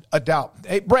without a doubt.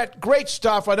 Hey, Brett, great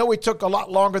stuff. I know we took a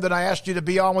lot longer than I asked you to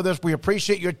be on with us. We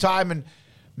appreciate your time. And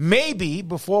maybe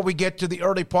before we get to the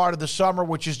early part of the summer,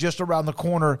 which is just around the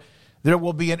corner, there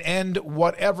will be an end,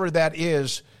 whatever that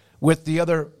is, with the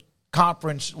other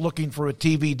conference looking for a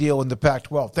TV deal in the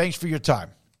Pac-12. Thanks for your time.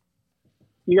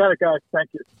 You got it, guys. Thank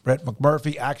you. Brett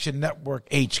McMurphy, Action Network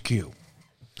HQ.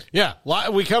 Yeah,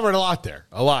 we covered a lot there,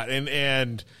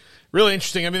 and really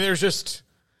interesting. I mean, there's just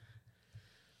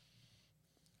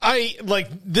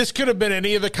this could have been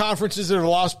any of the conferences that have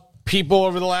lost people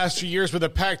over the last few years, but the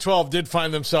Pac-12 did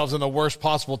find themselves in the worst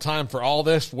possible time for all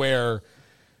this, where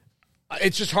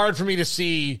it's just hard for me to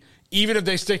see, even if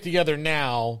they stick together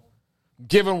now,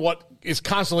 given what is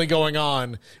constantly going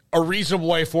on, a reasonable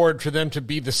way forward for them to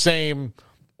be the same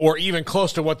or even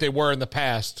close to what they were in the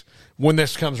past when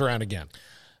this comes around again.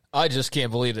 I just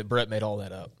can't believe that Brett made all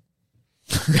that up.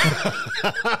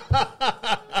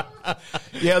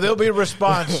 Yeah, there'll be a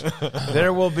response.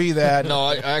 There will be that. No,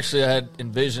 I had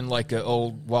envisioned an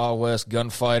old Wild West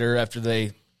gunfighter after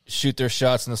they shoot their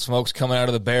shots and the smoke's coming out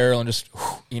of the barrel and just,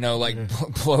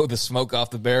 blow the smoke off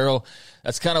the barrel.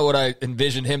 That's kind of what I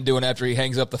envisioned him doing after he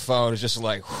hangs up the phone. It's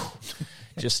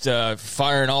just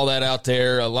firing all that out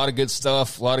there. A lot of good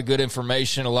stuff, a lot of good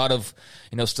information, a lot of,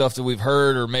 stuff that we've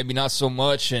heard or maybe not so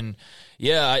much. And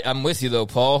yeah, I'm with you though,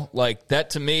 Paul. That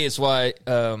to me is why,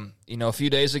 a few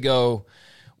days ago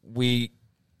we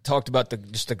talked about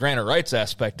the grant of rights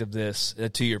aspect of this.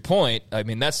 To your point, I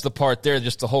mean, that's the part there,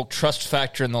 just the whole trust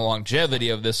factor and the longevity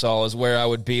of this all is where I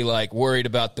would be worried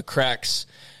about the cracks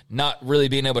not really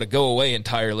being able to go away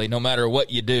entirely no matter what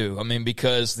you do. I mean,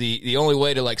 because the only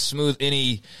way to smooth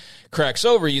any cracks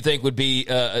over, you think, would be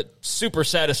a super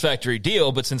satisfactory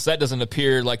deal, but since that doesn't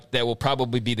appear like that will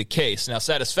probably be the case. Now,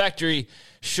 satisfactory,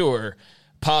 sure,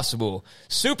 possible.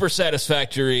 Super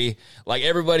satisfactory,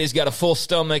 everybody's got a full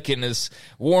stomach and is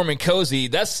warm and cozy,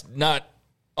 that's not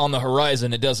on the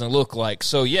horizon, it doesn't look like.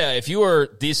 So, yeah, if you are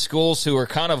these schools who are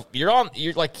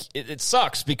it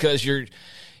sucks because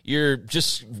you're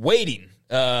just waiting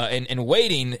and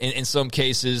waiting in some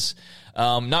cases,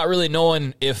 not really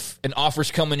knowing if an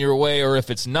offer's coming your way or if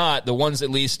it's not. The ones, at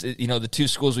least, the two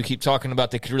schools we keep talking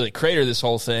about that could really crater this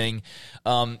whole thing,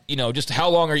 just how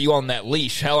long are you on that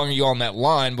leash? How long are you on that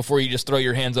line before you just throw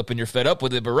your hands up and you're fed up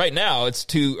with it? But right now, it's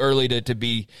too early to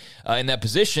be in that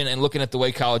position. And looking at the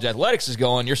way college athletics is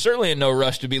going, you're certainly in no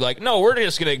rush to be no, we're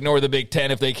just going to ignore the Big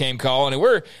Ten if they came calling. And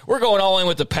we're going all in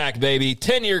with the Pac, baby.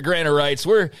 10-year grant of rights.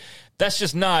 That's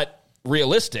just not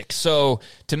realistic. So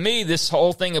to me, this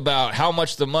whole thing about how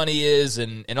much the money is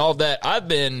and all of that, I've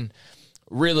been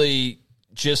really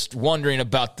just wondering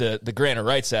about the grant of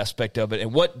rights aspect of it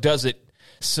and what does it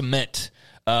cement,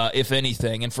 if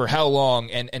anything, and for how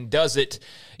long, and does it,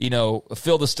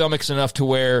 fill the stomachs enough to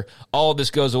where all of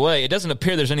this goes away? It doesn't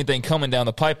appear there's anything coming down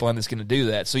the pipeline that's going to do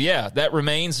that. So yeah, that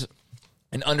remains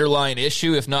an underlying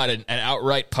issue, if not an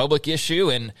outright public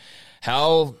issue, and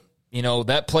how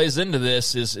that plays into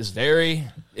this is very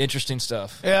interesting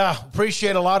stuff. Yeah,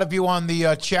 appreciate a lot of you on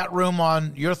the chat room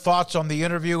on your thoughts on the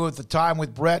interview at the time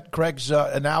with Brett. Craig's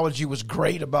analogy was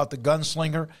great about the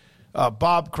gunslinger.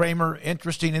 Bob Kramer,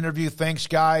 interesting interview. Thanks,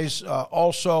 guys.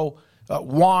 Also,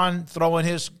 Juan throwing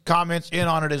his comments in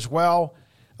on it as well.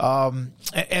 And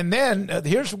then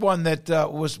here's one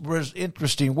that was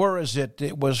interesting. Where is it?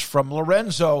 It was from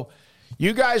Lorenzo.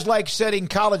 You guys like setting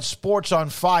college sports on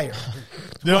fire.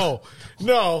 No.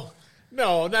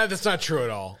 No, that's not true at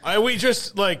all. We're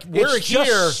it's here.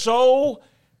 Just so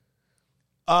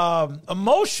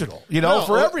emotional,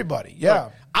 for everybody. Yeah.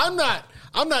 Look,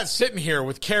 I'm not sitting here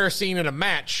with kerosene and a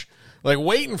match,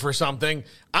 waiting for something.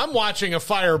 I'm watching a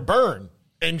fire burn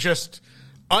and just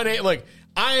I'm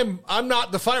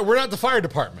not the fire. We're not the fire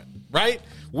department, right?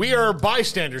 We are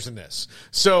bystanders in this.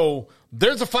 So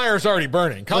there's a fire's already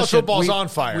burning. College football's on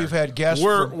fire. We've had guests.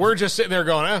 We're just sitting there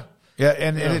going, Yeah,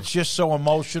 and it's just so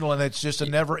emotional, and it's just a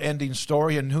never-ending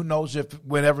story, and who knows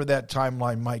whenever that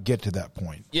timeline might get to that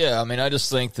point. Yeah, I mean, I just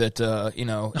think that,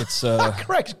 it's...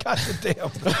 Correct,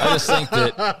 goddamn. I just think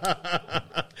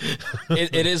that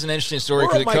it is an interesting story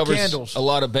because it covers a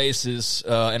lot of bases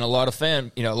and a lot of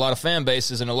fan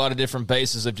bases and a lot of different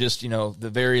bases of just,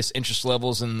 the various interest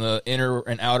levels and the inner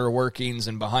and outer workings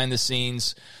and behind the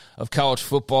scenes of college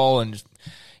football and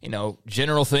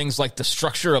general things like the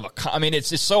structure of it's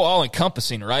just so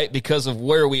all-encompassing, right? Because of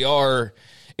where we are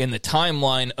in the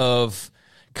timeline of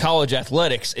college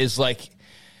athletics is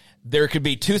there could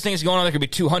be 2 things going on, there could be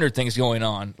 200 things going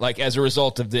on, as a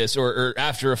result of this or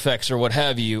after effects or what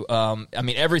have you.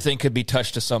 Everything could be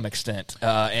touched to some extent.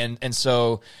 And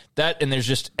so that, and there's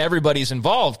just everybody's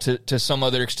involved to some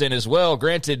other extent as well.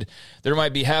 Granted, there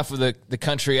might be half of the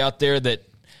country out there that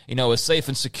is safe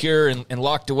and secure and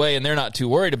locked away, and they're not too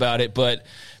worried about it. But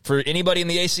for anybody in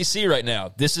the ACC right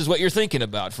now, this is what you're thinking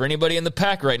about. For anybody in the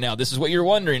Pac right now, this is what you're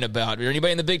wondering about. Or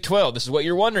anybody in the Big 12, this is what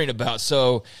you're wondering about.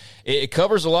 So it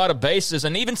covers a lot of bases.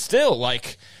 And even still, I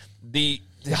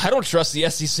don't trust the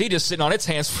SEC just sitting on its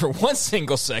hands for one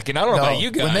single second. I don't know about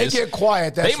you guys. When they get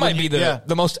quiet, they might be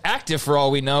the most active for all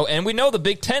we know. And we know the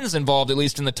Big Ten's involved, at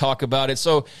least in the talk about it.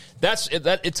 So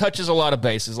it touches a lot of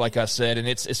bases, like I said. And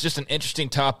it's just an interesting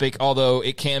topic, although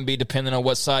it can be, depending on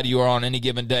what side you are on any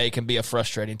given day, it can be a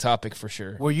frustrating topic for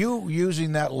sure. Were you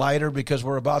using that lighter because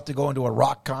we're about to go into a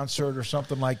rock concert or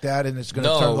something like that, and it's going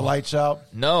to turn the lights out?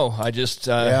 No, I just,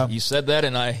 you said that,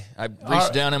 and I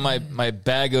reached down in my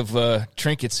bag of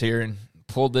trinkets here and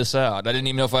pulled this out. I didn't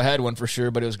even know if I had one for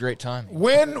sure, but it was great timing.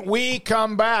 When we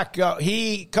come back,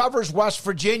 he covers West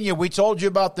Virginia. We told you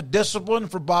about the discipline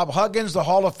for Bob Huggins, the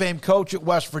Hall of Fame coach at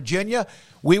West Virginia.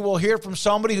 We will hear from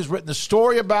somebody who's written a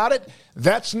story about it.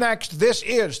 That's next. This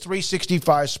is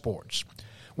 365 Sports.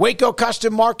 Waco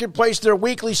Custom Marketplace, their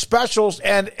weekly specials,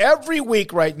 and every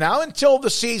week right now until the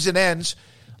season ends,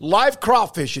 live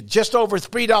crawfish at just over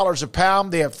 $3 a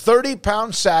pound. They have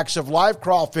 30-pound sacks of live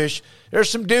crawfish. There's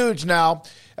some dudes now,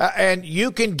 and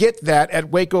you can get that at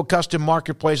Waco Custom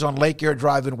Marketplace on Lake Air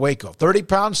Drive in Waco.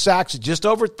 30-pound sacks at just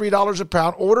over $3 a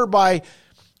pound. Order by,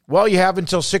 you have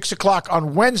until 6 o'clock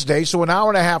on Wednesday, so an hour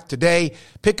and a half today.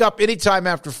 Pick up anytime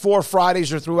after 4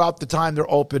 Fridays or throughout the time they're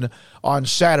open on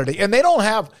Saturday. And they don't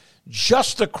have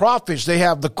just the crawfish. They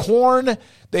have the corn.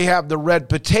 They have the red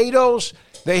potatoes.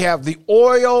 They have the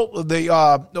oil,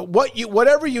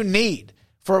 whatever you need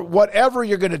for whatever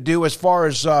you're going to do as far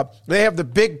as they have the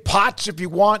big pots if you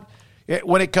want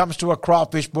when it comes to a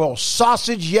crawfish boil.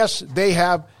 Sausage, yes, they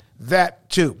have that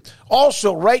too.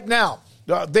 Also, right now,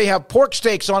 they have pork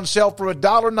steaks on sale for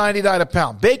 $1.99 a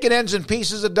pound. Bacon ends and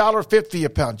pieces, $1.50 a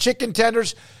pound. Chicken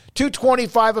tenders,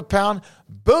 $2.25 a pound.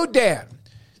 Boudin.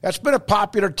 That's been a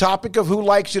popular topic of who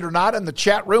likes it or not in the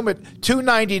chat room at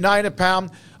 $2.99 a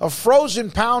pound. A frozen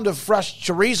pound of fresh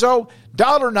chorizo,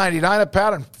 $1.99 a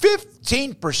pound, and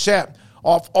 15%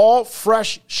 off all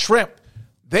fresh shrimp.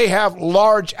 They have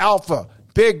large alpha,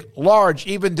 big, large,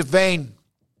 even Devane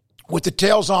with the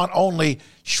tails on only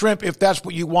shrimp if that's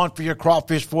what you want for your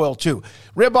crawfish foil too.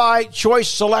 Ribeye, choice,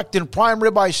 select, and prime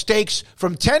ribeye steaks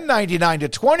from $10.99 to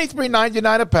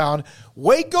 $23.99 a pound.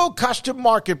 Waco Custom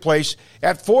Marketplace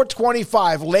at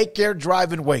 425 Lake Air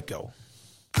Drive in Waco.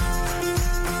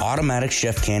 Automatic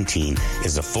Chef Canteen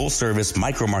is a full-service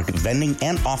micro-market vending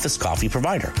and office coffee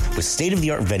provider with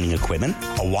state-of-the-art vending equipment,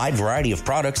 a wide variety of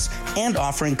products, and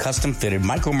offering custom-fitted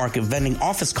micro-market vending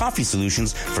office coffee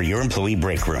solutions for your employee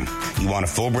break room. You want a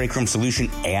full break room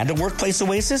solution and a workplace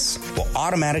oasis? Well,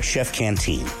 Automatic Chef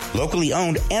Canteen, locally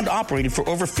owned and operated for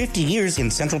over 50 years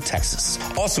in Central Texas,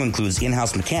 also includes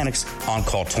in-house mechanics on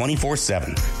call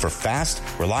 24/7 for fast,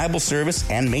 reliable service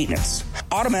and maintenance.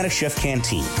 Automatic Chef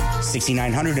Canteen,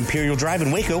 6900 Imperial Drive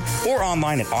in Waco, or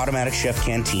online at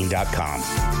automaticchefcanteen.com.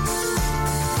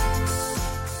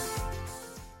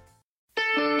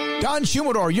 Don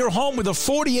Humidor, your home with a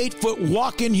 48-foot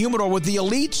walk-in humidor with the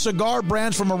elite cigar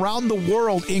brands from around the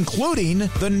world, including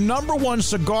the #1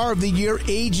 cigar of the year,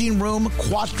 Aging Room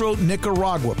Cuatro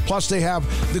Nicaragua. Plus, they have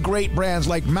the great brands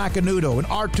like Macanudo and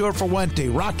Artur Fuente,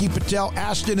 Rocky Patel,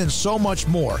 Aston, and so much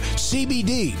more.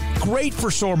 CBD, great for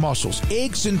sore muscles,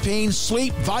 aches and pains,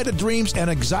 sleep, Vita Dreams, and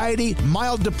anxiety,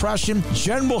 mild depression,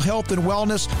 general health and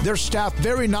wellness. Their staff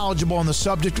very knowledgeable on the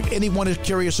subject. If anyone is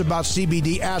curious about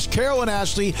CBD, ask Carol and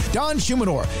Ashley. Don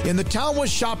Humidor in the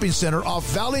Townwest Shopping Center off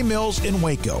Valley Mills in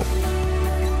Waco.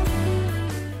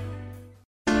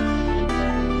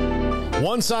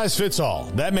 One size fits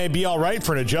all. That may be all right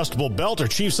for an adjustable belt or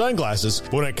cheap sunglasses,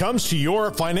 but when it comes to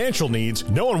your financial needs,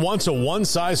 no one wants a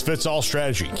one-size-fits-all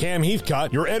strategy. Cam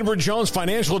Heathcott, your Edward Jones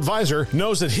financial advisor,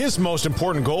 knows that his most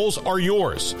important goals are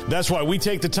yours. That's why we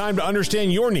take the time to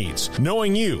understand your needs,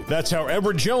 knowing you. That's how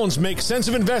Edward Jones makes sense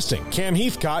of investing. Cam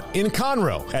Heathcott in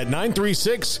Conroe at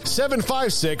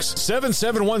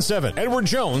 936-756-7717. Edward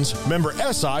Jones, member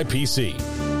SIPC.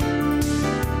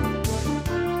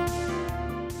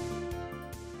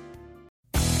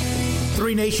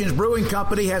 Three Nations Brewing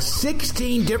Company has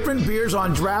 16 different beers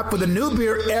on draft with a new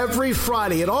beer every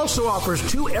Friday. It also offers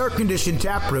 2 air-conditioned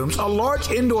tap rooms, a large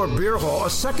indoor beer hall,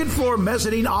 a second-floor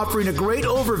mezzanine offering a great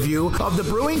overview of the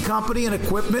brewing company and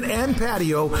equipment and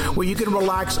patio where you can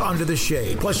relax under the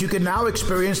shade. Plus, you can now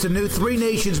experience the new Three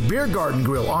Nations Beer Garden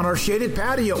Grill on our shaded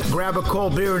patio. Grab a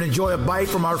cold beer and enjoy a bite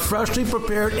from our freshly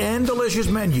prepared and delicious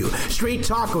menu. Street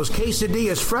tacos,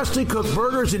 quesadillas, freshly cooked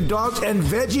burgers and dogs, and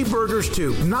veggie burgers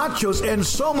too. Nachos and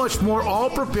so much more, all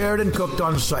prepared and cooked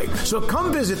on site. So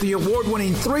come visit the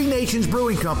award-winning Three Nations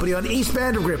Brewing Company on East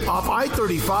Vandergrift off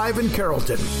I-35 in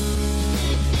Carrollton.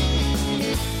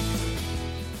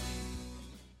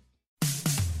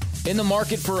 In the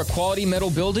market for a quality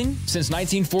metal building? Since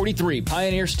 1943,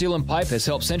 Pioneer Steel and Pipe has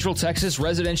helped Central Texas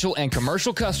residential and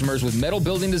commercial customers with metal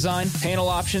building design, panel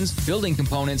options, building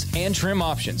components, and trim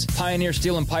options. Pioneer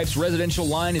Steel and Pipe's residential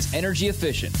line is energy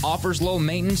efficient, offers low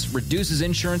maintenance, reduces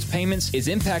insurance payments, is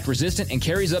impact resistant, and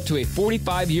carries up to a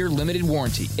 45-year limited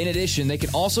warranty. In addition, they can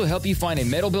also help you find a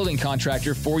metal building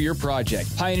contractor for your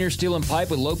project. Pioneer Steel and Pipe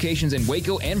with locations in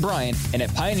Waco and Bryan and at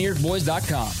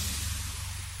pioneerboys.com.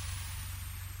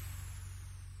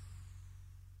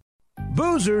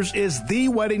 Boozers is the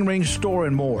wedding ring store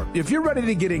and more. If you're ready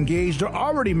to get engaged or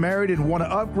already married and want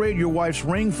to upgrade your wife's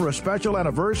ring for a special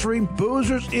anniversary,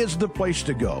 Boozers is the place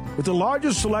to go. With the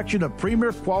largest selection of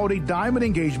premier quality diamond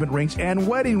engagement rings and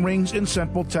wedding rings in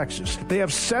Central Texas. They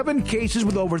have 7 cases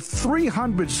with over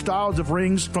 300 styles of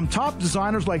rings from top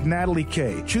designers like Natalie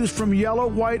Kay. Choose from yellow,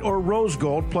 white, or rose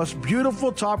gold, plus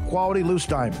beautiful top quality loose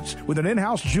diamonds. With an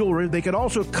in-house jeweler, they can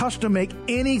also custom make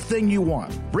anything you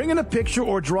want. Bring in a picture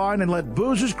or drawing and let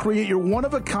Boozers create your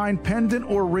one-of-a-kind pendant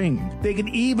or ring. They can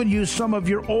even use some of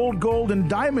your old gold and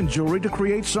diamond jewelry to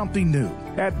create something new.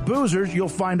 At Boozers, you'll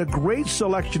find a great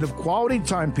selection of quality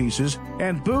timepieces,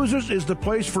 and Boozers is the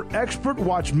place for expert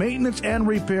watch maintenance and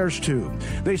repairs, too.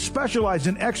 They specialize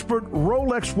in expert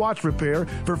Rolex watch repair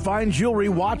for fine jewelry,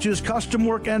 watches, custom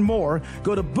work, and more.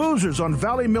 Go to Boozers on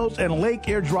Valley Mills and Lake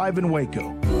Air Drive in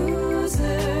Waco.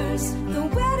 Boozers, the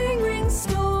wedding ring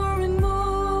store.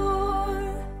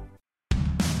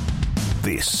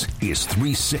 This is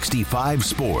 365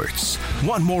 Sports.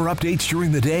 Want more updates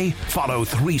during the day? Follow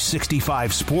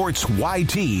 365 Sports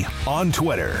YT on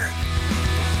Twitter.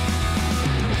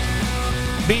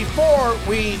 Before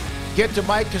we get to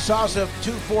Mike Cassaza,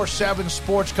 247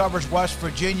 Sports covers West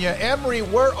Virginia. Emery,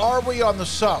 where are we on the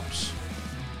subs?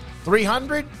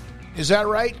 300? Is that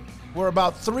right? We're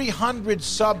about 300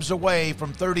 subs away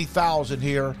from 30,000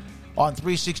 here on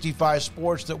 365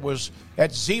 Sports. That was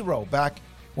at 0 back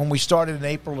when we started in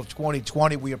April of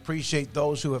 2020. We appreciate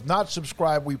those who have not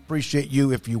subscribed. We appreciate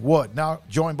you if you would. Now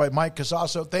joined by Mike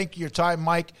Cassaza. Thank you for your time,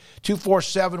 Mike.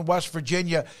 247 West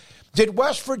Virginia. Did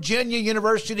West Virginia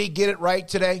University get it right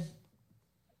today?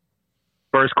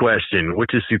 First question,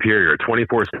 which is superior,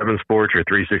 24/7 Sports or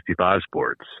 365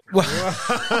 Sports? We'll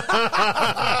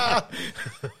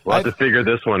have to figure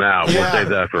this one out. Yeah. We'll save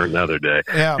that for another day.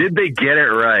 Yeah. Did they get it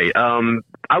right?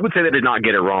 I would say they did not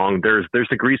get it wrong. There's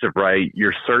degrees of right.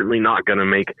 You're certainly not going to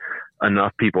make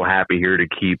enough people happy here to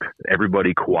keep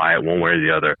everybody quiet one way or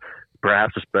the other.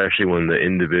 Perhaps especially when the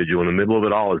individual in the middle of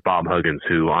it all is Bob Huggins,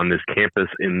 who on this campus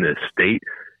in this state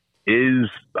is,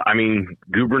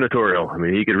 gubernatorial.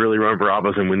 He could really run for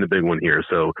office and win the big one here.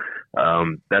 So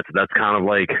that's kind of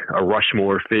like a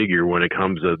Rushmore figure when it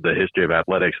comes to the history of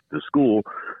athletics at the school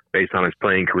based on his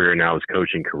playing career and now his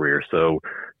coaching career. So,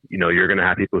 you're going to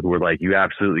have people who are like, you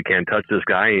absolutely can't touch this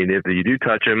guy. And if you do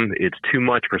touch him, it's too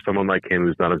much for someone like him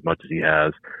who's done as much as he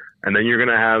has. And then you're going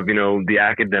to have, the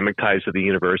academic types of the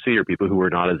university or people who are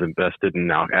not as invested in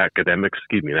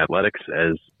in athletics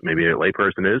as maybe a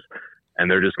layperson is. And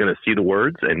they're just going to see the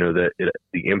words and know that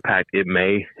the impact it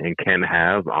may and can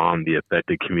have on the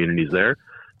affected communities there,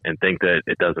 and think that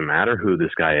it doesn't matter who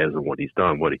this guy is and what he's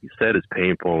done. What he said is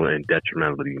painful and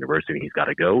detrimental to the university, and he's got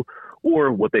to go,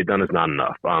 or what they've done is not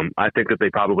enough. I think that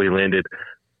they probably landed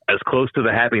as close to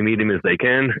the happy medium as they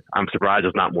can. I'm surprised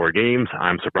it's not more games.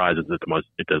 I'm surprised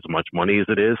it's as much money as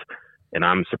it is. And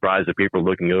I'm surprised that people are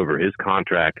looking over his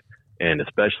contract, and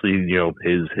especially,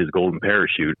 his golden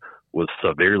parachute was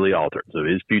severely altered. So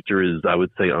his future is, I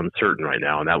would say, uncertain right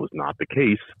now. And that was not the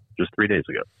case just 3 days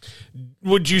ago.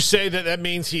 Would you say that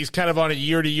means he's kind of on a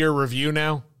year-to-year review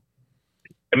now?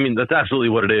 I mean, that's absolutely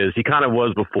what it is. He kind of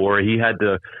was before. He had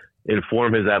to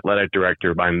inform his athletic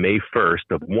director by May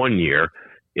 1st of 1 year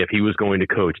if he was going to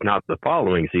coach not the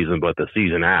following season, but the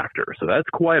season after. So that's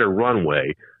quite a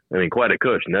runway. I mean, quite a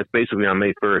cushion. That's basically on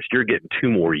May 1st. You're getting 2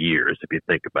 more years if you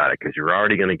think about it, because you're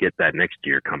already going to get that next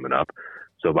year coming up.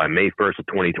 So by May 1st of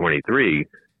 2023,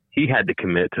 he had to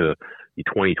commit to the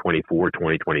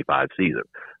 2024-2025 season.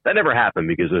 That never happened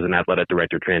because there's an athletic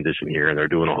director transition here, and they're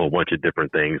doing a whole bunch of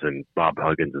different things, and Bob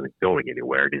Huggins isn't going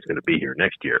anywhere, and he's going to be here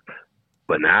next year.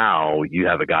 But now you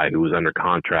have a guy who was under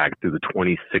contract through the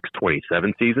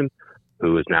 26-27 season,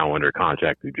 who is now under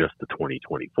contract through just the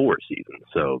 2024 season.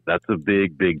 So that's a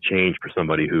big, big change for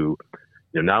somebody who,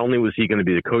 not only was he going to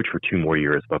be the coach for 2 more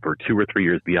years, but for 2 or 3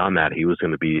 years beyond that, he was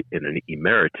going to be in an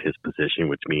emeritus position,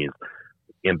 which means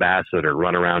ambassador,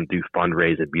 run around, do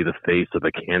fundraising, be the face of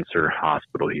a cancer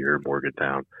hospital here in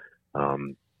Morgantown.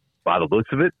 By the looks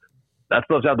of it, that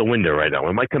stuff's out the window right now.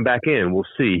 When it might come back in, we'll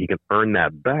see. He can earn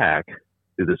that back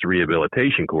through this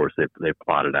rehabilitation course they've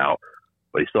plotted out,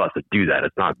 but he still has to do that.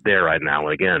 It's not there right now.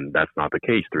 And again, that's not the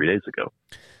case 3 days ago.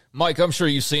 Mike, I'm sure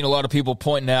you've seen a lot of people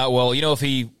pointing out, well, if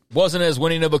he wasn't as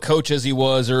winning of a coach as he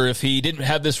was, or if he didn't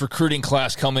have this recruiting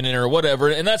class coming in or whatever,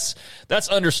 and that's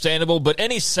understandable, but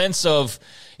any sense of,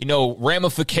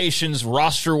 ramifications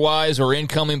roster-wise or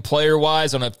incoming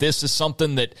player-wise on if this is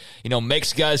something that,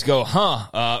 makes guys go,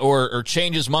 or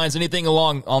changes minds, anything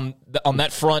along on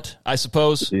that front, I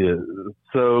suppose? Yeah.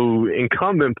 So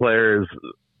incumbent players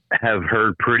have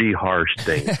heard pretty harsh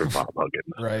things from Bob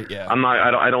Huggins. Right. Yeah. I'm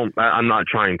not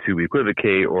trying to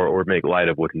equivocate or make light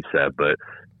of what he said, but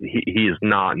he is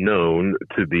not known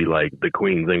to be like the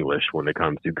Queen's English when it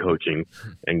comes to coaching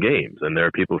and games. And there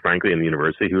are people, frankly, in the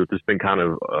university who have just been kind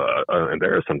of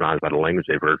embarrassed sometimes by the language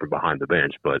they've heard from behind the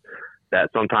bench. But that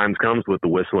sometimes comes with the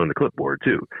whistle and the clipboard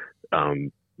too.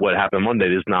 What happened Monday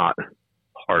is not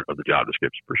part of the job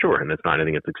description for sure, and it's not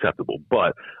anything that's acceptable.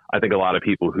 But I think a lot of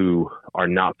people who are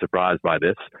not surprised by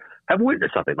this have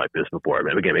witnessed something like this before. I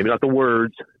mean, again, maybe not the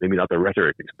words, maybe not the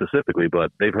rhetoric specifically,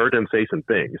 but they've heard him say some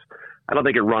things. I don't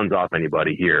think it runs off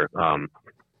anybody here.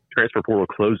 Transfer portal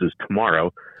closes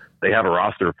tomorrow. They have a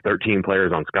roster of 13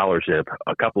 players on scholarship,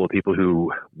 a couple of people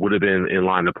who would have been in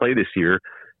line to play this year,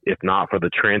 if not for the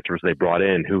transfers they brought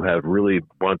in, who have really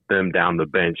brought them down the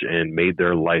bench and made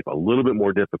their life a little bit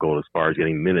more difficult as far as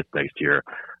getting minutes next year.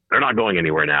 They're not going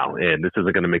anywhere now, and this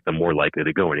isn't going to make them more likely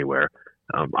to go anywhere.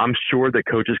 I'm sure that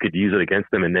coaches could use it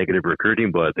against them in negative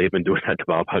recruiting, but they've been doing that to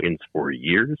Bob Huggins for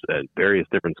years at various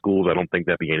different schools. I don't think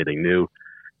that'd be anything new.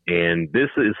 And this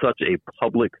is such a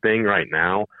public thing right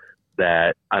now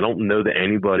that I don't know that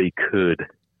anybody could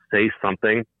say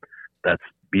something that's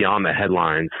beyond the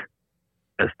headlines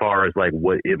as far as like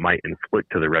what it might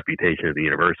inflict to the reputation of the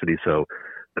university. So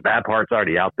the bad part's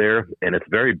already out there, and it's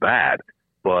very bad.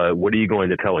 But what are you going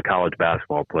to tell a college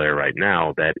basketball player right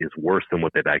now that is worse than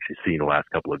what they've actually seen the last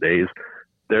couple of days?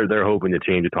 They're hoping to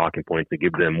change the talking points to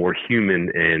give them more human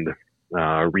and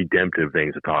redemptive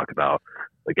things to talk about,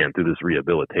 again, through this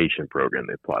rehabilitation program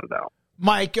they've plotted out.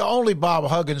 Mike, only Bob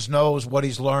Huggins knows what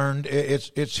he's learned.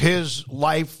 It's his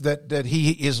life that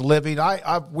he is living.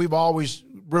 We've always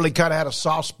really kind of had a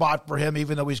soft spot for him,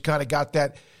 even though he's kind of got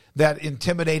that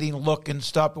intimidating look and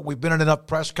stuff. But we've been in enough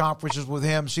press conferences with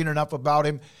him, seen enough about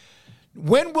him.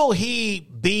 When will he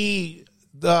be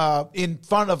in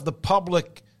front of the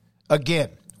public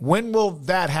again? When will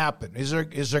that happen? Is there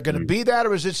going to be that,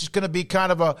 or is this just going to be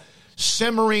kind of a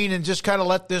simmering and just kind of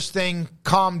let this thing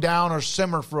calm down or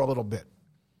simmer for a little bit?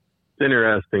 It's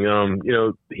interesting.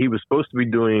 He was supposed to be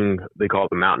doing, they call it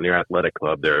the Mountaineer Athletic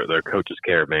Club, their coach's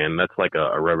caravan. That's like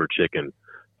a rubber chicken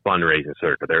fundraising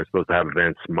circuit. They were supposed to have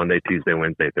events Monday, Tuesday,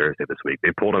 Wednesday, Thursday this week. They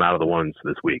pulled him out of the ones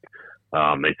this week.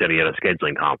 They said he had a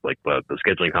scheduling conflict, but the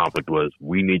scheduling conflict was,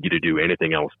 we need you to do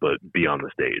anything else but be on the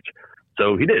stage.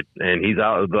 So he did, and he's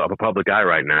out of a public eye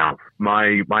right now.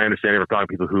 My understanding from talking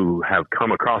to people who have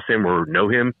come across him or know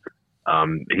him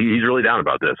He's really down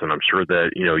about this, and I'm sure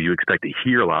that, you expect to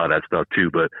hear a lot of that stuff too,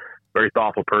 but very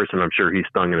thoughtful person. I'm sure he's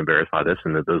stung and embarrassed by this,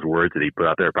 and that those words that he put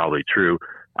out there are probably true.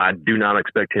 I do not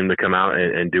expect him to come out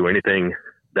and do anything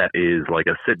that is like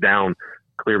a sit down,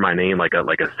 clear my name, like a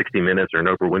 60 Minutes or an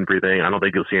Oprah Winfrey thing. I don't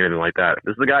think you'll see anything like that.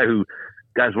 This is the guy who,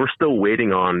 guys, we're still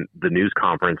waiting on the news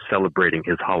conference celebrating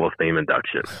his Hall of Fame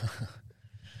induction.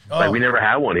 Like, we never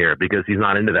had one here because he's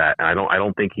not into that. And I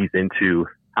don't think he's into,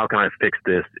 how can I fix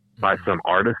this by some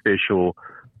artificial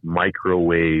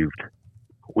microwaved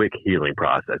quick healing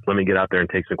process. Let me get out there and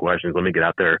take some questions. Let me get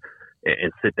out there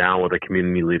and sit down with a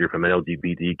community leader from an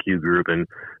LGBTQ group. And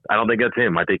I don't think that's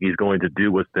him. I think he's going to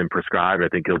do what's been prescribed. I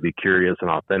think he'll be curious and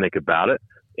authentic about it.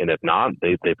 And if not,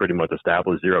 they pretty much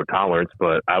established zero tolerance.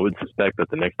 But I would suspect that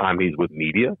the next time he's with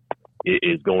media, it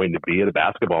is going to be at a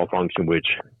basketball function, which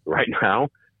right now,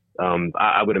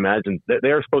 I would imagine that they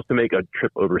are supposed to make a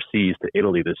trip overseas to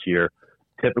Italy this year.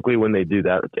 Typically when they do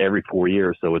that, it's every 4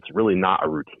 years. So it's really not a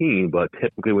routine, but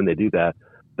typically when they do that,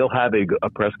 they'll have a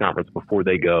press conference before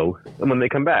they go and when they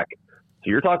come back. So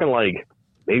you're talking like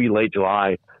maybe late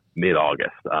July,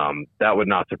 mid-August. That would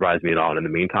not surprise me at all. And in the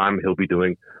meantime, he'll be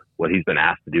doing what he's been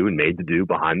asked to do and made to do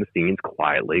behind the scenes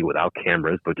quietly without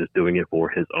cameras, but just doing it for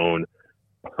his own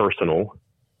personal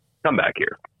comeback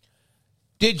here.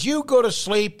 Did you go to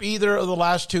sleep either of the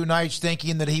last two nights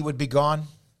thinking that he would be gone?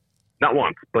 Not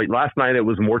once, but last night it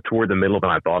was more toward the middle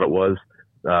than I thought it was.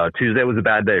 Tuesday was a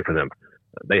bad day for them.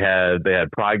 They had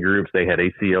pride groups, they had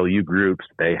ACLU groups,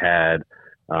 they had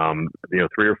 3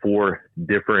 or 4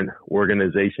 different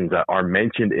organizations that are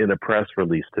mentioned in a press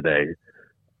release today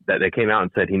that they came out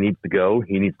and said he needs to go,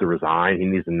 he needs to resign, he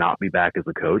needs to not be back as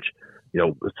a coach.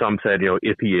 Some said,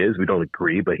 if he is, we don't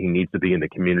agree, but he needs to be in the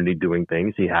community doing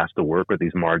things. He has to work with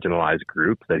these marginalized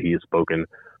groups that he has spoken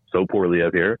so poorly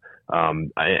of here.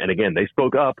 And again, they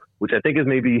spoke up, which I think is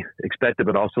maybe expected,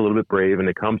 but also a little bit brave. And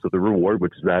it comes with a reward,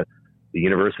 which is that the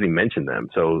university mentioned them.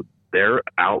 So their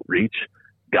outreach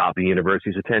got the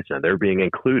university's attention. They're being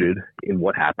included in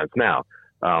what happens now.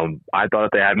 I thought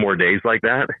if they had more days like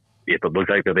that, if it looked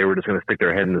like that they were just going to stick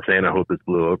their head in the sand and hope this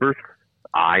blew over,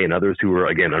 I and others who were,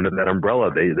 again, under that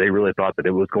umbrella, they really thought that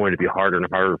it was going to be harder and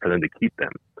harder for them to keep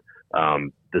them.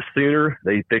 The sooner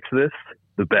they fix this,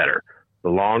 the better. The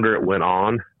longer it went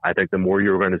on, I think the more you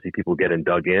were going to see people getting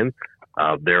dug in.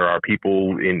 There are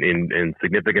people in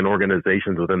significant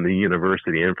organizations within the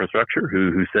university infrastructure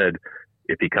who said,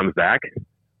 if he comes back,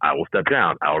 I will step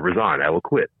down, I will resign, I will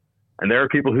quit. And there are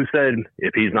people who said,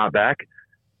 if he's not back,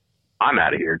 I'm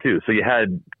out of here too. So you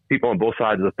had people on both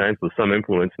sides of the fence with some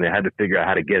influence, and they had to figure out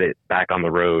how to get it back on the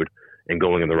road and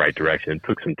going in the right direction. It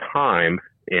took some time,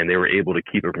 and they were able to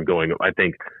keep it from going, I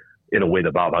think, in a way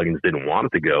that Bob Huggins didn't want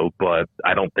it to go, but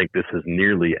I don't think this is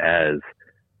nearly as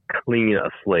clean a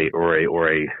slate or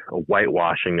a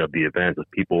whitewashing of the events as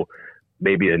people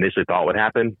maybe initially thought would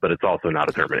happen, but it's also not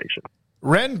a termination.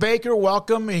 Ren Baker,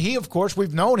 welcome. He, of course,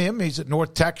 we've known him. He's at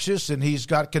North Texas, and he's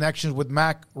got connections with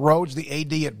Mac Rhodes, the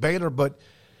AD at Baylor. But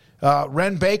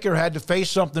Ren Baker had to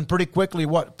face something pretty quickly,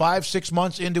 5-6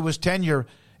 months into his tenure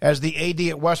as the AD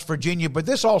at West Virginia. But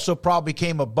this also probably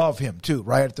came above him, too,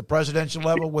 right, at the presidential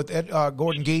level with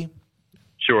Gordon Gee?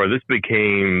 Sure. This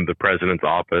became the president's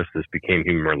office. This became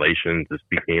human relations. This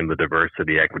became the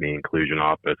diversity, equity, inclusion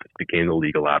office. This became the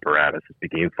legal apparatus. This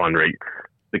became fundraising.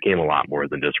 Became a lot more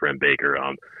than just Ren Baker.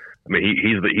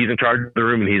 He's in charge of the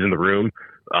room, and he's in the room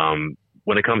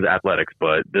when it comes to athletics.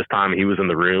 But this time, he was in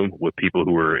the room with people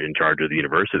who were in charge of the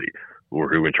university, who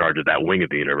were in charge of that wing of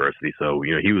the university. So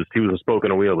he was a spoke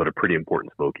on a wheel, but a pretty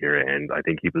important spoke here. And I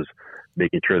think he was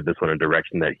making sure that this went in a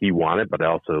direction that he wanted, but I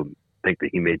also think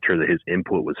that he made sure that his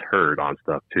input was heard on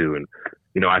stuff too.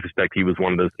 And I suspect he was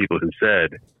one of those people who said,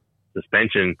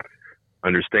 suspension,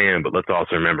 understand, but let's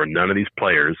also remember none of these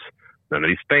players, none of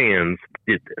these fans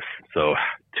did this. So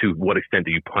to what extent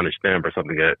do you punish them for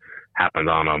something that happened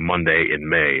on a Monday in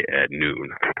May at noon?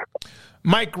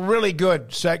 Mike, really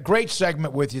good. Great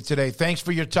segment with you today. Thanks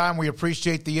for your time. We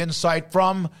appreciate the insight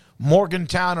from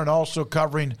Morgantown and also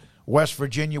covering West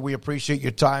Virginia. We appreciate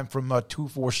your time from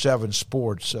 247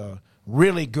 Sports.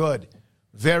 Really good,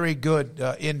 very good,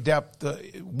 in-depth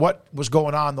what was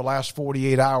going on the last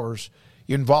 48 hours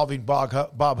involving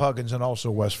Bob Huggins and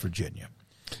also West Virginia.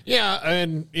 Yeah,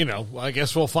 and, I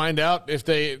guess we'll find out if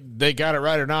they got it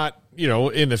right or not,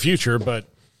 in the future. But,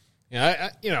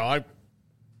 I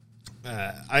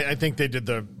think they did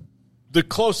the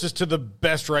closest to the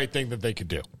best right thing that they could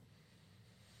do.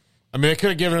 I mean, they could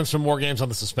have given him some more games on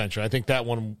the suspension. I think that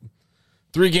one,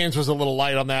 3 games was a little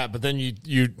light on that. But then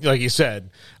you like you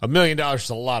said, $1 million is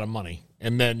a lot of money.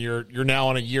 and then you're now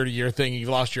on a year-to-year thing. You've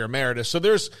lost your emeritus. So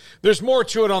there's more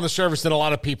to it on the surface than a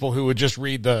lot of people who would just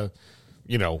read the,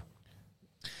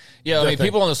 Yeah, I mean,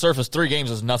 people on the surface, 3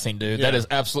 games is nothing, dude. Yeah. That is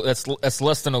absolutely that's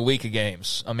less than a week of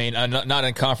games. I mean, not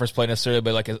in conference play necessarily,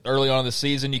 but like early on in the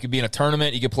season, you could be in a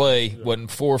tournament, you could play in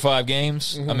 4 or 5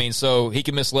 games. Mm-hmm. I mean, so he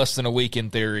could miss less than a week in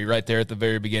theory, right there at the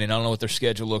very beginning. I don't know what their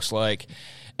schedule looks like.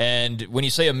 And when you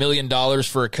say $1 million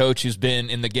for a coach who's been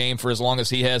in the game for as long as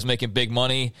he has, making big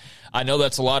money, I know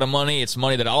that's a lot of money. It's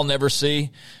money that I'll never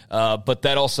see. But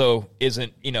that also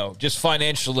isn't, just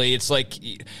financially. It's like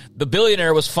the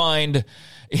billionaire was fined,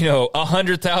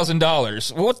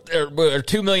 $100,000, or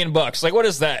 $2 million. Like, what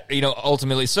is that,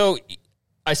 ultimately? So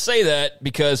I say that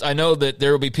because I know that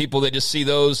there will be people that just see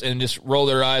those and just roll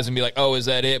their eyes and be like, oh, is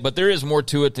that it? But there is more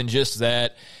to it than just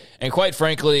that. And quite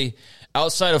frankly,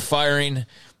 outside of firing,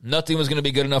 nothing was going to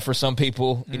be good enough for some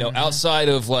people, outside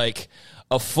of like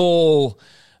a full,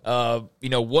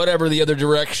 whatever the other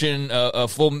direction, a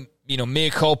full, mea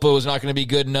culpa was not going to be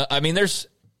good enough. I mean,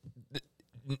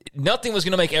 nothing was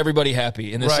going to make everybody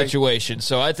happy in this situation.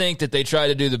 So I think that they tried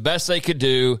to do the best they could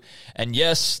do. And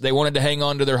yes, they wanted to hang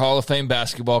on to their Hall of Fame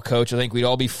basketball coach. I think we'd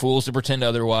all be fools to pretend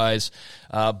otherwise.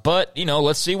 But,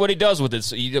 let's see what he does with it.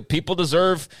 So, people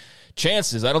deserve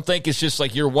chances. I don't think it's just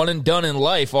like you're one and done in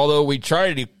life, although we're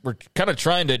kind of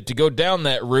trying to go down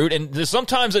that route. And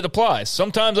sometimes it applies.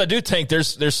 Sometimes I do think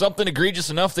there's something egregious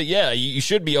enough that, you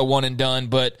should be a one and done.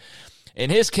 But in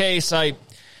his case, I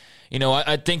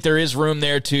think there is room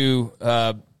there to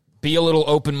be a little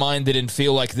open-minded and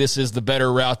feel like this is the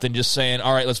better route than just saying,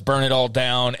 all right, let's burn it all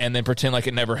down and then pretend like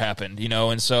it never happened,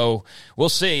 And so we'll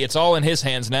see. It's all in his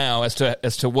hands now as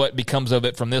to what becomes of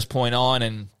it from this point on.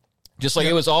 And just like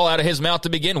it was all out of his mouth to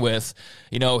begin with,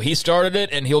 he started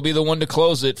it and he'll be the one to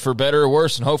close it for better or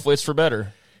worse, and hopefully it's for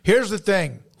better. Here's the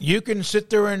thing. You can sit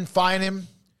there and fine him.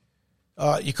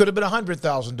 You could have been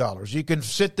 $100,000. You can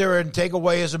sit there and take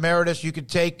away his emeritus. You could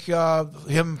take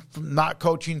him from not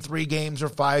coaching 3 games or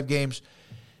 5 games.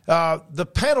 The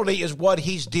penalty is what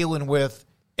he's dealing with,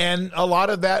 and a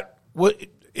lot of that,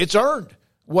 it's earned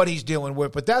what he's dealing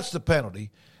with, but that's the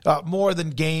penalty, more than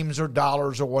games or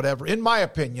dollars or whatever, in my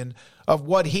opinion, of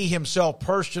what he himself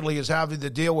personally is having to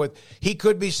deal with. He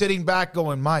could be sitting back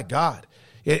going, my God,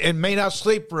 it may not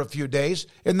sleep for a few days,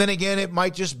 and then again, it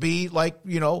might just be like,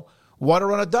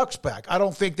 water on a duck's back. I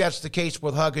don't think that's the case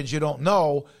with Huggins. You don't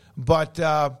know, but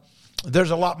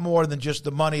there's a lot more than just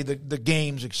the money, the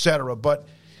games, etc. But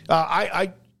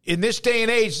I in this day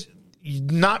and age,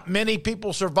 not many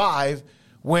people survive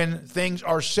when things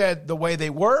are said the way they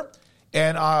were.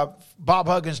 And Bob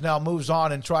Huggins now moves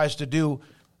on and tries to do,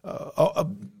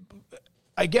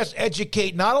 I guess,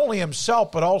 educate not only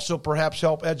himself, but also perhaps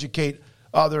help educate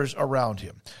others around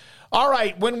him. All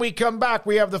right, when we come back,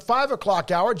 we have the 5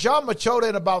 o'clock hour. John Machota,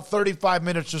 in about 35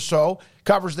 minutes or so,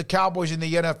 covers the Cowboys in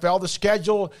the NFL. The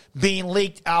schedule being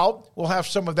leaked out. We'll have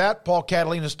some of that. Paul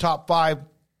Catalina's top 5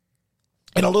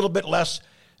 in a little bit less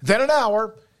than an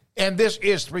hour. And this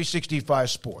is 365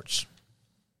 Sports.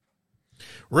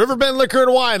 Riverbend Liquor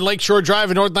and Wine, Lakeshore Drive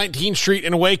and North 19th Street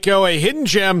in Waco, a hidden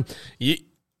gem.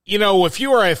 If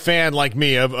you are a fan like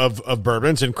me of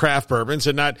bourbons and craft bourbons,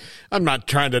 and I'm not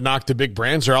trying to knock the big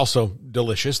brands. They're also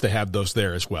delicious. They have those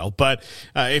there as well. But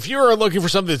if you are looking for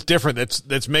something that's different,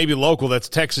 that's maybe local, that's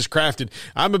Texas crafted,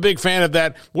 I'm a big fan of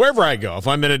that wherever I go. If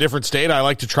I'm in a different state, I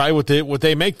like to try what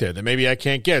they make there that maybe I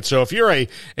can't get. So if you're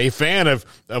a fan of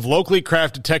locally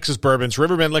crafted Texas bourbons,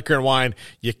 Riverbend Liquor and Wine,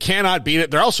 you cannot beat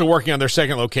it. They're also working on their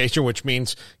second location, which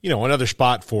means, another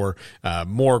spot for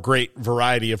more great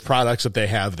variety of products that they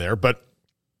have there. But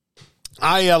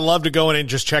I love to go in and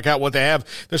just check out what they have.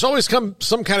 There's always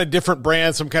some kind of different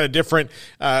brand, some kind of different,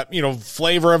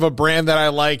 flavor of a brand that I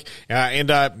like.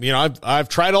 I've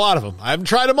tried a lot of them. I haven't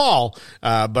tried them all,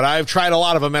 but I've tried a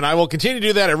lot of them, and I will continue to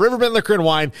do that at Riverbend Liquor and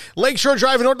Wine, Lakeshore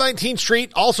Drive and North 19th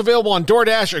Street. Also available on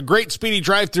DoorDash, a great speedy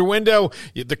drive-through window.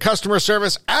 The customer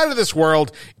service out of this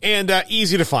world and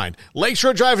easy to find.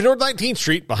 Lakeshore Drive and North 19th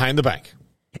Street behind the bank.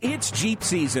 It's Jeep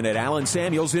season at Allen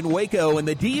Samuels in Waco, and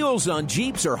the deals on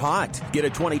Jeeps are hot. Get a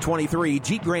 2023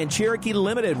 Jeep Grand Cherokee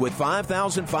Limited with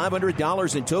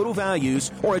 $5,500 in total values,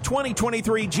 or a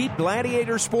 2023 Jeep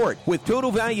Gladiator Sport with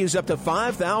total values up to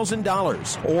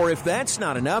 $5,000. Or if that's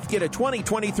not enough, get a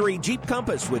 2023 Jeep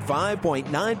Compass with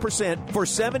 5.9% for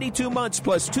 72 months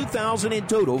plus $2,000 in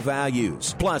total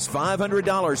values. Plus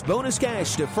 $500 bonus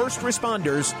cash to first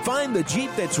responders. Find the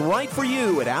Jeep that's right for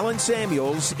you at Allen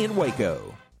Samuels in Waco.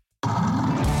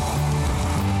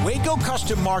 Waco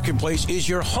Custom Marketplace is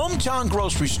your hometown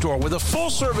grocery store with a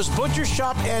full-service butcher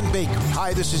shop and bakery.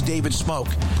 Hi, this is David Smoke.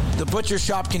 The Butcher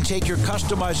Shop can take your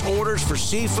customized orders for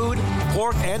seafood,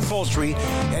 pork, and poultry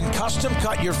and custom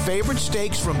cut your favorite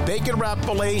steaks from bacon wrap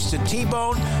fillets to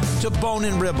T-bone to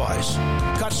bone-in ribeyes.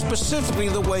 Cut specifically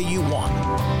the way you want.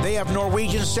 They have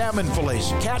Norwegian salmon fillets,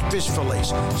 catfish fillets,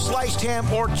 sliced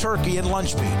ham or turkey and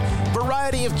lunch meat,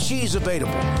 variety of cheese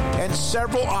available, and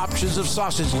several options of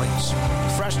sausage links.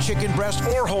 Fresh chicken breast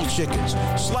or whole chickens,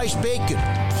 sliced bacon,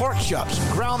 pork chops,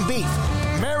 ground beef,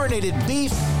 marinated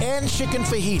beef, and chicken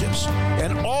fajitas,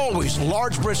 and always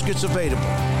large briskets available,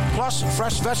 plus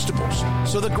fresh vegetables.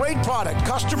 So the great product,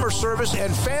 customer service,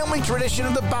 and family tradition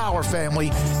of the Bauer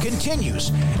family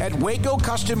continues at Waco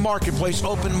Custom Marketplace,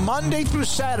 open Monday through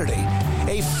Saturday.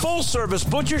 A full-service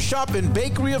butcher shop and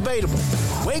bakery available.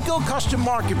 Waco Custom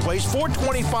Marketplace,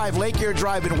 425 Lake Air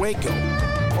Drive in Waco,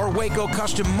 or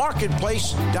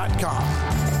WacoCustomMarketplace.com.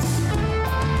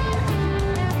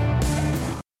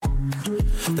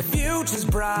 The future's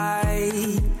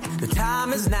bright. The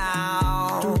time is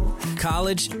now.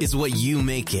 College is what you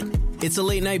make it. It's a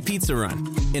late-night pizza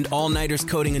run and all-nighters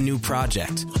coding a new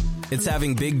project. It's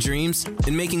having big dreams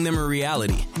and making them a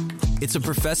reality. It's a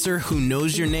professor who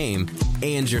knows your name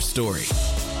and your story.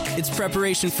 It's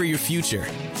preparation for your future,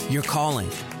 your calling,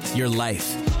 your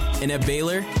life. And at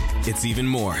Baylor, it's even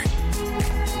more.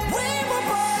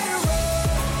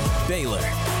 Baylor,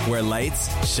 where lights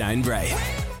shine bright.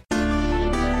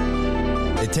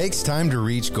 It takes time to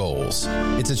reach goals.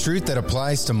 It's a truth that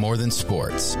applies to more than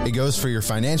sports. It goes for your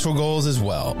financial goals as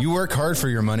well. You work hard for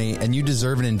your money, and you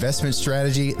deserve an investment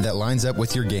strategy that lines up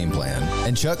with your game plan.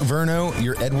 And Chuck Verno,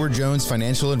 your Edward Jones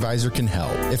financial advisor, can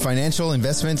help. If financial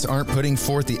investments aren't putting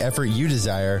forth the effort you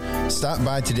desire, stop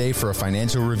by today for a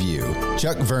financial review.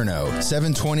 Chuck Verno,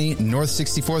 720 North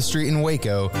 64th Street in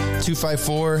Waco,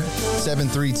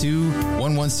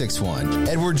 254-732-1161.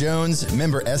 Edward Jones,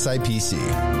 member SIPC.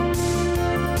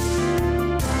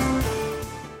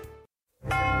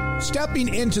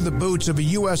 Stepping into the boots of a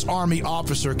U.S. Army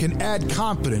officer can add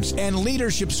confidence and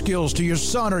leadership skills to your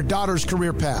son or daughter's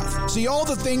career path. See all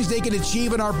the things they can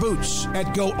achieve in our boots at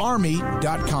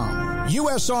GoArmy.com.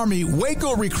 U.S. Army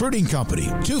Waco Recruiting Company,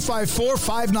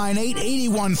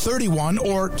 254-598-8131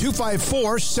 or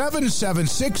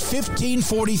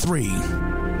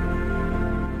 254-776-1543.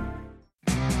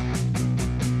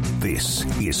 This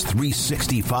is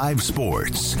 365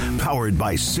 Sports, powered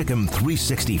by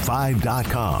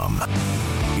Sikkim365.com.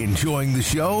 Enjoying the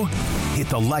show? Hit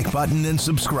the like button and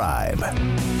subscribe.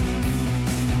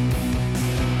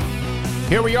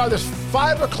 Here we are, this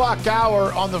 5 o'clock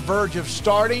hour on the verge of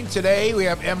starting. Today we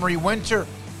have Emery Winter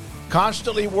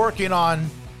constantly working on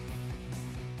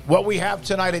what we have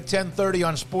tonight at 10:30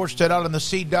 on Sports Ted out on the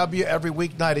CW every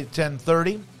weeknight at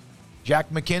 10:30.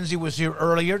 Jack McKenzie was here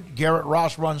earlier. Garrett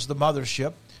Ross runs the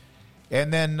mothership.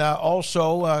 And then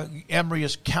also Emery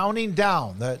is counting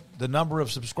down the number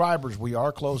of subscribers. We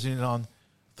are closing in on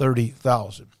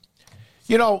 30,000.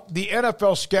 You know, the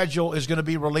NFL schedule is going to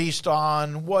be released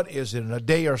on, what is it, in a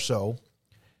day or so.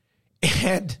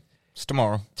 And it's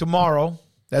tomorrow. Tomorrow.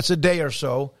 That's a day or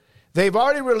so. They've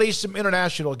already released some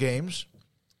international games.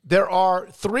 There are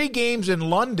 3 games in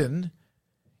London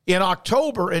in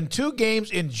October and 2 games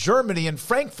in Germany and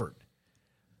Frankfurt.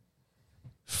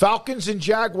 Falcons and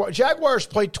Jaguars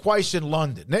played twice in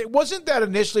London. It wasn't that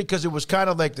initially because it was kind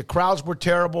of like the crowds were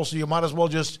terrible, so you might as well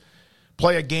just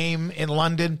play a game in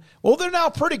London. Well, they're now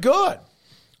pretty good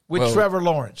with Trevor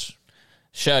Lawrence.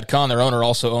 Shad Khan, their owner,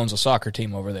 also owns a soccer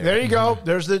team over there. There you go.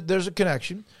 There's a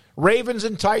connection. Ravens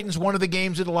and Titans, one of the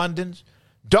games in London.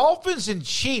 Dolphins and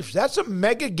Chiefs, that's a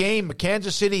mega game, a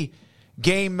Kansas City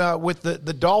game with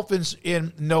the Dolphins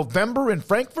in November in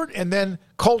Frankfurt, and then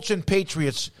Colts and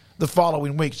Patriots the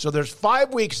following week. So there's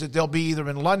 5 weeks that they'll be either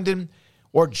in London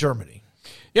or Germany.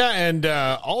 Yeah, and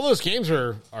all those games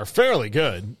are fairly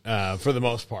good for the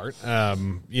most part.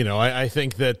 I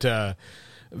think that the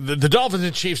Dolphins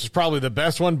and Chiefs is probably the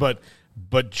best one, but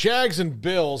Jags and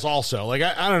Bills also. Like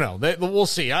I don't know. We'll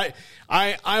see.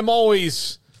 I'm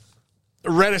always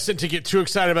reticent to get too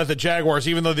excited about the Jaguars,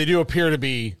 even though they do appear to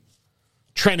be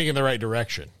trending in the right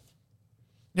direction.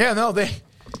 Yeah, no, they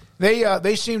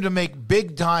seem to make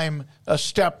big time a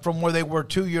step from where they were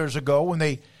 2 years ago when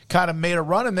they kind of made a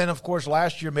run, and then of course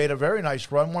last year made a very nice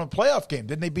run, won a playoff game.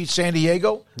 Didn't they beat San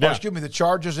Diego? Yeah. Oh, excuse me, the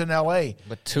Chargers in L.A.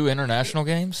 But 2 international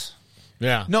games?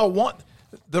 Yeah. No, one.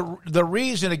 The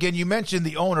reason, again, you mentioned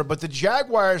the owner, but the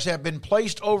Jaguars have been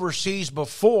placed overseas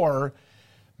before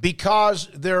because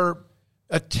their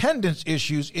attendance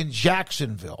issues in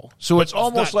Jacksonville. So it's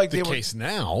almost like they were. Case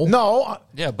now. No.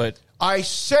 Yeah, but I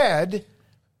said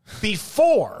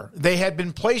before they had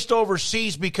been placed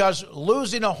overseas because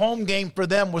losing a home game for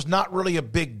them was not really a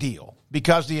big deal.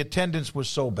 because the attendance was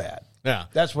so bad. Yeah.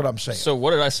 That's what I'm saying. So what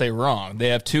did I say wrong? They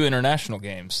have 2 international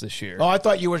games this year. Oh, I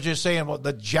thought you were just saying, well,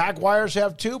 the Jaguars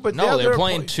have 2, but no, they're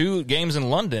playing 2 games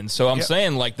in London. So I'm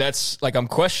saying, that's I'm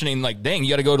questioning, dang, you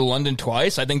got to go to London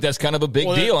twice. I think that's kind of a big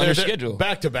deal on your schedule.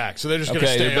 Back to back, so they're just going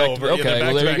to stay over.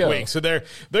 There you go. Weeks. So they're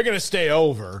going to stay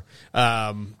over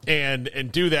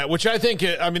and do that, which I think,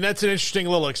 that's an interesting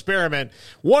little experiment.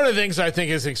 One of the things I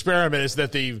think is an experiment is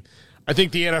that I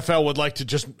think the NFL would like to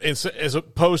just, as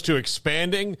opposed to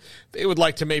expanding, they would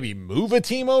like to maybe move a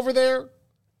team over there.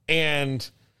 And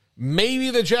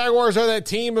maybe the Jaguars are that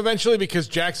team eventually because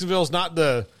Jacksonville's not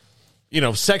the,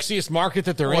 sexiest market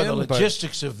that they're in. The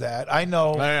logistics of that. I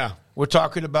know we're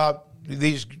talking about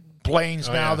these planes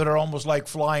now that are almost like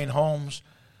flying homes.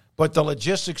 But the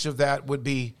logistics of that would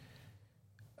be,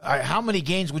 how many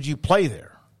games would you play there?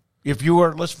 If you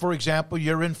were, for example,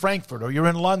 you're in Frankfurt or you're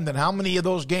in London, how many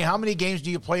games do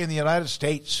you play in the United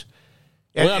States?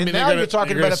 And now you're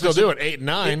talking about still do it 8 and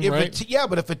 9, right?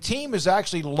 But if a team is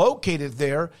actually located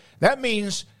there, that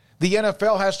means the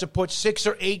NFL has to put 6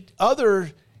 or 8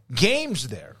 other games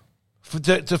there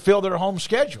to fill their home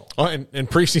schedule. Oh, and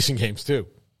preseason games too.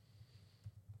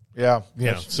 Yeah.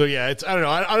 So it's I don't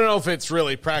know. I don't know if it's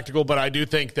really practical, but I do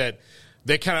think that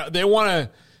they want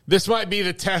to. This might be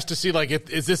the test to see,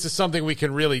 is this something we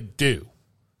can really do?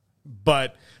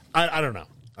 But I don't know.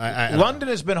 London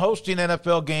has been hosting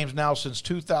NFL games now since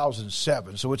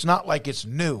 2007, so it's not like it's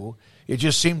new. It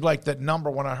just seemed like that number.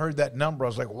 When I heard that number, I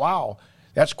was like, wow,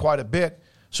 that's quite a bit.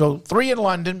 So 3 in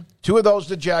London, 2 of those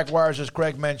the Jaguars, as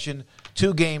Craig mentioned,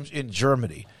 2 games in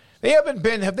Germany.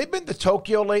 Have they been to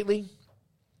Tokyo lately?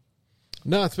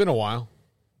 No, it's been a while.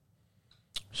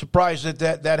 Surprised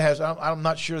that has. I'm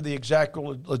not sure the exact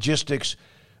logistics.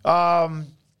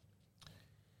 And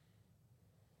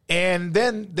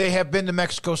then they have been to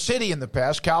Mexico City in the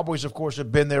past. Cowboys, of course,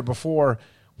 have been there before.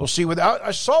 We'll see.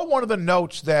 I saw one of the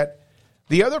notes that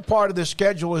the other part of the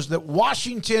schedule is that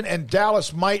Washington and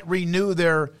Dallas might renew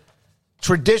their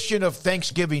tradition of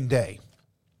Thanksgiving Day,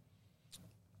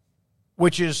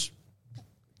 which is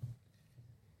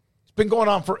been going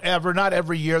on forever, not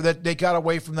every year. That they got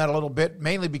away from that a little bit,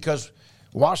 mainly because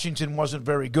Washington wasn't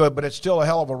very good, but it's still a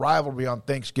hell of a rivalry on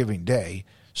Thanksgiving Day.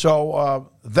 So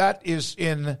that is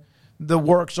in the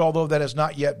works, although that has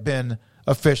not yet been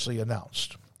officially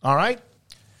announced. All right?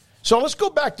 So let's go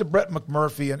back to Brett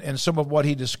McMurphy and some of what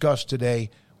he discussed today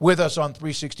with us on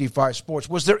 365 Sports.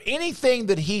 Was there anything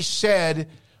that he said?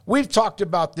 We've talked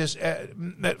about this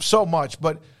so much,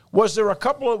 but was there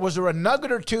a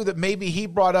nugget or two that maybe he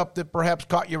brought up that perhaps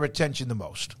caught your attention the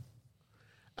most?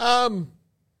 I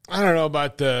don't know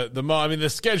about the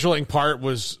scheduling part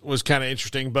was kind of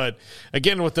interesting, but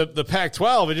again, with the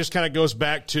Pac-12, it just kind of goes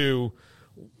back to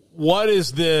what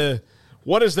is their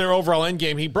overall end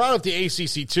game. He brought up the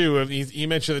ACC too. He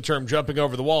mentioned the term jumping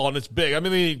over the wall, and it's big. They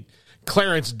need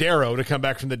Clarence Darrow to come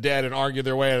back from the dead and argue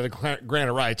their way out of the grant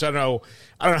of rights. I don't know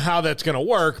how that's going to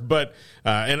work, but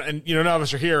and none of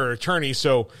us are here are attorneys,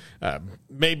 so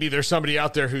maybe there's somebody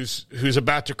out there who's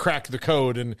about to crack the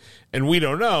code, and we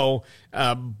don't know.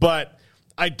 But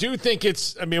I do think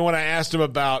it's. When I asked him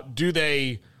about do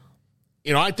they,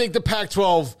 I think the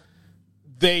Pac-12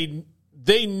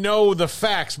 they know the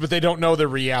facts, but they don't know the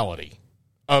reality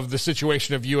of the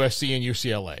situation of USC and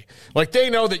UCLA. They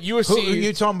know that USC... Who are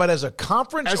you talking about as a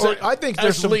conference? I think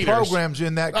there's some leaders. Programs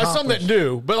in that conference. Some that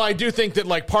do, but I do think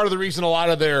that part of the reason a lot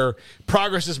of their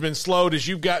progress has been slowed is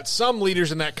you've got some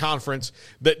leaders in that conference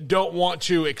that don't want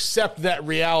to accept that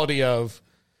reality of,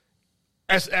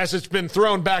 as it's been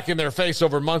thrown back in their face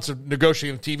over months of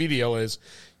negotiating the TV deal, is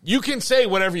you can say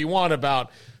whatever you want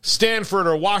about Stanford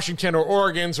or Washington or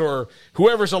Oregon's or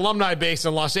whoever's alumni base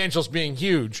in Los Angeles being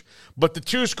huge, but the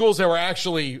 2 schools that are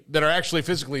actually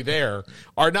physically there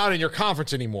are not in your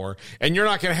conference anymore, and you're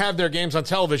not going to have their games on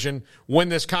television when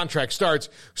this contract starts.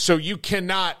 So you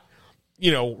cannot,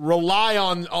 rely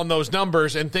on those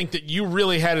numbers and think that you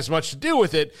really had as much to do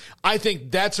with it. I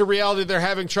think that's a reality they're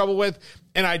having trouble with,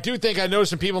 and I do think I noticed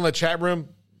some people in the chat room.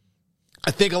 I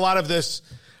think a lot of this.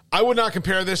 I would not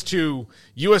compare this to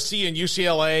USC and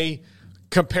UCLA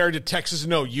compared to Texas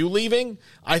and OU leaving.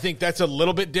 I think that's a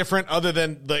little bit different other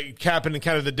than the capping and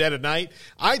kind of the dead of night.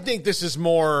 I think this is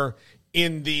more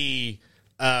in the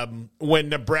when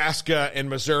Nebraska and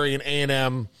Missouri and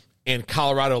A&M and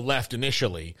Colorado left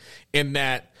initially, in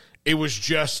that it was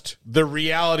just the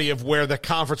reality of where the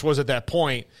conference was at that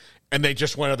point, and they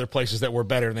just went other places that were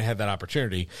better and they had that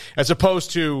opportunity, as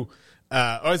opposed to or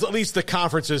at least the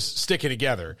conferences sticking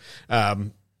together. I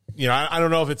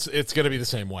don't know if it's going to be the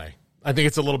same way. I think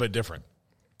it's a little bit different.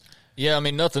 Yeah,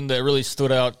 nothing that really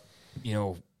stood out,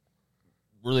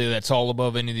 really that's all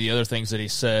above any of the other things that he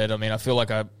said. I mean, I feel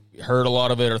like I heard a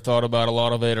lot of it or thought about a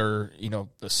lot of it or,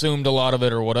 assumed a lot of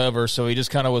it or whatever. So he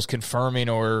just kind of was confirming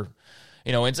or,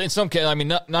 in some case, I mean,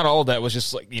 not all of that was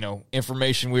just like,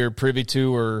 information we were privy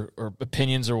to or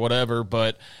opinions or whatever.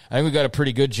 But I think we got a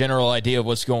pretty good general idea of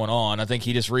what's going on. I think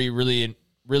he just really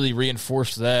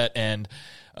reinforced that. And,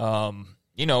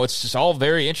 it's just all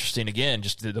very interesting. Again,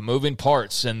 just the moving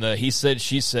parts and the he said,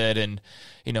 she said. And,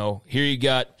 here you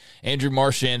got Andrew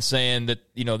Marchand saying that,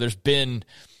 there's been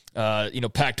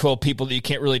Pac-12 people that you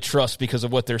can't really trust because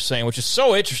of what they're saying, which is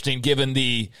so interesting given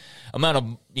the amount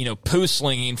of, poo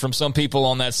slinging from some people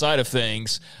on that side of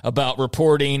things about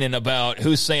reporting and about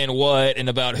who's saying what and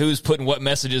about who's putting what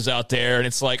messages out there. And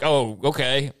it's like, oh,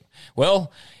 okay,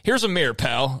 well, here's a mirror,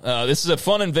 pal. This is a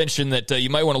fun invention that you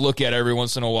might want to look at every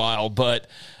once in a while. But,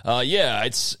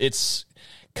 it's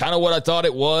kind of what I thought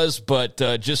it was, but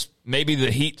just maybe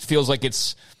the heat feels like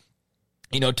it's,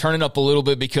 turning up a little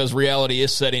bit because reality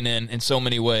is setting in so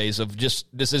many ways of just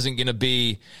this isn't going to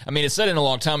be – I mean, it said in a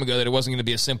long time ago that it wasn't going to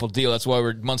be a simple deal. That's why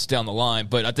we're months down the line.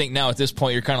 But I think now at this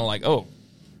point you're kind of like, oh,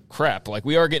 crap. Like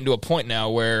we are getting to a point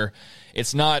now where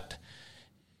it's not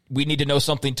we need to know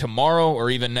something tomorrow or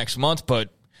even next month, but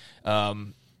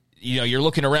you're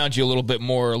looking around you a little bit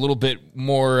more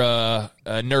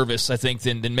nervous, I think,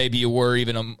 than maybe you were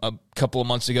even a couple of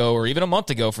months ago or even a month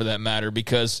ago for that matter,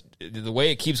 because the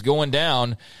way it keeps going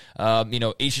down,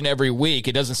 each and every week,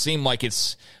 it doesn't seem like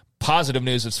it's positive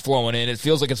news that's flowing in. It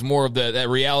feels like it's more of that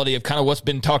reality of kind of what's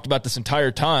been talked about this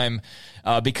entire time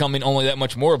becoming only that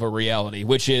much more of a reality,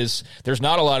 which is there's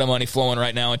not a lot of money flowing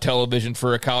right now in television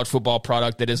for a college football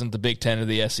product that isn't the Big Ten or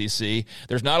the SEC.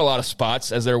 There's not a lot of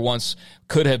spots as there once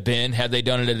could have been had they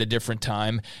done it at a different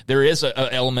time. There is an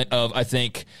element of, I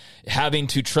think, having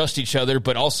to trust each other,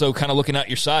 but also kind of looking out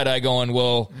your side eye going,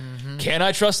 well, can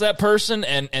I trust that person?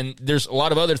 And there's a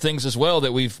lot of other things as well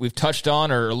that we've touched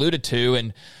on or alluded to.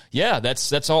 And yeah,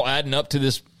 that's all adding up to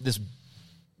this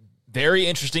very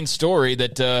interesting story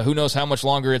that who knows how much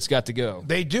longer it's got to go.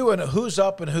 They do, and who's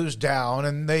up and who's down,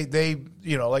 and they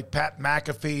like Pat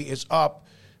McAfee is up,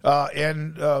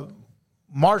 and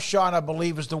Marchand, I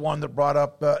believe, is the one that brought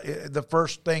up the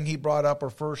first thing he brought up,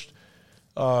 or first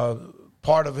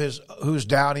part of his who's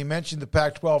down. He mentioned the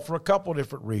Pac-12 for a couple of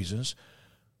different reasons.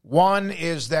 One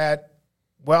is that,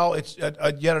 well, it's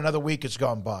yet another week it's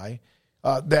gone by,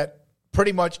 that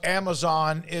pretty much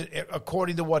Amazon,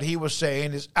 according to what he was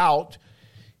saying, is out.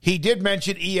 He did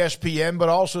mention ESPN, but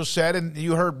also said, and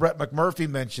you heard Brett McMurphy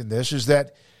mention this, is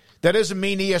that doesn't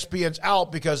mean ESPN's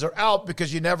out because they're out,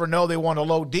 because you never know, they want a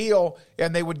low deal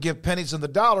and they would give pennies on the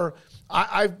dollar.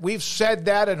 We've said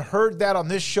that and heard that on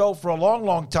this show for a long,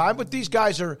 long time, but these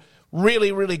guys are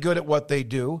really, really good at what they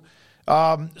do.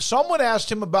 Someone asked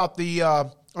him about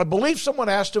I believe someone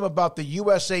asked him about the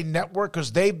USA Network,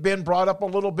 because they've been brought up a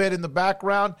little bit in the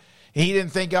background. He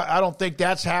didn't think, I don't think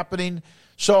that's happening.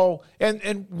 So,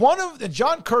 and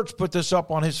John Kurtz put this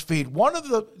up on his feed. One of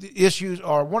the issues,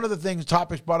 or one of the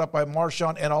topics brought up by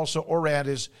Marchand and also Orand,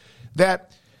 is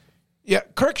that,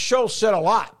 Kirk Schultz said a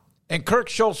lot, and Kirk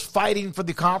Schultz fighting for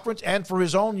the conference and for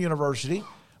his own university.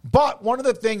 But one of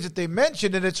the things that they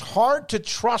mentioned, and it's hard to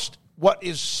trust what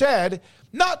is said,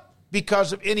 not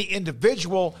because of any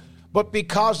individual, but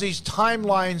because these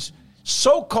timelines,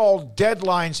 so-called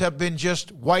deadlines, have been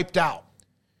just wiped out,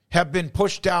 have been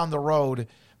pushed down the road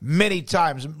many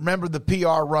times. Remember the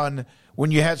PR run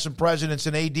when you had some presidents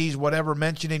and ADs, whatever,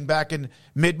 mentioning back in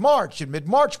mid-March, and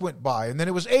mid-March went by, and then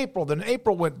it was April, then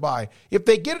April went by. If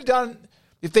they get it done,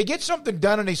 if they get something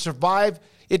done and they survive,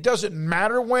 it doesn't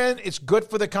matter when, it's good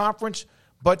for the conference.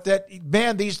 But that,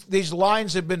 man, these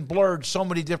lines have been blurred so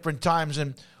many different times,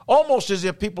 and almost as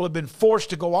if people have been forced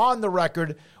to go on the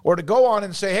record or to go on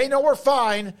and say, hey, no, we're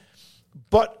fine,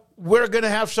 but we're going to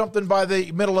have something by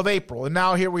the middle of April. And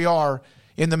now here we are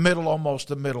in almost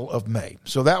the middle of May.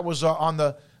 So that was on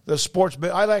the sports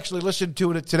bit. I actually listened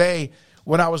to it today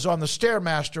when I was on the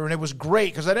Stairmaster, and it was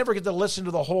great because I never get to listen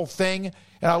to the whole thing,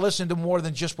 and I listened to more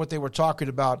than just what they were talking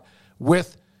about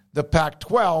with the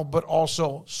Pac-12, but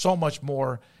also so much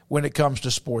more when it comes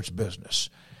to sports business.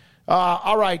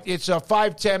 All right, it's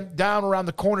 5:10 down around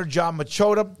the corner. John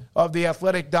Machota of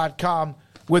theathletic.com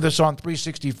with us on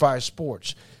 365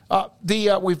 Sports.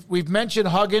 We've mentioned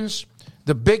Huggins,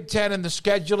 the Big Ten and the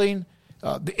scheduling,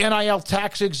 the NIL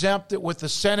tax exempt with the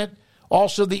Senate,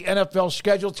 also the NFL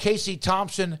schedule. Casey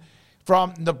Thompson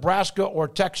from Nebraska or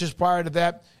Texas prior to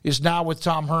that is now with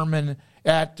Tom Herman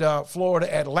at Florida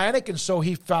Atlantic, and so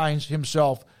he finds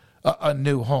himself a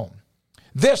new home.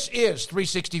 This is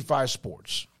 365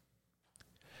 Sports.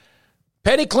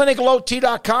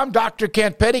 PettyClinicLowT.com. Dr.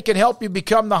 Kent Petty can help you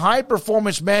become the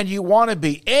high-performance man you want to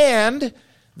be. And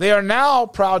they are now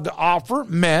proud to offer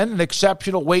men an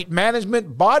exceptional weight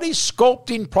management body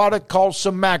sculpting product called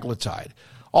semaglutide,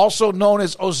 also known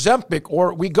as Ozempic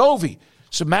or Wegovy.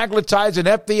 Semaglutide is an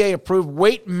FDA-approved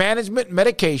weight management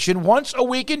medication.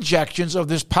 Once-a-week injections of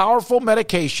this powerful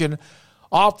medication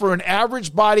offer an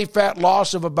average body fat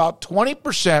loss of about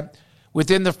 20%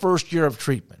 within the first year of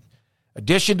treatment. In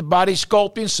addition to body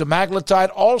sculpting,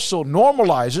 semaglutide also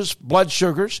normalizes blood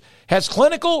sugars, has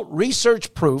clinical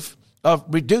research proof of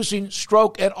reducing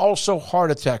stroke and also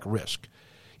heart attack risk.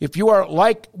 If you are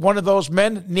like one of those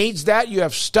men, needs that, you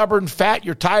have stubborn fat,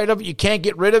 you're tired of it, you can't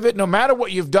get rid of it, no matter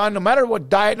what you've done, no matter what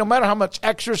diet, no matter how much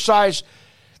exercise,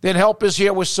 then help is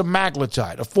here with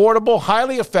semaglutide. Affordable,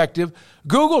 highly effective.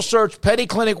 Google search Petty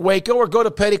Clinic Waco or go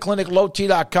to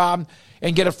PettyClinicLowT.com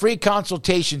and get a free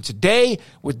consultation today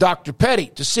with Dr. Petty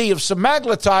to see if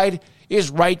semaglutide is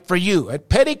right for you at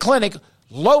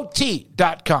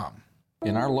PettyClinicLowT.com.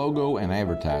 In our logo and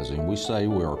advertising, we say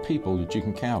we are people that you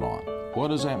can count on. What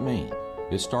does that mean?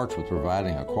 It starts with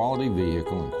providing a quality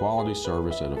vehicle and quality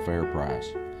service at a fair price.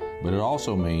 But it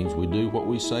also means we do what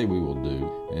we say we will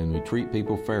do, and we treat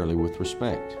people fairly with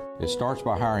respect. It starts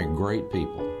by hiring great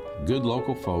people, good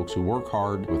local folks who work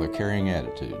hard with a caring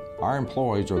attitude. Our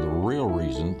employees are the real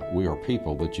reason we are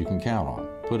people that you can count on.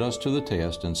 Put us to the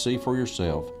test and see for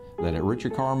yourself that at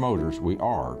Richard Carr Motors, we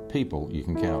are people you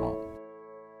can count on.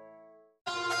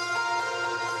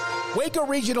 Waco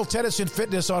Regional Tennis and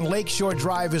Fitness on Lakeshore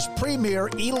Drive is premier,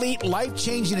 elite,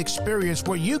 life-changing experience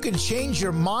where you can change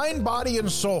your mind, body, and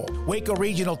soul. Waco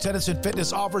Regional Tennis and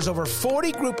Fitness offers over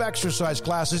 40 group exercise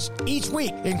classes each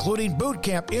week, including boot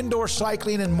camp, indoor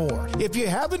cycling, and more. If you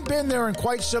haven't been there in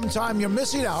quite some time, you're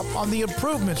missing out on the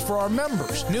improvements for our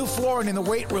members. New flooring in the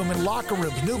weight room and locker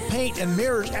rooms, new paint and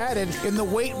mirrors added in the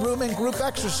weight room and group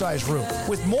exercise room,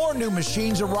 with more new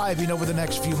machines arriving over the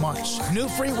next few months. New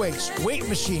free weights, weight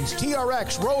machines,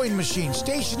 TRX, rowing machines,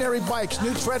 stationary bikes,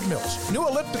 new treadmills, new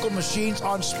elliptical machines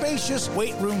on spacious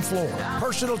weight room floor.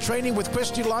 Personal training with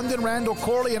Christy London, Randall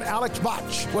Corley, and Alex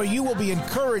Botch, where you will be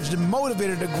encouraged and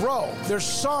motivated to grow. There's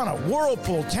sauna,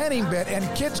 whirlpool, tanning bed, and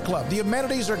kids club. The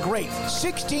amenities are great.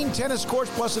 16 tennis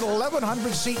courts plus an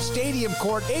 1,100-seat stadium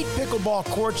court, 8 pickleball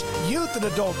courts, youth and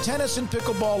adult tennis and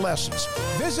pickleball lessons.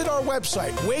 Visit our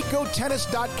website,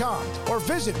 wacotennis.com, or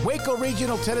visit Waco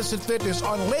Regional Tennis and Fitness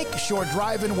on Lakeshore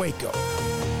Drive in Waco.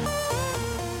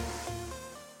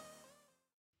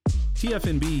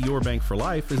 TFNB Your Bank for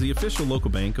Life is the official local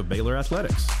bank of Baylor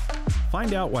Athletics.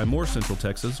 Find out why more Central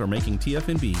Texas are making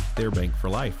TFNB their bank for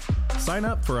life. Sign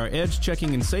up for our Edge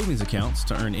checking and savings accounts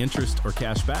to earn interest or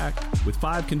cash back. With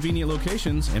 5 convenient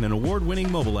locations and an award-winning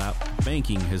mobile app,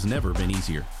 banking has never been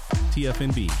easier.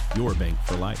 TFNB Your Bank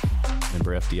for Life.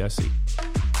 Member FDIC.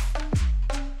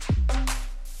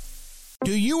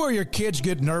 Do you or your kids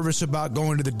get nervous about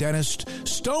going to the dentist?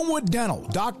 Stonewood Dental,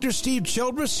 Dr. Steve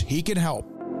Childress, he can help.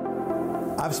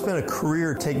 I've spent a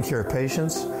career taking care of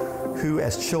patients who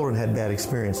as children had bad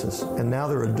experiences, and now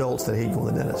they're adults that hate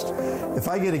going to the dentist. If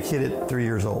I get a kid at 3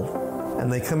 years old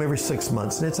and they come every 6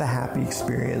 months and it's a happy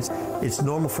experience, it's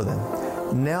normal for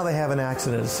them. Now they have an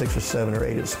accident at 6 or 7 or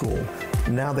 8 at school.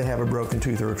 Now they have a broken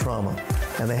tooth or a trauma,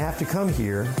 and they have to come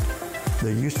here.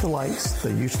 They're used to lights,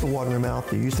 they're used to water in their mouth,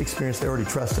 they're used to experience, they already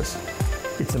trust us.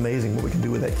 It's amazing what we can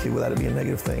do with that kid without it being a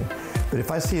negative thing. But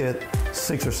if I see a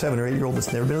 6 or 7 or 8 year old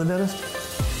that's never been to the dentist,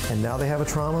 and now they have a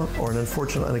trauma or an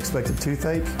unfortunate unexpected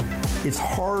toothache, it's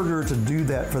harder to do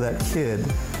that for that kid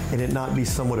and it not be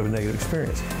somewhat of a negative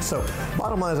experience. So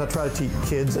bottom line is I try to teach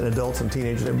kids and adults and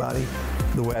teenagers and everybody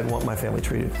the way I'd want my family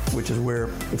treated, which is where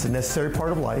it's a necessary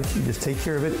part of life. You just take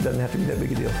care of it. It doesn't have to be that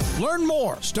big a deal. Learn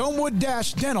more,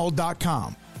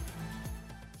 stonewood-dental.com.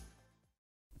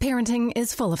 Parenting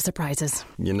is full of surprises.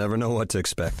 You never know what to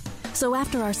expect. So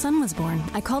after our son was born,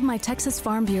 I called my Texas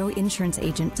Farm Bureau insurance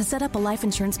agent to set up a life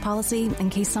insurance policy in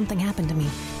case something happened to me.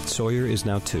 Sawyer is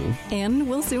now 2. And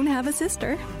we'll soon have a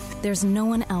sister. There's no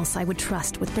one else I would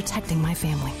trust with protecting my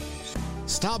family.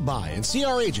 Stop by and see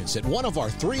our agents at one of our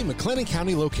 3 McLennan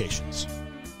County locations.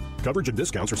 Coverage and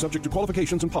discounts are subject to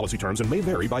qualifications and policy terms and may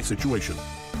vary by situation.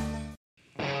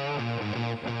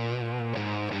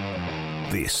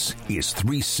 This is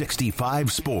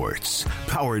 365 Sports,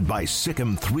 powered by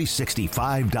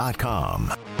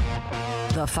Sikkim365.com.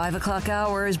 The 5 o'clock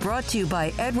hour is brought to you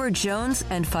by Edward Jones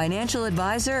and financial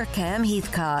advisor Cam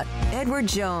Heathcott. Edward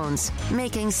Jones,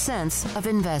 making sense of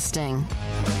investing.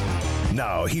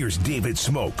 Now here's David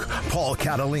Smoke, Paul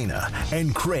Catalina,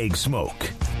 and Craig Smoke.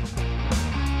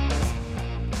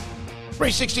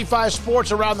 365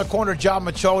 Sports around the corner. John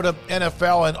Machota,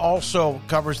 NFL, and also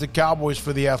covers the Cowboys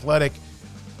for The Athletic.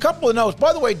 Couple of notes.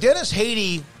 By the way, Dennis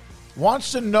Haiti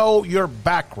wants to know your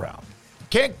background.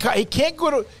 He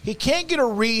can't get a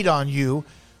read on you.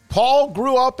 Paul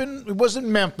grew up was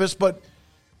in Memphis, but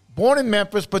born in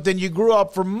Memphis, but then you grew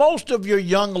up for most of your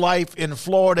young life in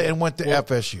Florida and went to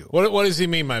FSU. What does he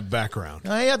mean, my background?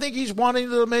 I think he's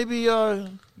wanting to maybe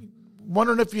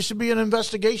wondering if you should be an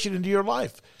investigation into your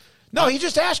life. No, he's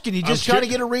just asking. He's just trying to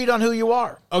get a read on who you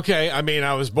are. Okay, I mean,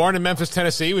 I was born in Memphis,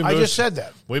 Tennessee. I just said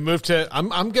that. We moved to.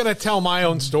 I'm going to tell my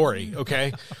own story.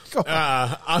 Okay, you're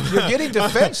getting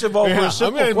defensive over a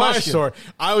simple question. My story.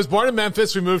 I was born in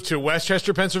Memphis. We moved to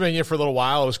Westchester, Pennsylvania for a little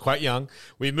while. I was quite young.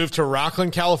 We moved to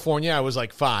Rockland, California. I was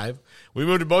like 5. We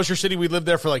moved to Bossier City. We lived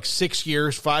there for like 6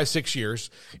 years, 6 years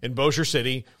in Bossier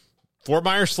City. Fort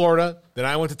Myers, Florida. Then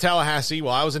I went to Tallahassee.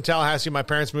 While I was in Tallahassee, my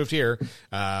parents moved here.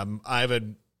 I have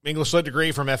an English Lit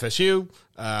degree from FSU.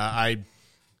 I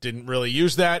didn't really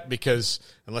use that because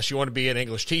unless you want to be an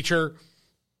English teacher,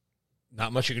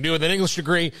 not much you can do with an English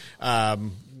degree.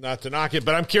 Not to knock it,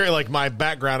 but I'm curious. Like my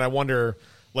background, I wonder,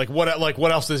 what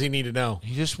else does he need to know?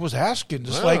 He just was asking,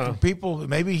 just like people.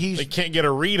 Maybe they can't get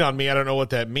a read on me. I don't know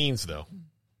what that means though.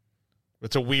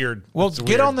 It's a weird. Well,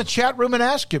 get on the chat room and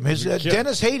ask him. His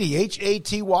Dennis Haiti,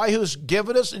 Haty, who's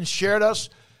given us and shared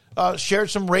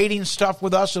some rating stuff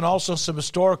with us and also some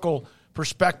historical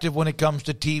perspective when it comes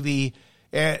to TV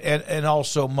and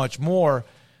also much more.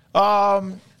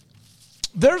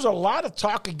 There's a lot of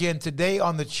talk again today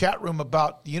on the chat room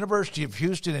about the University of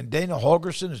Houston and Dana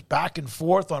Holgorsen is back and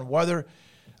forth on whether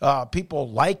people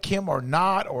like him or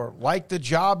not, or like the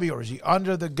job, or is he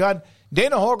under the gun.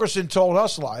 Dana Holgorsen told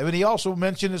us live, and he also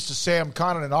mentioned this to Sam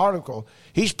Conn in an article,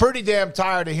 he's pretty damn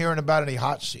tired of hearing about any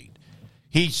hot seat.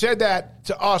 He said that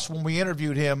to us when we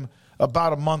interviewed him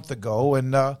about a month ago,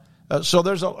 and so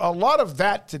there's a lot of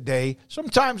that today.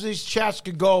 Sometimes these chats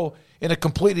can go in a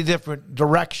completely different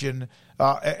direction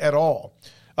at all.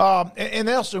 And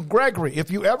also, Gregory,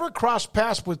 if you ever cross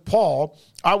paths with Paul,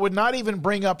 I would not even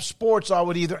bring up sports. I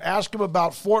would either ask him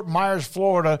about Fort Myers,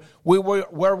 Florida,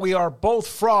 where we are both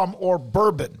from, or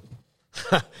bourbon.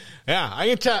 Yeah,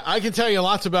 I can tell you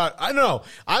lots about. I don't know.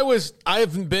 I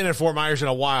haven't been at Fort Myers in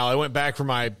a while. I went back for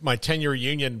my 10-year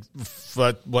reunion,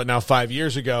 5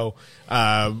 years ago,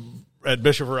 at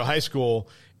Bishop Royal High School,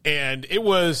 and it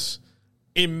was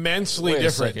immensely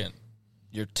different. Second.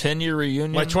 Your 10-year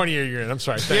reunion? My 20-year reunion. I'm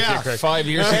sorry. Thank you, Craig. 5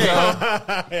 years ago.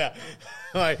 Yeah.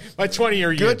 My 20-year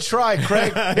reunion. Good try,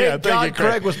 Craig.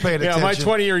 Craig was paying attention. Yeah, my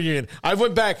 20-year reunion. I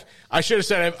went back. I should have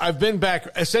said I've been back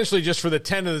essentially just for the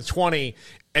 10 and the 20,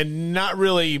 and not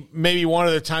really maybe one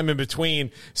other time in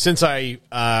between since I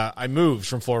moved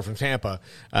from Florida, from Tampa,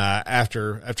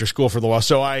 after school for a little while.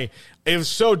 So it was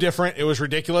so different. It was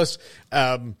ridiculous.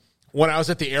 When I was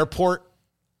at the airport,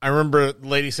 I remember a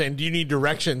lady saying, "Do you need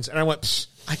directions?" And I went,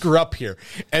 "I grew up here."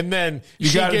 And then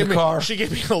she gave me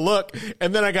a look,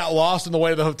 and then I got lost on the way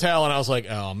to the hotel, and I was like,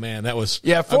 "Oh man, that was."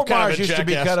 Yeah, Fort Myers used to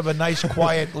be kind of a nice,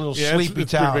 quiet little sleepy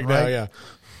town, big right?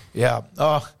 Now,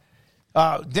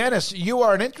 yeah. Dennis, you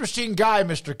are an interesting guy,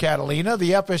 Mr. Catalina.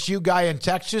 The FSU guy in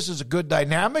Texas is a good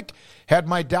dynamic. Had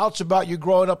my doubts about you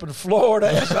growing up in Florida,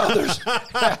 as others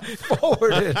have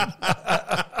forwarded.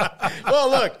 Well,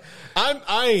 look,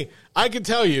 I can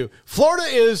tell you, Florida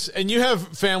is, and you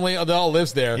have family that all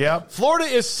lives there. Yeah. Florida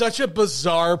is such a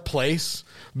bizarre place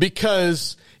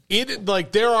because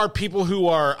there are people who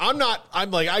are,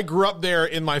 I grew up there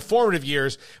in my formative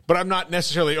years, but I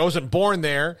wasn't born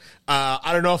there.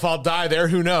 I don't know if I'll die there.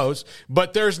 Who knows?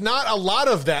 But there's not a lot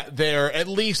of that there, at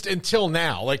least until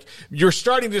now. Like, you're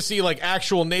starting to see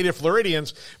actual native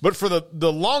Floridians, but for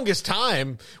the longest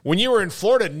time, when you were in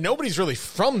Florida, nobody's really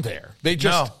from there. They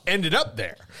just ended up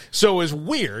there. So it was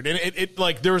weird. And it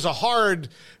there was a hard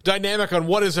dynamic on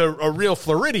what is a real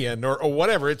Floridian or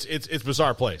whatever. It's a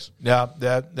bizarre place. Yeah,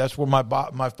 that's where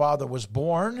my father was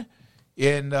born,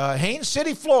 in Haines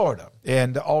City, Florida,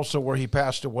 and also where he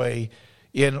passed away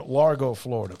in Largo,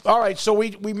 Florida. All right, so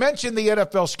we mentioned the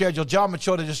NFL schedule. John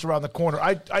Machota just around the corner.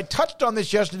 I touched on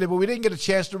this yesterday, but we didn't get a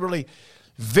chance to really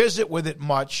visit with it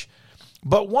much.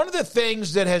 But one of the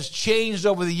things that has changed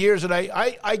over the years, and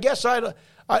I guess I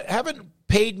haven't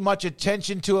paid much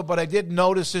attention to it, but I did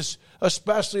notice this,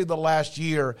 especially the last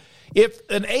year. If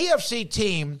an AFC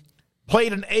team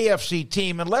played an AFC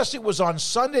team, unless it was on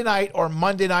Sunday night or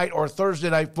Monday night or Thursday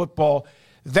night football,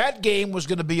 that game was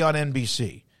going to be on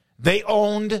NBC. They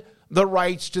owned the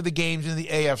rights to the games in the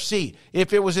AFC.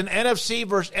 If it was an NFC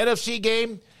versus NFC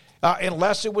game,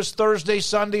 unless it was Thursday,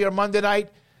 Sunday, or Monday night,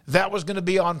 that was going to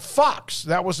be on Fox.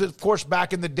 That was, of course,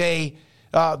 back in the day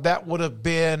That would have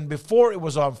been before it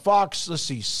was on Fox. Let's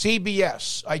see,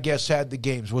 CBS, I guess, had the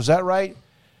games. Was that right?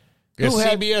 Yeah,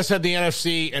 CBS had the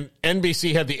NFC and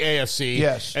NBC had the AFC.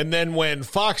 Yes. And then when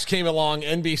Fox came along,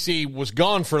 NBC was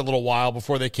gone for a little while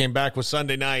before they came back with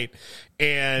Sunday night.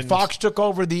 And Fox took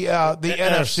over the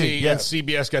NFC. And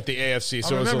CBS got the AFC.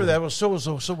 So I remember that. So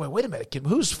wait a minute.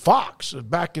 Who's Fox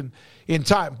back in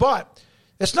time? But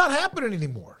it's not happening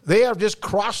anymore. They have just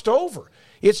crossed over.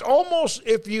 It's almost,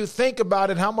 if you think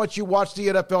about it, how much you watch the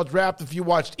NFL draft, if you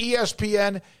watched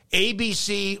ESPN,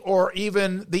 ABC, or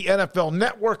even the NFL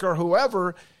Network or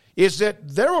whoever, is that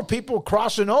there were people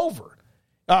crossing over.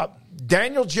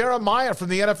 Daniel Jeremiah from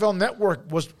the NFL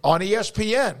Network was on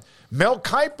ESPN. Mel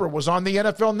Kiper was on the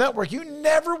NFL Network. You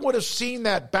never would have seen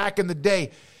that back in the day.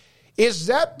 Is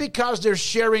that because they're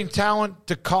sharing talent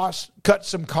to cut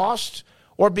some costs,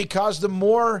 or because the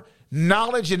more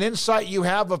knowledge and insight you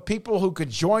have of people who could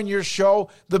join your show,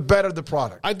 the better the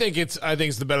product? I think it's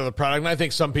the better the product. And I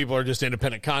think some people are just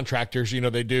independent contractors.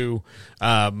 They do,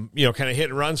 kind of hit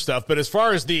and run stuff. But as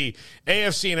far as the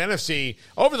AFC and NFC,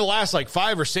 over the last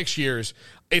 5 or 6 years,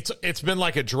 it's been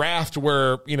like a draft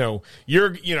where,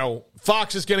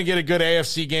 Fox is going to get a good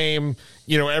AFC game,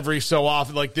 every so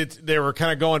often. They were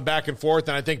kind of going back and forth.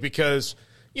 And I think because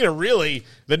really,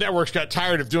 the networks got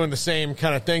tired of doing the same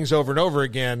kind of things over and over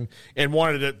again and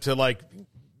wanted to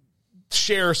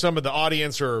share some of the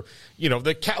audience, or,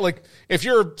 if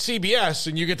you're CBS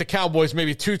and you get the Cowboys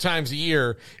maybe 2 times a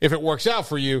year, if it works out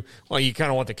for you, well, you kind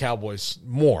of want the Cowboys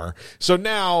more. So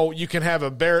now you can have a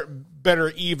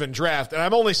better even draft. And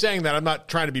I'm only saying that, I'm not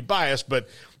trying to be biased, but,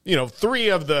 3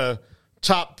 of the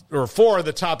top, or 4 of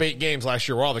the top 8 games last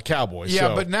year were all the Cowboys. Yeah,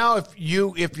 so. But now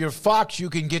if you're Fox,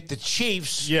 you can get the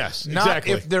Chiefs. Yes, not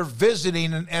exactly. If they're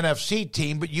visiting an NFC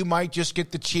team, but you might just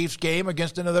get the Chiefs game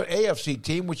against another AFC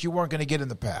team, which you weren't going to get in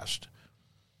the past.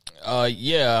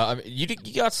 Yeah, I mean,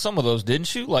 you got some of those,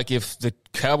 didn't you? Like if the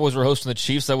Cowboys were hosting the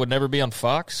Chiefs, that would never be on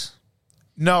Fox?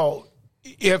 No,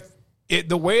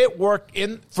 the way it worked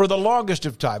for the longest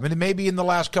of time, and maybe in the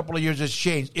last couple of years it's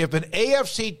changed. If an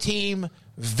AFC team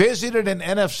visited an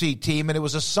NFC team and it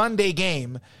was a Sunday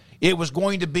game, it was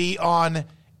going to be on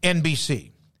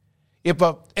NBC. If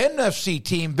a NFC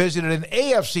team visited an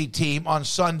AFC team on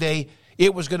Sunday,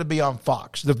 it was going to be on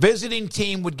Fox. The visiting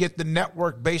team would get the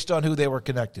network based on who they were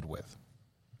connected with.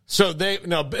 So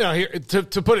here,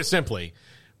 to put it simply,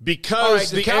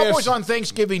 because the Cowboys on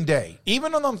Thanksgiving Day,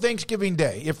 even on Thanksgiving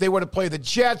Day, if they were to play the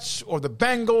Jets or the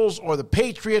Bengals or the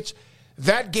Patriots,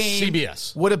 that game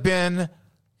CBS would have been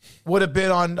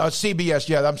on CBS.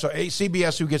 Yeah, I'm sorry,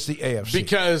 CBS, who gets the AFC.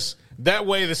 Because that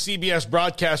way the CBS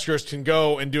broadcasters can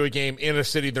go and do a game in a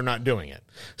city they're not doing it.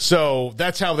 So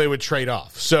that's how they would trade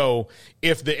off. So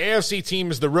if the AFC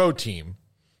team is the road team,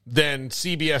 then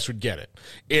CBS would get it.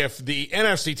 If the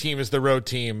NFC team is the road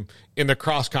team in the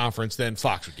cross conference, then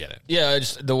Fox would get it. Yeah,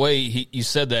 just the way you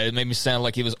said that, it made me sound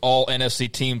like it was all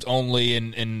NFC teams only,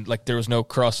 and like there was no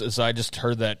crosses. I just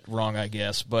heard that wrong, I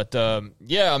guess. But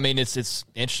yeah, I mean it's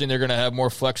interesting. They're going to have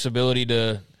more flexibility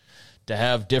to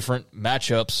have different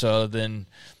matchups than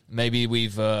maybe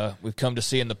we've come to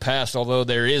see in the past. Although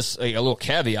there is a little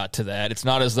caveat to that. It's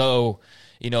not as though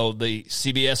the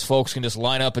CBS folks can just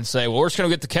line up and say, well, we're just going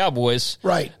to get the Cowboys.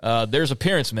 Right. There's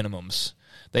appearance minimums.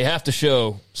 They have to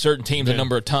show certain teams a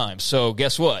number of times. So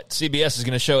guess what? CBS is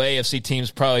going to show AFC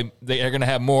teams probably they are going to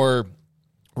have more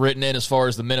written in as far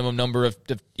as the minimum number of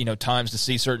times to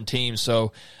see certain teams.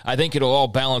 So I think it'll all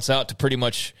balance out to pretty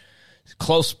much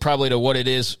close probably to what it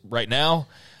is right now,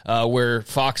 where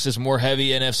Fox is more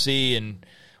heavy NFC and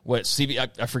what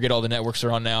I forget all the networks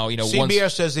are on now.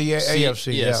 CBS has the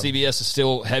AFC. Yeah, CBS is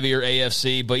still heavier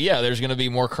AFC, but yeah, there's going to be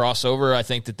more crossover. I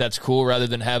think that's cool rather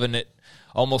than having it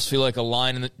almost feel like a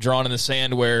line drawn in the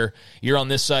sand where you're on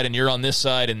this side and you're on this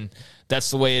side, and that's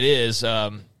the way it is.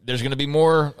 There's going to be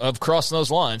more of crossing those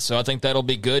lines, so I think that'll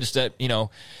be good. Just that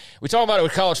we talk about it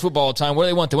with college football all the time. What do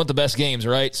they want? They want the best games,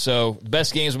 right? So the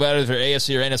best games, whether they're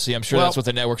AFC or NFC, I'm sure that's what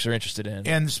the networks are interested in.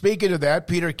 And speaking of that,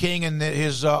 Peter King in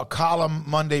his column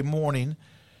Monday morning,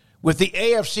 with the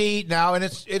AFC now, and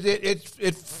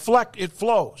it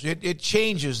flows. It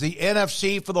changes. The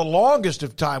NFC for the longest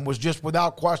of time was just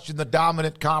without question the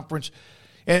dominant conference.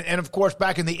 And of course,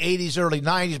 back in the 80s, early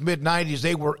 90s, mid-90s,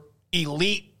 they were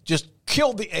elite, just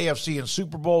killed the AFC in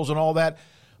Super Bowls and all that.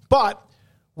 But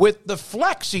with the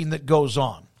flexing that goes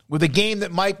on, with a game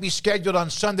that might be scheduled on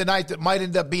Sunday night that might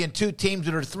end up being 2 teams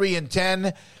that are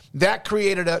 3-10, that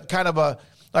created a kind of a,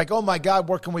 like, oh my God,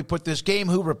 where can we put this game?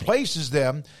 Who replaces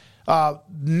them?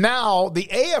 Now the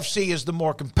AFC is the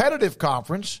more competitive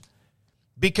conference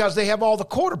because they have all the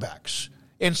quarterbacks.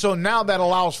 And so now that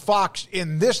allows Fox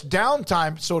in this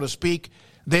downtime, so to speak,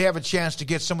 they have a chance to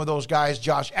get some of those guys,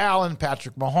 Josh Allen,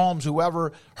 Patrick Mahomes,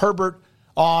 whoever, Herbert,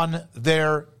 on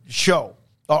their show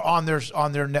or on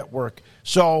their network.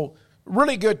 So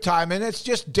really good time, and it's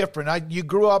just different. You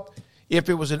grew up, if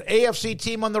it was an AFC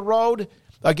team on the road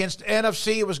against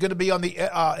NFC, it was going to be on the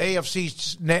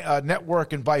AFC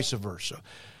network and vice versa.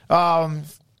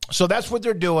 So that's what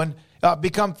they're doing.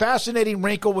 Become fascinating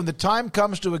wrinkle when the time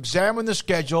comes to examine the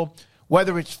schedule,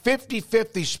 whether it's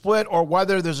 50-50 split or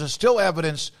whether there's still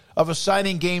evidence of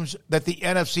assigning games that the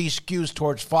NFC skews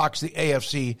towards Fox, the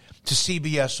AFC, to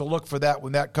CBS. So look for that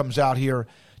when that comes out here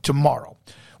tomorrow.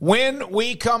 When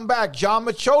we come back, John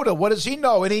Machota, what does he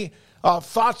know? Any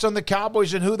thoughts on the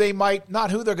Cowboys and who they might,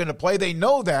 not who they're going to play? They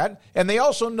know that, and they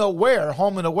also know where,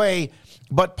 home and away,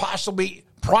 but possibly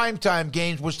primetime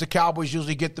games, which the Cowboys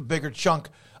usually get the bigger chunk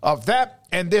of that.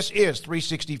 And this is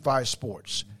 365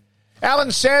 Sports.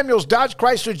 Allen Samuels, Dodge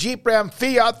Chrysler Jeep Ram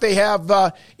Fiat. They have,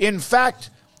 in fact,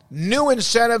 new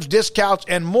incentives, discounts,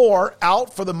 and more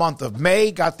out for the month of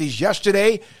May. Got these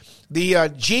yesterday.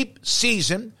 The Jeep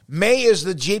season. May is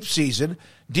the Jeep season.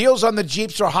 Deals on the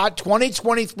Jeeps are hot.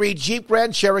 2023 Jeep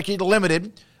Grand Cherokee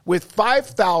Limited with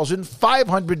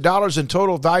 $5,500 in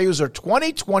total values, or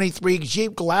 2023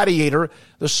 Jeep Gladiator,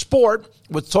 the Sport,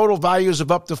 with total values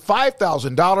of up to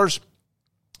 $5,000.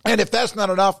 And if that's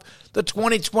not enough, the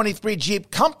 2023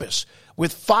 Jeep Compass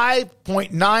with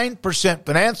 5.9%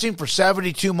 financing for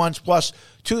 72 months plus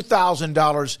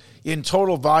 $2,000 in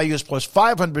total values plus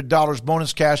 $500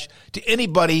 bonus cash to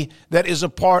anybody that is a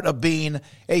part of being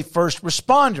a first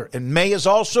responder. And May is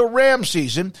also Ram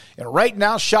season. And right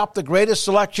now, shop the greatest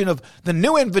selection of the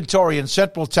new inventory in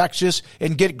Central Texas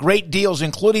and get great deals,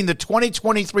 including the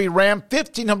 2023 Ram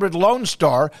 1500 Lone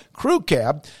Star Crew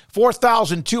Cab,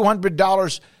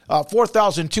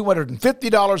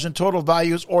 $4,250 in total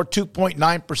values, or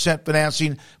 2.9%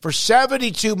 financing for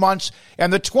 72 months.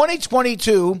 And the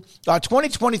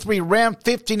 2023 Ram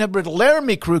 1500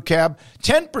 Laramie Crew Cab,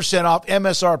 10% off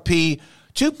MSRP,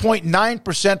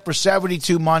 2.9% for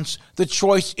 72 months. The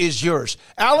choice is yours.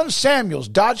 Allen Samuels,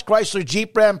 Dodge Chrysler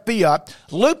Jeep Ram Fiat,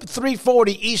 Loop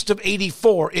 340 east of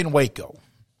 84 in Waco.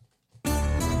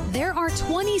 There are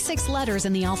 26 letters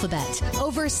in the alphabet,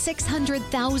 over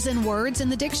 600,000 words in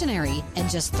the dictionary, and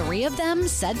just 3 of them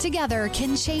said together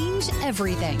can change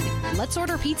everything. Let's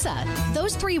order pizza.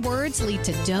 Those 3 words lead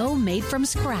to dough made from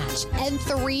scratch and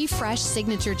 3 fresh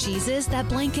signature cheeses that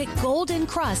blanket golden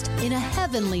crust in a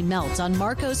heavenly melt on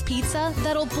Marco's Pizza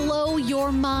that'll blow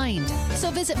your mind.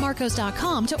 So visit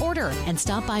Marcos.com to order and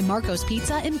stop by Marco's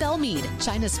Pizza in Belmead,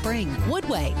 China Spring,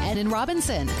 Woodway, and in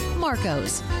Robinson.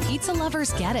 Marco's. Pizza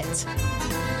lovers get it.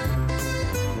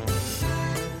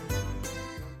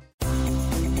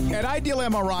 At Ideal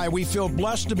MRI, we feel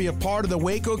blessed to be a part of the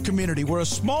Waco community. We're a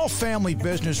small family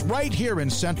business right here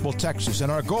in Central Texas,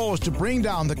 and our goal is to bring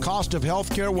down the cost of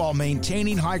healthcare while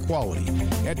maintaining high quality.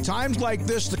 At times like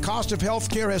this, the cost of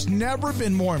healthcare has never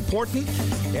been more important,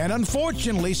 and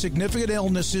unfortunately, significant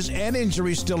illnesses and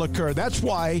injuries still occur. That's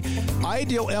why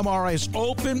Ideal MRI is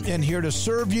open and here to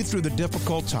serve you through the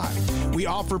difficult time. We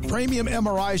offer premium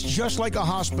MRIs just like a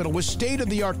hospital with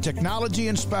state-of-the-art technology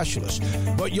and specialists,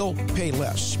 but you'll pay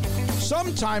less.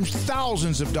 Sometimes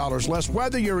thousands of dollars less,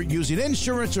 whether you're using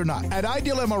insurance or not. At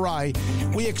Ideal MRI,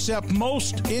 we accept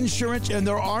most insurance, and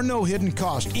there are no hidden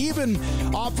costs, even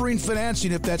offering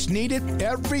financing if that's needed.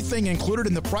 Everything included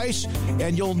in the price,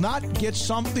 and you'll not get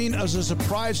something as a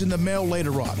surprise in the mail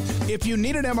later on. If you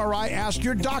need an MRI, ask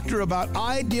your doctor about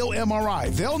Ideal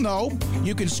MRI. They'll know.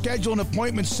 You can schedule an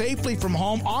appointment safely from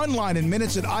home online in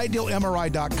minutes at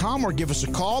idealmri.com, or give us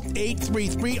a call,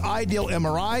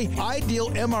 833-IDEAL-MRI,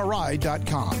 idealmri.com.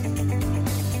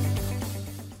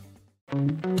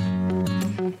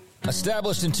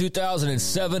 Established in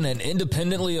 2007 and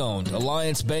independently owned,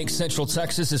 Alliance Bank Central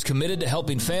Texas is committed to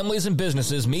helping families and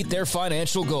businesses meet their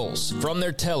financial goals. From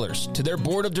their tellers to their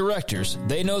board of directors,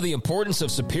 they know the importance of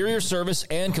superior service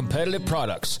and competitive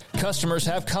products. Customers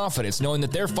have confidence knowing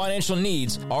that their financial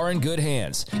needs are in good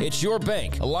hands. It's your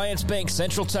bank, Alliance Bank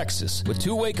Central Texas, with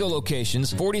 2 Waco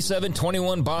locations,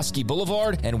 4721 Bosque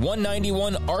Boulevard and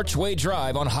 191 Archway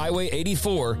Drive on Highway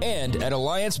 84, and at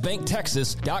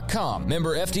alliancebanktexas.com.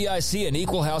 Member FDIC, an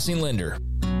equal housing lender.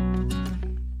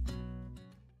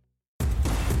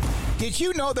 Did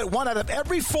you know that 1 out of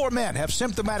every 4 men have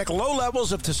symptomatic low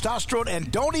levels of testosterone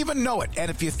and don't even know it? And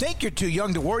if you think you're too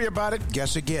young to worry about it,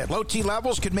 guess again. Low T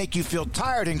levels can make you feel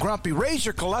tired and grumpy, raise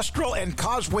your cholesterol, and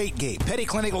cause weight gain. Petty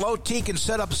Clinic Low T can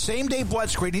set up same-day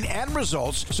blood screening and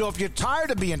results. So if you're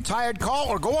tired of being tired, call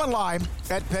or go online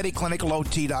at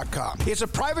pettycliniclowt.com. It's a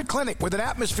private clinic with an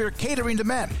atmosphere catering to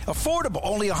men. Affordable,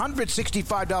 only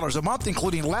 $165 a month,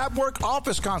 including lab work,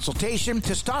 office consultation,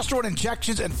 testosterone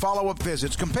injections, and follow-up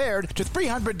visits, compared to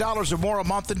 $300 or more a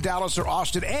month in Dallas or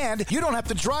Austin. And you don't have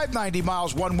to drive 90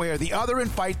 miles one way or the other and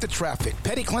fight the traffic.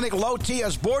 Petty Clinic Low T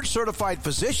has board-certified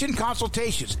physician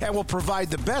consultations and will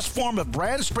provide the best form of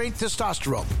brand-strength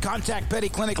testosterone. Contact Petty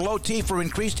Clinic Low T for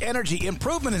increased energy,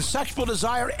 improvement in sexual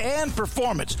desire and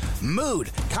performance,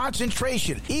 mood,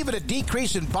 concentration, even a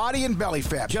decrease in body and belly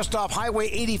fat. Just off Highway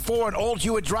 84 and Old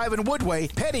Hewitt Drive in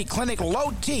Woodway,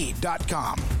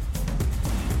 pettycliniclowt.com.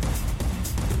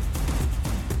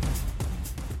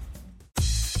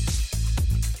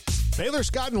 Baylor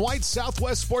Scott & White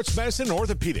Southwest Sports Medicine and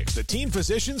Orthopedics, the team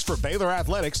physicians for Baylor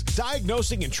Athletics,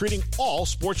 diagnosing and treating all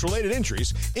sports-related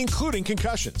injuries, including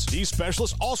concussions. These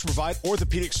specialists also provide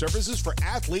orthopedic services for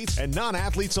athletes and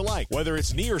non-athletes alike, whether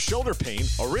it's knee or shoulder pain,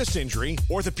 a wrist injury,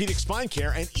 orthopedic spine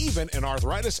care, and even an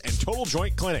arthritis and total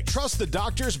joint clinic. Trust the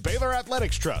doctors Baylor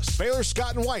Athletics trust. Baylor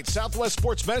Scott & White Southwest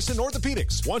Sports Medicine and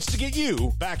Orthopedics wants to get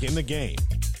you back in the game.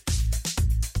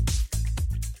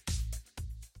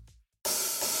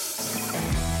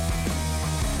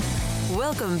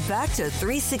 Welcome back to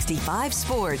 365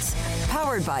 Sports,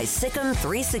 powered by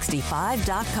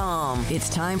Sikkim365.com. It's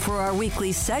time for our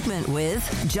weekly segment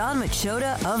with John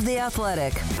Machota of The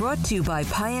Athletic, brought to you by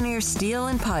Pioneer Steel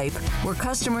and Pipe, where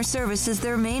customer service is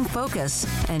their main focus,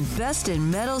 and best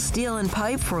in metal, steel, and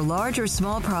pipe for large or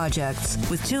small projects,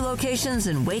 with 2 locations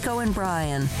in Waco and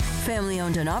Bryan. Family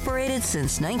owned and operated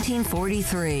since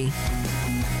 1943.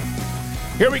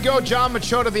 Here we go, John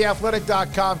Machota,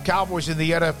 theathletic.com. Cowboys in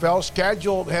the NFL.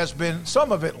 Schedule has been,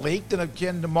 some of it leaked, and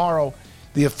again tomorrow,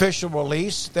 the official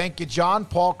release. Thank you, John,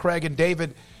 Paul, Craig, and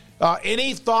David.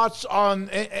 Any thoughts on,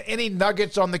 any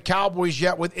nuggets on the Cowboys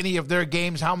yet with any of their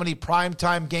games? How many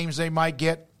primetime games they might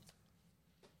get?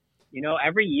 You know,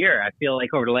 every year, I feel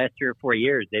like over the last 3 or 4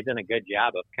 years, they've done a good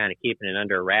job of kind of keeping it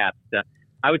under wraps.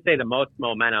 I would say the most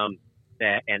momentum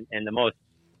and the most,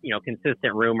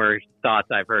 consistent rumors, thoughts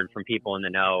I've heard from people in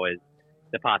the know is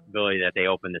the possibility that they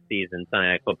open the season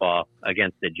Sunday Night Football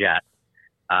against the Jets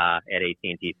at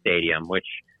AT&T Stadium, which,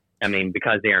 I mean,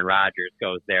 because Aaron Rodgers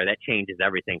goes there, that changes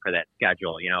everything for that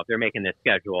schedule. If they're making this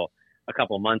schedule a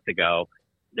couple months ago,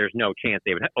 there's no chance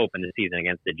they would open the season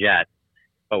against the Jets.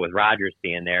 But with Rodgers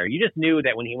being there, you just knew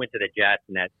that when he went to the Jets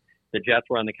and that the Jets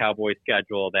were on the Cowboys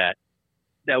schedule, that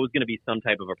was going to be some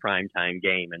type of a primetime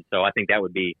game. And so I think that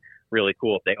would be really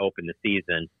cool if they open the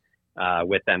season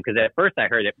with them. Because at first I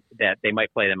heard that they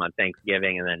might play them on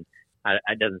Thanksgiving, and then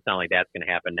it doesn't sound like that's going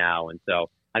to happen now. And so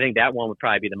I think that one would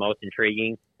probably be the most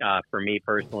intriguing for me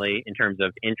personally in terms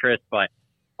of interest, but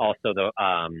also the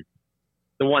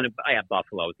one at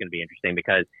Buffalo is going to be interesting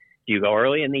because do you go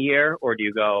early in the year or do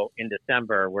you go in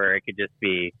December where it could just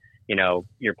be,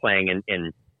 you're playing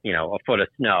in a foot of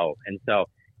snow. And so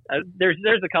there's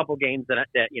a couple games that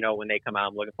when they come out,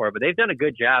 I'm looking for, but they've done a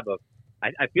good job of,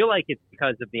 I feel like it's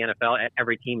because of the NFL.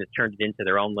 Every team has turned it into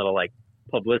their own little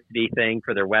publicity thing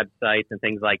for their websites and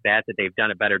things like that they've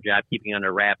done a better job keeping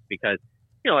under wraps because,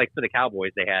 for the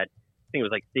Cowboys, they had, I think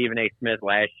it was Stephen A. Smith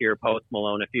last year, Post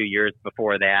Malone a few years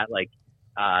before that.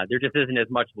 There just isn't as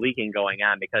much leaking going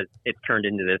on because it's turned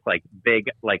into this big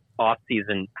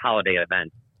off-season holiday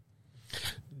event.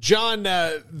 John,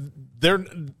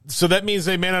 so that means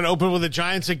they may not open with the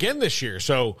Giants again this year.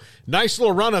 So nice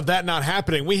little run of that not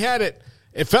happening. We had it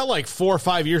felt like 4 or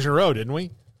 5 years in a row, didn't we?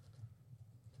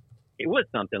 It was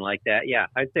something like that. Yeah,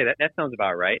 I'd say that sounds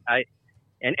about right.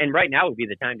 And right now would be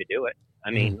the time to do it.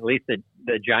 I mean, at least the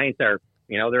Giants are,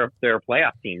 they're a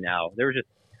playoff team now. There were just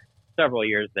several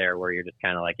years there where you're just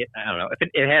kind of I don't know, if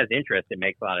it has interest, it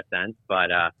makes a lot of sense. But,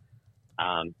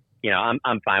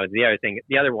 I'm fine with it.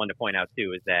 The other one to point out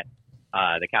too is that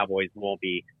the Cowboys won't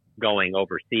be going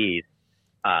overseas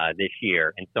this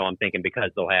year, and so I'm thinking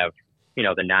because they'll have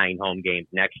the 9 home games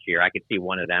next year, I could see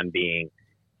one of them being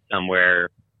somewhere,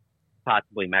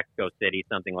 possibly Mexico City,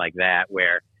 something like that,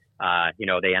 where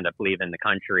they end up leaving the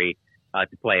country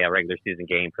to play a regular season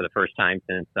game for the first time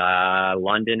since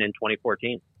London in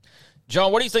 2014.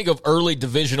 John, what do you think of early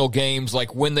divisional games,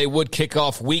 like when they would kick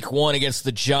off week 1 against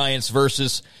the Giants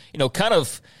versus, kind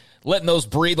of letting those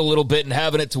breathe a little bit and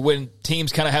having it to when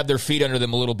teams kind of have their feet under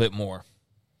them a little bit more?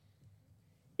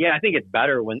 Yeah, I think it's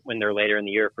better when they're later in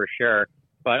the year for sure.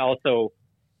 But also,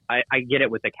 I get it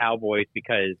with the Cowboys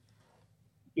because,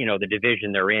 the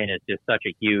division they're in is just such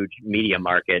a huge media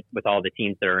market with all the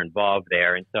teams that are involved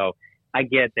there. And so I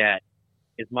get that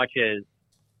as much as,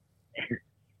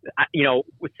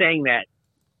 saying that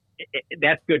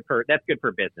that's good for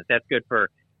business. That's good for,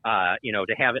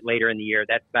 to have it later in the year.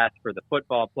 That's best for the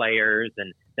football players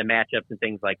and the matchups and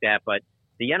things like that. But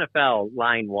the NFL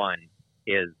line one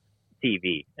is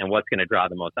TV and what's going to draw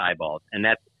the most eyeballs. And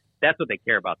that's what they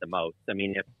care about the most. I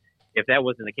mean, if that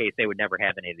wasn't the case, they would never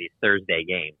have any of these Thursday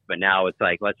games. But now it's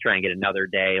like, let's try and get another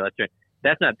day.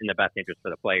 That's not in the best interest for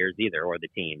the players either or the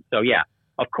team. So yeah,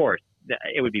 of course,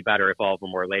 it would be better if all of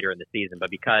them were later in the season. But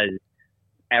because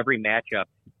every matchup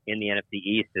in the NFC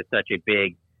East is such a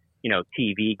big,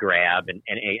 TV grab and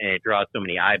it draws so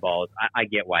many eyeballs, I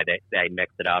get why they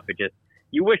mix it up.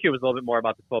 You wish it was a little bit more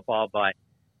about the football, but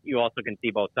you also can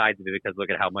see both sides of it because look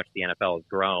at how much the NFL has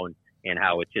grown and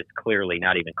how it's just clearly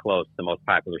not even close to the most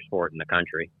popular sport in the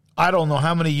country. I don't know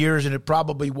how many years, and it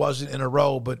probably wasn't in a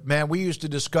row, but, man, we used to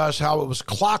discuss how it was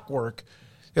clockwork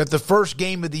that the first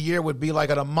game of the year would be like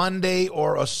on a Monday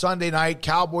or a Sunday night,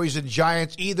 Cowboys and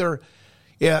Giants, either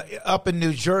up in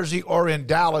New Jersey or in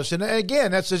Dallas. And,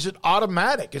 again, that's just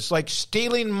automatic. It's like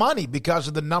stealing money because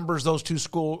of the numbers those two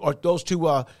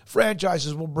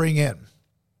franchises will bring in.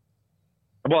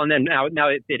 Well, and then now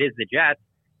it is the Jets.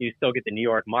 You still get the New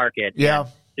York market. Yeah.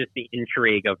 Just the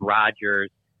intrigue of Rodgers.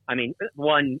 I mean,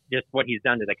 one, just what he's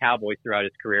done to the Cowboys throughout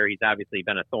his career. He's obviously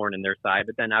been a thorn in their side,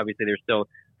 but then obviously there's still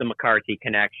the McCarthy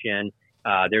connection.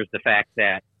 There's the fact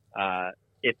that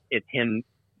it's him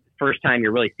first time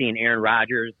you're really seeing Aaron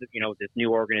Rodgers, with this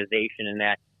new organization and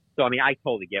that. So, I mean, I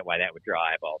totally get why that would draw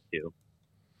eyeballs too.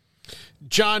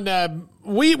 John,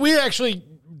 we actually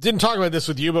didn't talk about this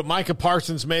with you, but Micah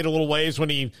Parsons made a little waves when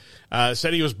he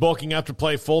said he was bulking up to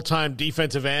play full-time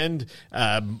defensive end.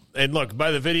 And look,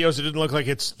 by the videos, it didn't look like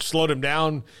it's slowed him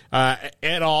down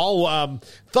at all.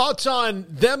 Thoughts on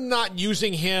them not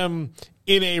using him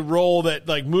in a role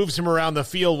that moves him around the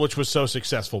field, which was so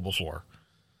successful before?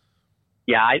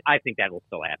 Yeah, I think that will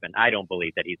still happen. I don't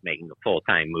believe that he's making a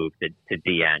full-time move to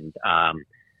D-end.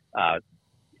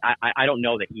 I don't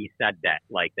know that he said that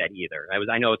like that either.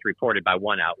 I know it's reported by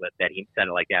one outlet that he said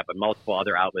it like that, but multiple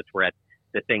other outlets were at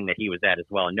the thing that he was at as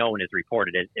well. And no one has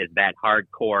reported it as that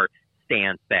hardcore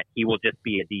stance that he will just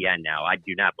be a DN now. I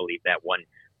do not believe that one.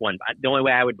 The only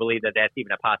way I would believe that that's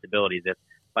even a possibility is if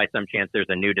by some chance there's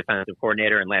a new defensive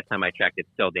coordinator. And last time I checked, it's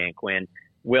still Dan Quinn.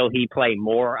 Will he play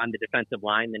more on the defensive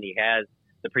line than he has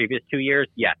the previous 2 years?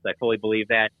 Yes, I fully believe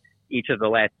that. Each of the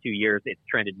last 2 years, it's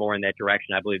trended more in that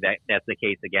direction. I believe that that's the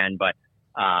case again. But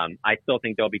I still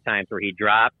think there'll be times where he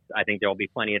drops. I think there will be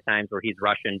plenty of times where he's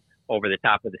rushing over the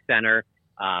top of the center.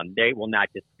 They will not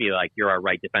just be like, you're our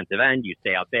right defensive end. You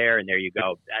stay out there, and there you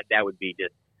go. That would be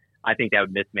just – I think that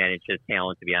would mismanage his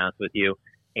talent, to be honest with you.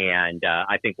 And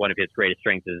I think one of his greatest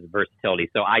strengths is versatility.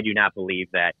 So I do not believe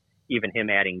that even him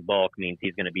adding bulk means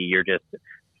he's going to be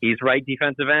he's right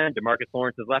defensive end. DeMarcus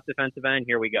Lawrence is left defensive end.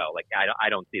 Here we go. I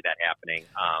don't see that happening.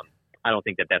 I don't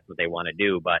think that that's what they want to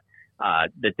do. But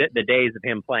the days of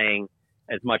him playing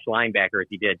as much linebacker as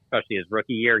he did, especially his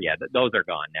rookie year, yeah, those are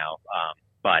gone now.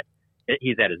 But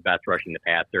he's at his best rushing the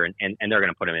passer, and they're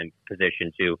going to put him in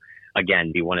position to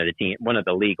again be one of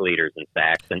the league leaders in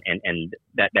sacks, and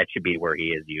that should be where he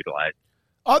is utilized.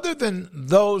 Other than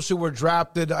those who were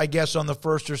drafted, I guess, on the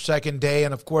first or second day,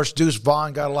 and, of course, Deuce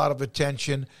Vaughn got a lot of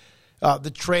attention, the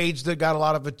trades that got a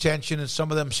lot of attention, and some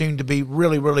of them seem to be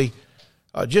really, really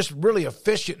just really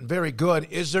efficient and very good.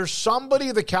 Is there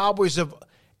somebody the Cowboys have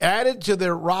added to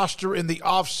their roster in the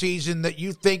offseason that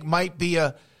you think might be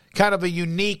a kind of a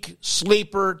unique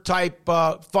sleeper-type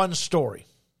fun story?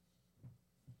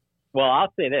 Well,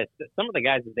 I'll say this. Some of the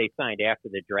guys that they signed after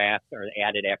the draft or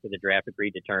added after the draft,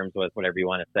 agreed to terms with, whatever you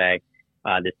want to say.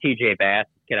 This TJ Bass,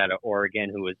 kid out of Oregon,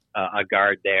 who was a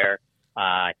guard there.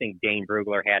 I think Dane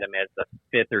Brugler had him as the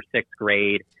fifth or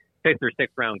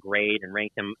sixth round grade and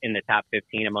ranked him in the top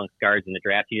 15 amongst guards in the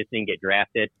draft. He just didn't get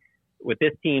drafted. With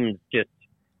this team,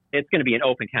 it's going to be an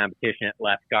open competition at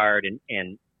left guard.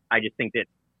 And I just think that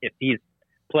if he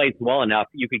plays well enough,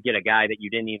 you could get a guy that you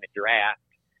didn't even draft,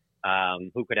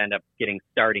 who could end up getting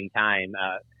starting time.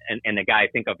 And the guy I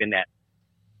think of in that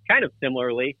kind of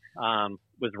similarly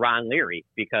was Ron Leary,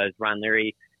 because Ron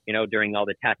Leary, during all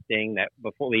the testing that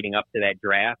before leading up to that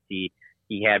draft, he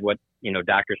had what,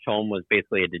 doctors told him was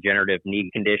basically a degenerative knee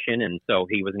condition. And so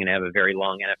he wasn't going to have a very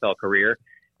long NFL career.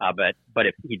 But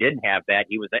if he didn't have that,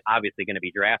 he was obviously going to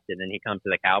be drafted. And he comes to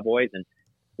the Cowboys, and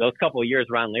those couple of years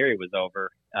Ron Leary was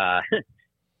over,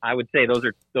 I would say those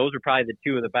are probably the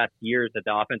two of the best years at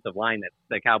the offensive line that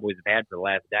the Cowboys have had for the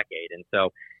last decade. And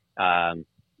so,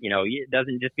 It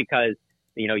doesn't just because,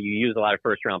 you use a lot of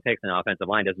first-round picks in the offensive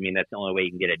line doesn't mean that's the only way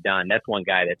you can get it done. That's one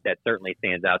guy that certainly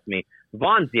stands out to me.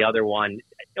 Vaughn's the other one,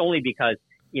 only because,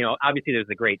 obviously there's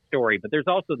a great story, but there's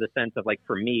also the sense of, like,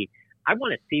 for me, I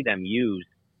want to see them use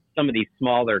some of these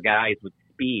smaller guys with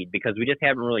speed because we just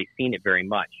haven't really seen it very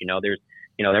much.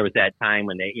 There was that time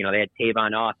when they had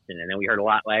Tavon Austin, and then we heard a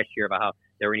lot last year about how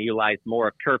they were going to utilize more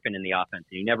of Turpin in the offense,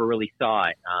 and you never really saw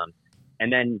it.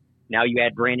 And then now you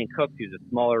add Brandon Cooks, who's a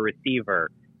smaller receiver,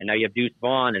 and now you have Deuce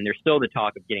Vaughn, and there's still the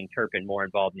talk of getting Turpin more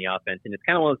involved in the offense. And it's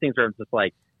kind of one of those things where it's just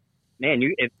like, man,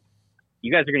 if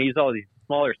you guys are going to use all these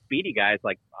smaller, speedy guys,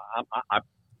 like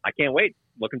I can't wait.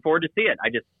 Looking forward to see it.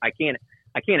 I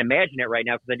can't imagine it right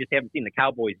now because I just haven't seen the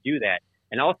Cowboys do that.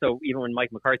 And also, even when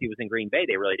Mike McCarthy was in Green Bay,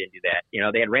 they really didn't do that.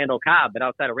 They had Randall Cobb, but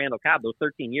outside of Randall Cobb, those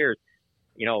 13 years,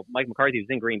 Mike McCarthy was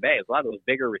in Green Bay. It was a lot of those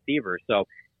bigger receivers. So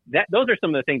those are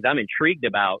some of the things I'm intrigued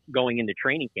about going into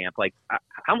training camp. Like,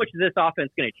 how much is this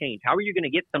offense going to change? How are you going to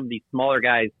get some of these smaller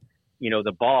guys,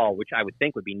 the ball, which I would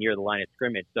think would be near the line of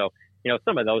scrimmage? So,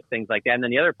 some of those things like that. And then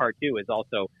the other part, too, is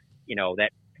also,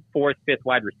 that fourth, fifth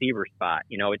wide receiver spot.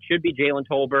 It should be Jalen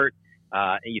Tolbert.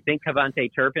 You think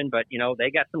Cavante Turpin, but, they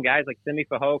got some guys like Simi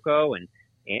Fehoko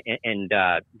and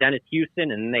Dennis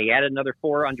Houston, and they added another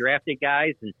 4 undrafted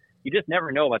guys. And you just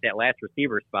never know about that last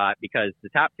receiver spot because the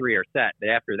top 3 are set. But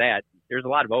after that, there's a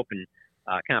lot of open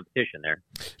competition there.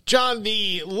 John,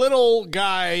 the little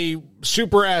guy,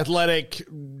 super athletic,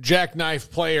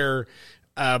 jackknife player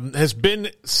has been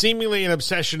seemingly an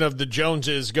obsession of the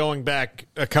Joneses going back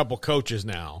a couple coaches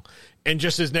now and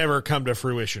just has never come to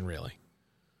fruition, really.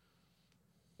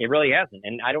 It really hasn't.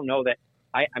 And I don't know that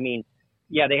I mean,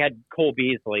 yeah, they had Cole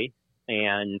Beasley,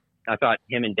 and I thought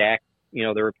him and Dak,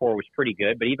 the rapport was pretty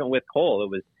good. But even with Cole, it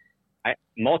was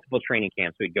multiple training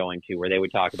camps we'd go into where they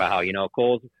would talk about how,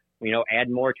 Cole's, add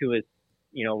more to his,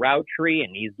 route tree,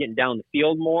 and he's getting down the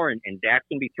field more, and Dak's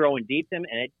going to be throwing deep to him,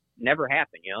 and it never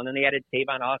happened, And then they added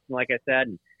Tavon Austin, like I said,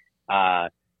 and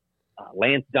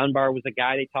Lance Dunbar was a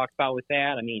guy they talked about with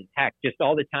that. I mean, heck, just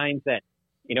all the times that,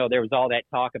 there was all that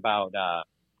talk about,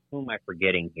 who am I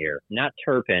forgetting here? Not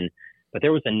Turpin, but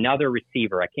there was another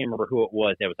receiver. I can't remember who it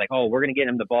was. That was like, oh, we're going to get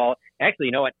him the ball. Actually,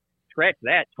 you know what? Scratch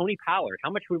that. Tony Pollard.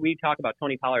 How much would we talk about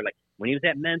Tony Pollard? Like when he was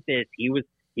at Memphis, he was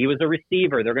a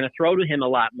receiver. They're going to throw to him a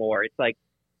lot more. It's like,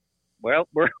 well,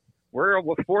 we're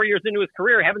 4 years into his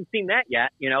career. Haven't seen that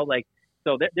yet.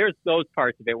 So there's those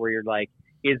parts of it where you're like,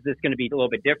 is this going to be a little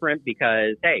bit different?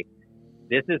 Because, hey,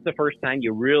 this is the first time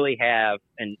you really have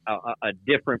a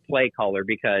different play caller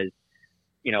because,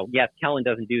 yes, Kellen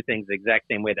doesn't do things the exact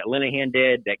same way that Linehan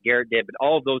did, that Garrett did, but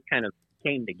all of those kind of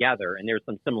came together, and there's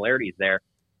some similarities there.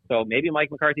 So maybe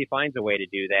Mike McCarthy finds a way to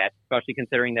do that, especially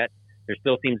considering that there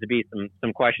still seems to be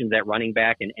some questions at running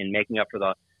back and making up for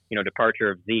the, departure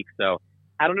of Zeke. So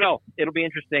I don't know. It'll be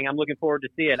interesting. I'm looking forward to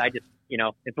see it. I just,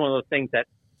 it's one of those things that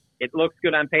it looks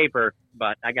good on paper,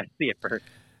 but I got to see it first.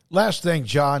 Last thing,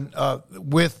 John,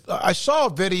 I saw a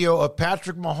video of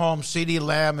Patrick Mahomes, CeeDee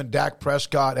Lamb, and Dak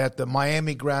Prescott at the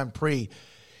Miami Grand Prix.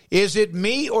 Is it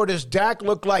me, or does Dak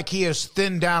look like he has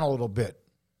thinned down a little bit?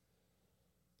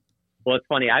 Well, it's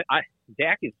funny.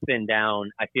 Dak is thinned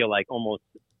down, I feel like, almost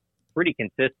pretty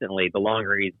consistently the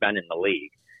longer he's been in the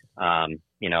league.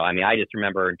 I just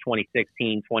remember in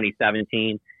 2016,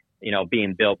 2017,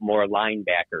 being built more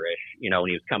linebacker-ish, when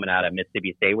he was coming out of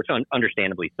Mississippi State, which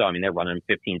understandably so. I mean, they're running him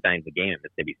 15 times a game at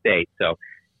Mississippi State. So,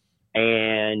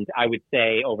 and I would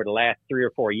say over the last 3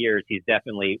 or 4 years, he's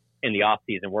definitely in the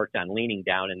offseason worked on leaning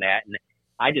down in that. And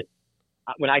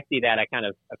when I see that, I kind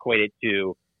of equate it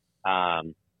to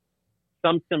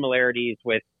some similarities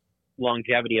with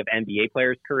longevity of NBA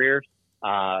players' careers.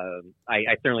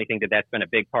 I certainly think that that's been a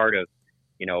big part of,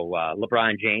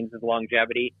 LeBron James'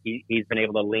 longevity. He's been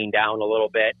able to lean down a little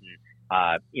bit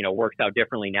and, works out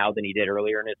differently now than he did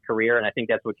earlier in his career. And I think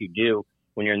that's what you do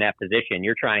when you're in that position.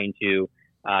 You're trying to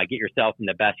get yourself in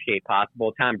the best shape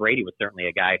possible. Tom Brady was certainly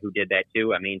a guy who did that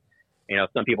too. I mean,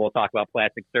 some people will talk about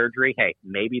plastic surgery. Hey,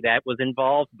 maybe that was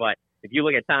involved, but if you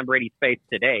look at Tom Brady's face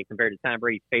today compared to Tom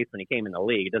Brady's face when he came in the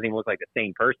league, it doesn't even look like the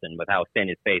same person with how thin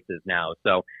his face is now.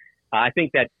 So I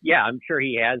think that, yeah, I'm sure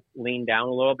he has leaned down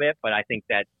a little bit, but I think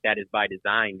that is by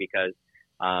design because,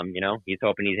 he's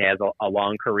hoping he has a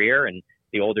long career, and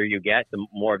the older you get, the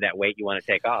more of that weight you want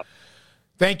to take off.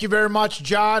 Thank you very much,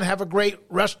 John. Have a great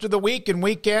rest of the week and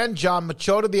weekend. John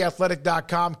Machota,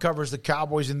 TheAthletic.com, covers the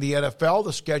Cowboys in the NFL.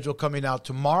 The schedule coming out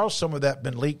tomorrow. Some of that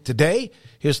been leaked today.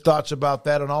 His thoughts about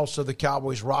that and also the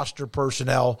Cowboys roster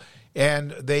personnel,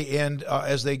 and they end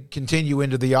as they continue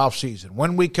into the offseason.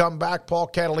 When we come back, Paul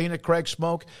Catalina, Craig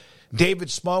Smoke,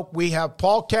 David Smoke, we have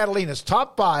Paul Catalina's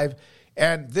top 5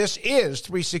 And this is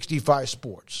 365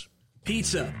 Sports.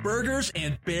 Pizza, burgers,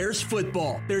 and Bears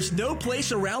football. There's no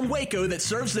place around Waco that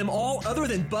serves them all other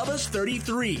than Bubba's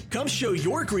 33. Come show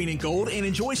your green and gold and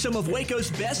enjoy some of Waco's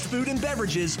best food and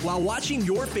beverages while watching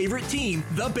your favorite team,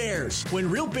 the Bears. When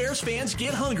real Bears fans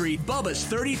get hungry, Bubba's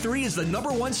 33 is the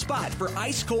 #1 spot for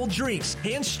ice-cold drinks,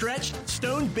 hand-stretched,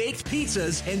 stone-baked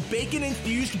pizzas, and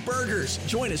bacon-infused burgers.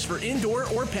 Join us for indoor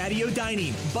or patio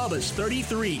dining. Bubba's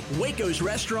 33, Waco's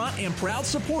restaurant and proud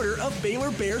supporter of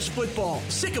Baylor Bears football.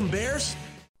 Sick 'em, Bears.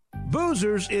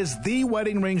 Boozers is the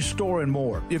wedding ring store and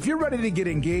more. If you're ready to get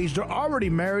engaged or already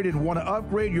married and want to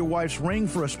upgrade your wife's ring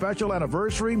for a special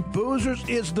anniversary, Boozers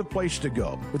is the place to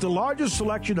go. With the largest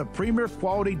selection of premier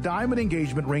quality diamond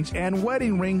engagement rings and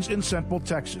wedding rings in Central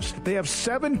Texas. They have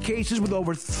 7 cases with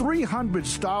over 300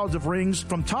 styles of rings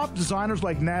from top designers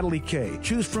like Natalie Kay.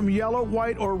 Choose from yellow,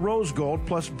 white, or rose gold,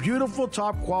 plus beautiful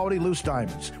top quality loose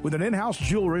diamonds. With an in-house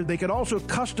jewelry, they can also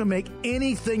custom make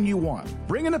anything you want.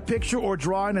 Bring in a picture or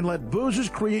drawing and let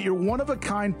Boozers create your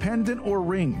one-of-a-kind pendant or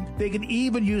ring. They can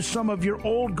even use some of your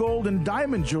old gold and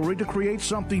diamond jewelry to create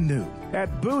something new.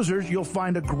 At Boozers, you'll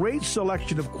find a great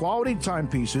selection of quality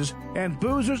timepieces, and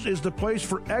Boozers is the place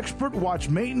for expert watch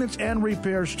maintenance and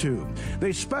repairs, too.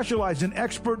 They specialize in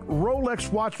expert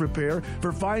Rolex watch repair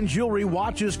for fine jewelry,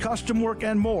 watches, custom work,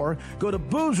 and more. Go to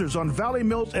Boozers on Valley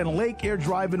Mills and Lake Air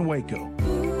Drive in Waco.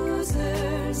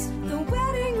 Boozers, the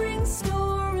wedding ring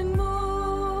store and more.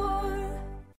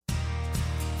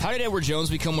 How did Edward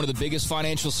Jones become one of the biggest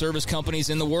financial service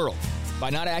companies in the world? By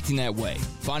not acting that way.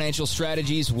 Financial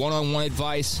strategies, one-on-one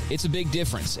advice, it's a big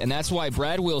difference. And that's why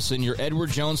Brad Wilson, your Edward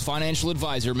Jones financial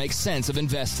advisor, makes sense of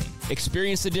investing.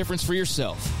 Experience the difference for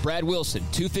yourself. Brad Wilson,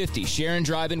 250 Sharon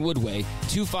Drive in Woodway,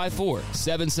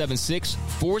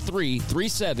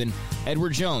 254-776-4337.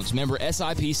 Edward Jones, member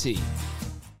SIPC.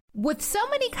 With so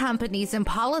many companies and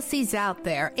policies out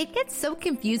there, it gets so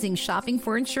confusing shopping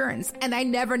for insurance, and I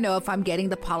never know if I'm getting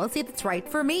the policy that's right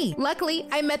for me. Luckily,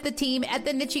 I met the team at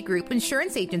the Niche Group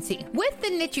Insurance Agency. With the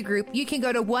Niche Group, you can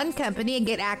go to one company and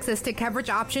get access to coverage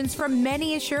options from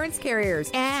many insurance carriers,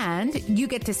 and you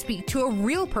get to speak to a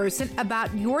real person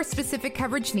about your specific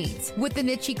coverage needs. With the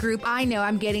Niche Group, I know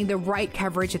I'm getting the right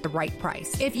coverage at the right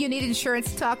price. If you need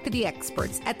insurance, talk to the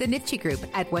experts at the Niche Group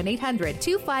at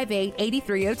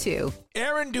 1-800-258-8302.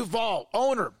 Aaron Duvall,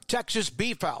 owner, Texas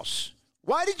Beef House.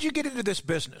 Why did you get into this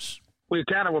business? We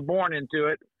kind of were born into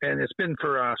it, and it's been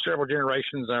for several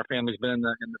generations. Our family's been in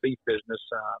the beef business,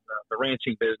 the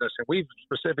ranching business, and we've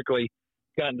specifically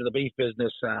got into the beef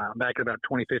business back in about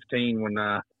 2015 when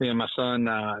me and my son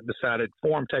decided to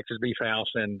form Texas Beef House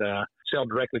and sell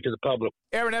directly to the public.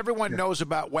 Aaron, everyone knows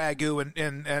about Wagyu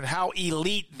and how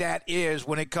elite that is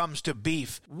when it comes to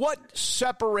beef. What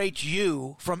separates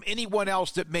you from anyone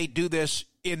else that may do this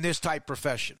in this type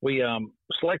profession? We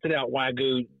selected out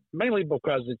Wagyu mainly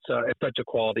because it's such a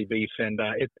quality beef, and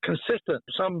it's consistent.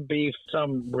 Some beef,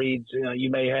 some breeds,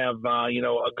 you may have, a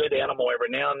good animal every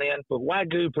now and then, but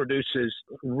Wagyu produces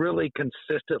really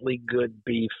consistently good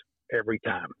beef every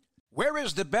time. Where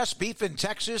is the best beef in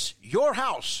Texas? Your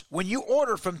house. When you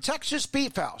order from Texas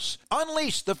Beef House,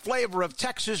 unleash the flavor of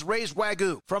Texas-raised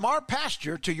Wagyu. From our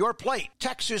pasture to your plate,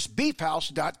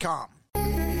 TexasBeefHouse.com.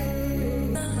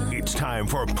 It's time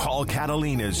for Paul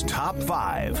Catalina's Top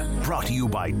 5, brought to you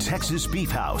by Texas Beef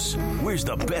House. Where's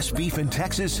the best beef in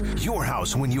Texas? Your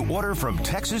house when you order from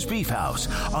Texas Beef House.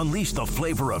 Unleash the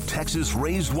flavor of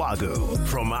Texas-raised Wagyu.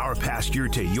 From our pasture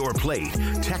to your plate,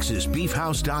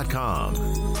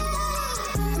 TexasBeefHouse.com.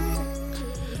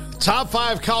 Top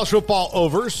 5 college football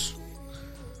overs.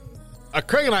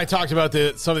 Craig and I talked about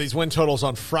some of these win totals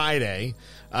on Friday.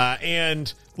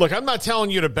 And look, I'm not telling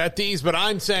you to bet these, but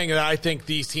I'm saying that I think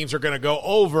these teams are going to go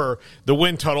over the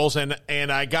win totals. And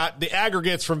I got the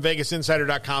aggregates from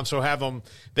VegasInsider.com, so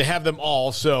they have them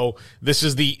all. So this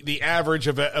is the average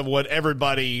of what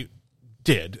everybody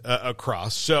did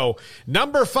across. So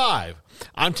number 5,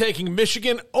 I'm taking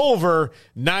Michigan over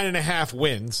 9.5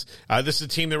 wins. This is a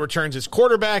team that returns its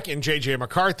quarterback in J.J.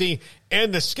 McCarthy,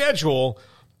 and the schedule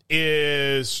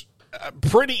is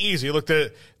pretty easy. Look,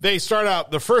 they start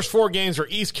out, the first 4 games are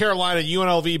East Carolina,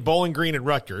 UNLV, Bowling Green, and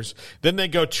Rutgers. Then they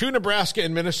go to Nebraska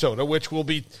and Minnesota, which will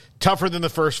be tougher than the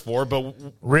first 4. But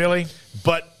really?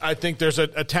 But I think there's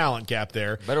a talent gap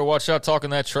there. Better watch out talking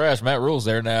that trash. Matt Rule's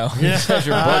there now. Yeah. That's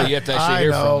your buddy. You have to actually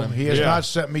hear from him. He has not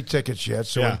sent me tickets yet,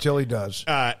 so until he does.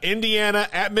 Indiana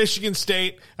at Michigan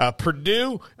State,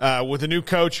 Purdue with a new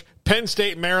coach, Penn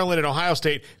State, Maryland, and Ohio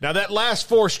State. Now, that last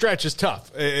 4 stretch is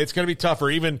tough. It's going to be tougher.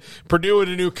 Even Purdue with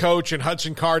a new coach and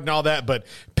Hudson Card and all that. But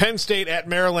Penn State at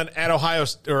Maryland, at Ohio,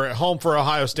 or at home for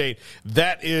Ohio State,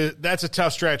 that's a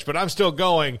tough stretch. But I'm still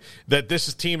going that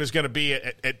this team is going to be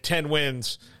at 10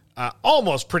 wins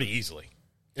almost pretty easily,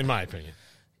 in my opinion.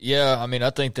 Yeah, I mean,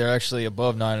 I think they're actually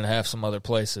above 9.5 some other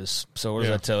places. So what does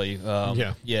that tell you?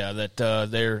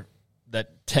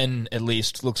 That 10 at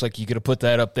least looks like you could have put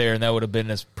that up there, and that would have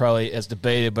been probably as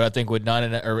debated. But I think with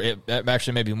 9.5, or it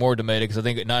actually maybe more debated, because I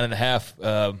think at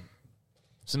 9.5,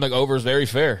 seems like over is very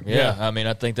fair. Yeah, I mean,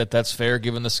 I think that's fair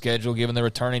given the schedule, given the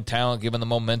returning talent, given the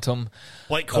momentum.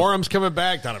 Like Corum's coming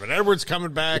back, Donovan Edwards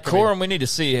coming back. Corum, we need to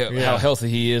see how healthy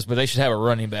he is, but they should have a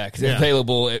running back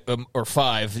available, or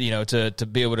 5, to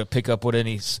be able to pick up what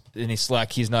any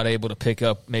slack he's not able to pick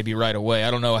up maybe right away.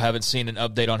 I don't know. I haven't seen an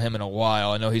update on him in a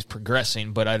while. I know he's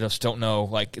progressing, but I just don't know.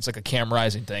 Like, it's like a Cam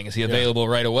Rising thing. Is he available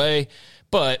right away?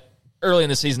 But early in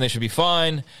the season, they should be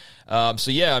fine.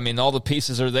 I mean, all the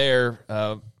pieces are there,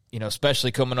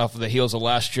 especially coming off of the heels of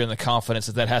last year and the confidence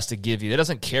that has to give you. It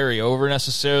doesn't carry over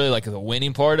necessarily, like the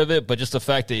winning part of it, but just the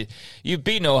fact that you've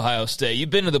beaten Ohio State, you've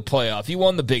been to the playoff, you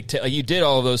won the Big Ten, you did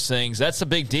all of those things. That's a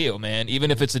big deal, man, even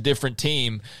if it's a different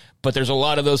team. But there's a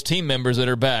lot of those team members that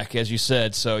are back, as you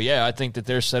said. So, I think that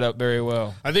they're set up very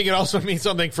well. I think it also means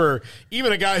something for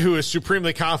even a guy who is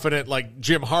supremely confident like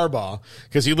Jim Harbaugh,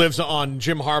 because he lives on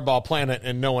Jim Harbaugh planet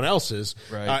and no one else's.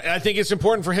 Right. I think it's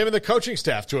important for him and the coaching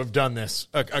staff to have done this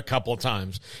a couple of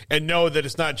times and know that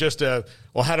it's not just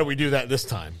how do we do that this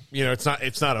time?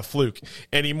 It's not a fluke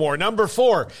anymore. Number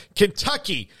 4,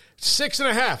 Kentucky.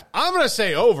 6.5. I'm going to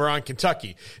say over on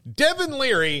Kentucky. Devin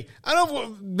Leary, I don't know if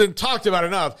we've been talked about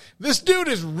enough. This dude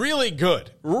is really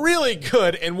good,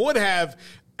 and would have,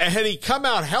 had he come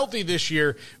out healthy this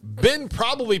year, been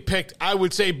probably picked, I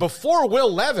would say, before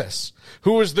Will Levis,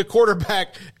 who was the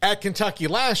quarterback at Kentucky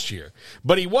last year.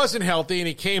 But he wasn't healthy, and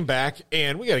he came back,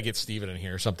 and we got to get Steven in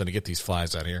here or something to get these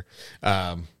flies out of here.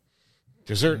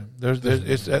 Because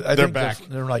they're back.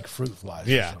 They're like fruit flies.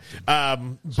 Yeah. But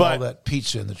all that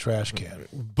pizza in the trash can.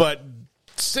 But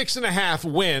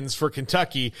 6.5 wins for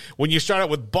Kentucky when you start out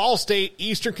with Ball State,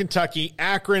 Eastern Kentucky,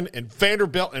 Akron, and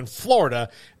Vanderbilt and Florida.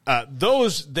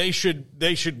 Those they should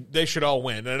all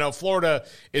win. And I know Florida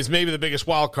is maybe the biggest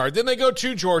wild card. Then they go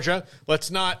to Georgia.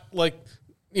 Let's not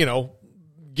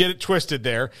get it twisted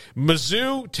there.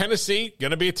 Mizzou, Tennessee,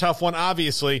 going to be a tough one,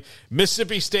 obviously.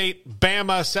 Mississippi State,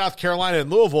 Bama, South Carolina, and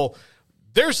Louisville.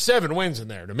 There's 7 wins in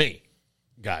there to me,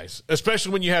 guys,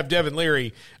 especially when you have Devin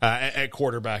Leary at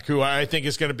quarterback, who I think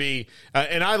is going to be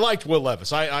and I liked Will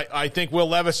Levis. I think Will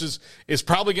Levis is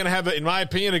probably going to have, in my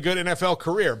opinion, a good NFL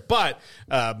career. But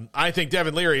I think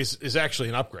Devin Leary is actually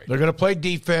an upgrade. They're going to play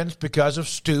defense because of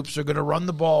Stoops. They're going to run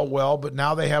the ball well, but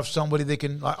now they have somebody they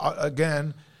can,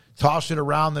 again, toss it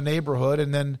around the neighborhood,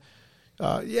 and then,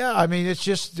 I mean, it's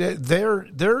just they're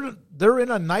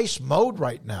in a nice mode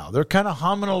right now. They're kind of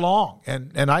humming along,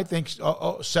 and I think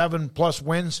 7+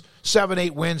 wins,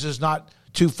 7-8 wins is not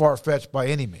too far fetched by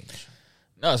any means.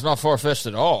 No, it's not far fetched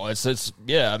at all. It's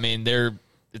I mean,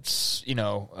 it's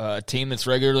a team that's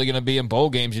regularly going to be in bowl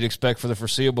games. You'd expect for the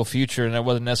foreseeable future, and that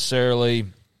wasn't necessarily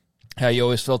how you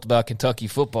always felt about Kentucky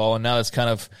football, and now that's kind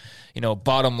of.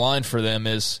 Bottom line for them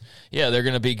is, they're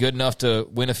going to be good enough to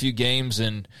win a few games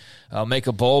and make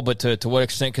a bowl, but to what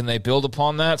extent can they build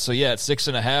upon that? So, at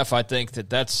 6.5, I think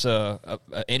that's an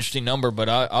interesting number, but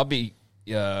I'll be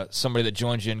somebody that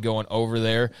joins you in going over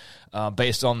there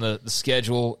based on the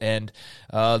schedule and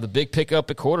the big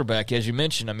pickup at quarterback, as you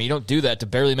mentioned. I mean, you don't do that to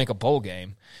barely make a bowl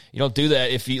game. You don't do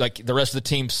that if the rest of the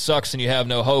team sucks and you have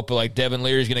no hope, but like Devin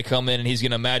Leary's going to come in and he's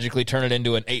going to magically turn it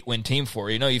into an 8-win team for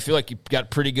you. You feel like you've got a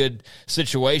pretty good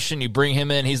situation. You bring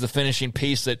him in, he's the finishing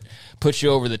piece that puts you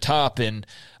over the top. And,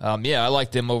 I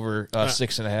like them over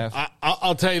 6.5.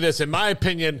 I'll tell you this. In my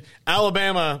opinion,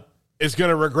 Alabama is going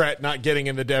to regret not getting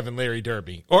in the Devin Leary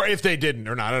Derby. Or if they didn't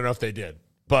or not. I don't know if they did.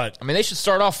 But I mean, they should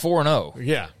start off 4-0.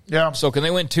 Yeah. So can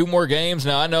they win 2 more games?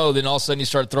 Now, I know then all of a sudden you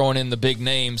start throwing in the big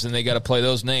names and they got to play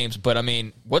those names. But, I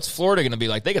mean, what's Florida going to be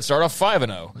like? They could start off 5-0.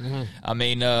 Mm-hmm. I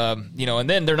mean, and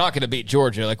then they're not going to beat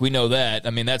Georgia. Like, we know that. I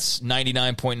mean, that's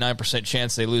 99.9%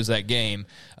 chance they lose that game.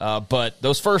 But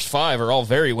those first 5 are all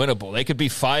very winnable. They could be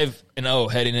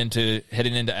 5-0 heading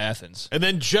into Athens. And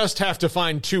then just have to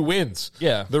find 2 wins.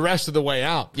 Yeah. The rest of the way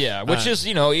out. Yeah, which is,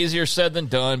 easier said than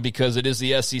done because it is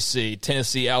the SEC,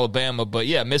 Tennessee, Alabama. But,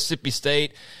 Mississippi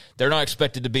State, they're not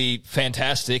expected to be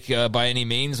fantastic by any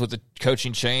means with the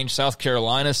coaching change. South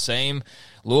Carolina, same.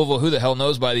 Louisville, who the hell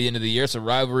knows by the end of the year? It's a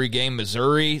rivalry game.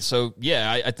 Missouri. So,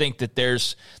 I think that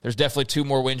there's definitely 2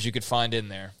 more wins you could find in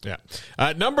there.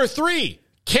 Yeah. Number 3,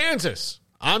 Kansas,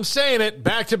 I'm saying it,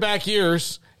 back-to-back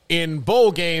years in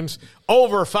bowl games,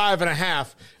 over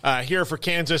 5.5 here for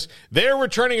Kansas. They're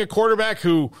returning a quarterback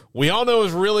who we all know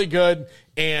is really good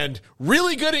and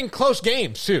really good in close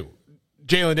games, too.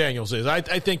 Jalen Daniels is. I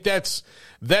think that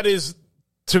is,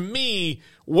 to me,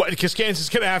 because Kansas is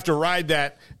going to have to ride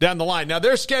that down the line. Now,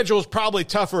 their schedule is probably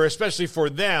tougher, especially for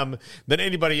them, than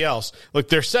anybody else. Look,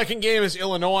 their second game is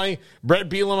Illinois. Brett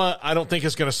Bielema, I don't think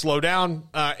is going to slow down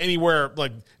anywhere,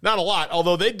 like not a lot,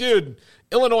 although they did.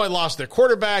 Illinois lost their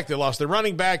quarterback. They lost their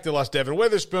running back. They lost Devin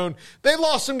Witherspoon. They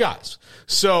lost some guys.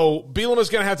 So Bielema's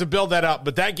going to have to build that up,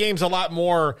 but that game's a lot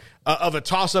more of a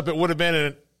toss-up. It would have been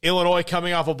in Illinois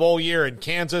coming off a bowl year, and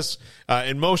Kansas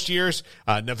in most years.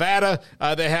 Nevada,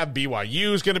 they have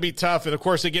BYU is going to be tough, and of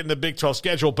course they get in the Big 12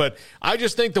 schedule. But I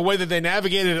just think the way that they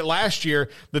navigated it last year,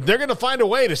 that they're going to find a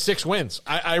way to 6 wins.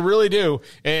 I really do.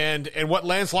 And what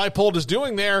Lance Leipold is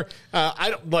doing there,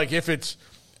 I don't like if it's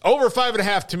over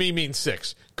 5.5 to me means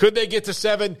 6. Could they get to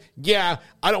 7? Yeah,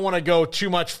 I don't want to go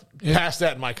too much past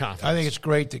that in my confidence. I think it's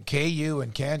great that KU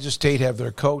and Kansas State have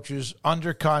their coaches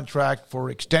under contract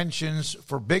for extensions,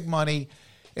 for big money.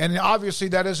 And obviously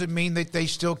that doesn't mean that they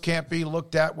still can't be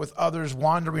looked at with others'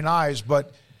 wandering eyes,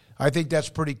 but I think that's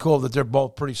pretty cool that they're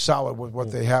both pretty solid with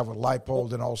what they have with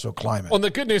Leipold and also Kleiman. Well,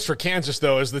 the good news for Kansas,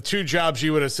 though, is the 2 jobs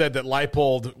you would have said that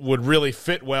Leipold would really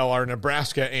fit well are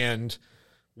Nebraska and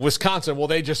Wisconsin. Well,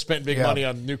 they just spent big money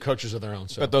on new coaches of their own.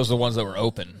 So. But those are the ones that were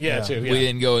open. Yeah, too. Yeah. We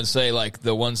didn't go and say, like,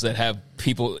 the ones that have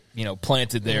people,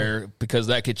 planted there because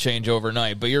that could change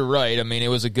overnight. But you're right. I mean, it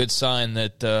was a good sign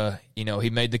that, he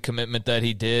made the commitment that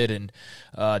he did and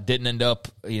didn't end up,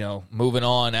 moving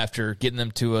on after getting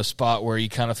them to a spot where you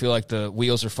kind of feel like the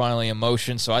wheels are finally in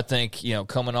motion. So I think,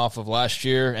 coming off of last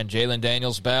year and Jalen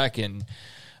Daniels back and,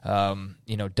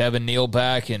 Devin Neal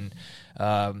back and,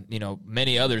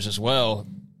 many others as well,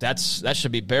 that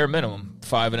should be bare minimum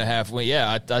 5.5. Well,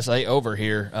 yeah, I say over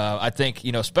here. I think,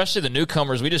 especially the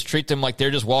newcomers, we just treat them like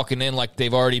they're just walking in like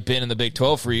they've already been in the Big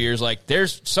 12 for years. Like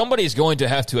somebody's going to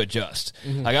have to adjust.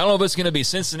 Mm-hmm. Like I don't know if it's going to be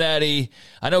Cincinnati.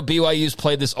 I know BYU's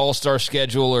played this all-star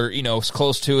schedule or, it's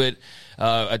close to it,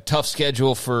 a tough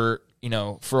schedule for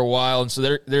a while, and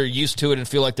so they're used to it and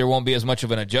feel like there won't be as much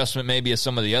of an adjustment maybe as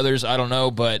some of the others. I don't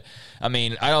know, but I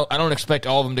mean, I don't expect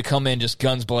all of them to come in just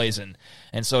guns blazing.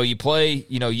 And so you play,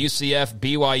 UCF,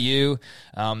 BYU.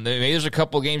 Maybe there's a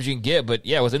couple of games you can get, but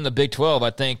yeah, within the Big 12, I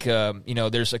think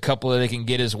there's a couple that they can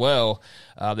get as well.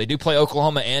 They do play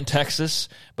Oklahoma and Texas,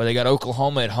 but they got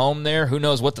Oklahoma at home there. Who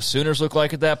knows what the Sooners look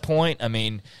like at that point? I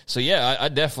mean, so yeah, I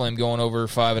definitely am going over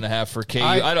 5.5 for KU.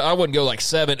 I wouldn't go like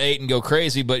 7, 8 and go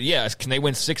crazy, but yeah, can they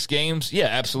win 6 games? Yeah,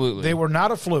 absolutely. They were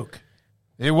not a fluke.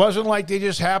 It wasn't like they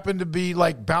just happened to be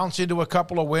like bounce into a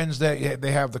couple of wins. They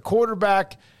have the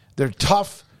quarterback. They're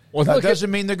tough. Well, that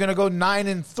doesn't mean they're going to go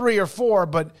 9-3 or 4,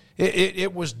 but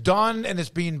it was done and it's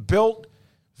being built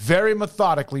very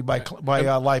methodically by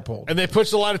Leipold. And they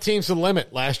pushed a lot of teams to the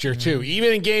limit last year, too.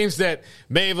 Even in games that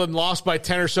may have been lost by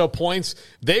 10 or so points,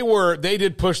 they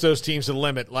did push those teams to the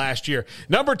limit last year.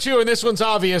 Number 2, and this one's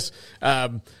obvious,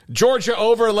 Georgia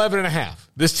over 11.5.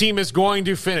 This team is going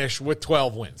to finish with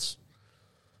 12 wins.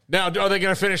 Now, are they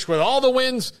going to finish with all the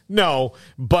wins? No,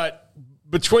 but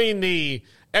between the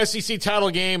SEC title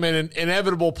game and an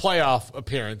inevitable playoff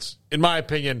appearance, in my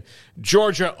opinion,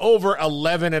 Georgia over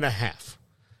 11.5.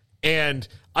 And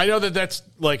I know that's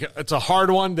like it's a hard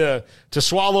one to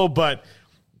swallow, but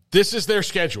this is their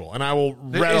schedule, and I will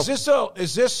rattle.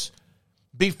 Is this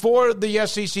before the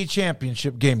SEC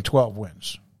championship game? 12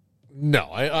 wins.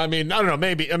 No, I mean, I don't know,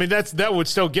 maybe. I mean, that would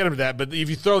still get them to that, but if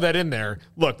you throw that in there,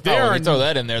 look, if you throw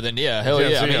that in there, then yeah, hell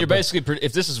yeah. I mean, you're basically,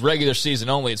 if this is regular season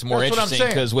only, it's more interesting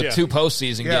because with 2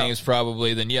 postseason games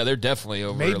probably, then yeah, they're definitely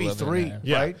over maybe 11.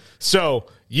 3, right? So,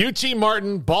 UT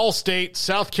Martin, Ball State,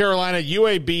 South Carolina,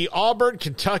 UAB, Auburn,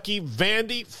 Kentucky,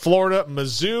 Vandy, Florida,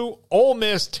 Mizzou, Ole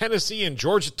Miss, Tennessee, and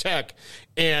Georgia Tech.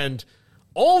 And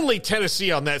only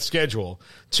Tennessee on that schedule,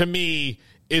 to me,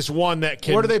 is one that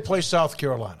can... Where do they play South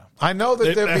Carolina? I know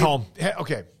that they're at home.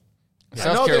 Okay.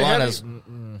 South Carolina's.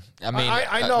 I mean,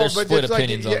 I know, there's but split it's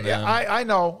opinions like, on them.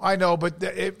 I know, but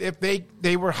if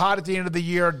they were hot at the end of the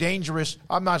year, dangerous.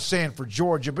 I'm not saying for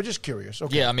Georgia, but just curious.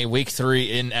 Okay. Yeah, I mean, week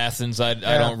 3 in Athens, I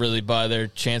don't really buy their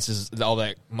chances all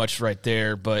that much right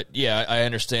there. But yeah, I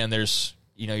understand. There's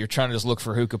you're trying to just look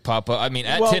for who could pop up. I mean,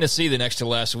 at Tennessee the next to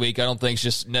last week, I don't think it's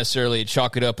just necessarily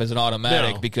chalk it up as an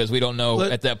automatic because we don't know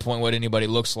at that point what anybody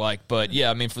looks like. But yeah,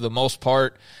 I mean, for the most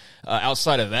part.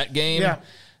 Outside of that game,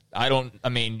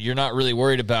 you're not really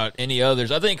worried about any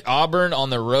others. I think Auburn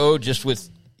on the road, just with,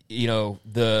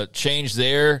 the change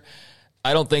there,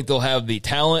 I don't think they'll have the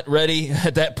talent ready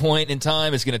at that point in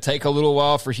time. It's going to take a little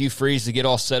while for Hugh Freeze to get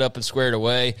all set up and squared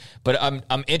away. But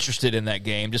I'm interested in that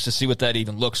game just to see what that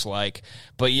even looks like.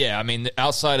 But, yeah, I mean,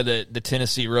 outside of the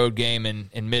Tennessee road game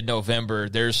in mid-November,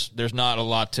 there's not a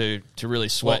lot to really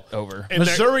sweat over.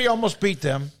 Missouri almost beat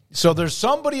them. So there's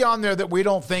somebody on there that we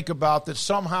don't think about that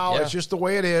somehow it's just the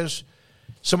way it is.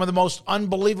 Some of the most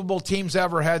unbelievable teams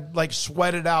ever had,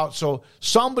 sweated out. So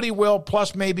somebody will,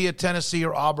 plus maybe a Tennessee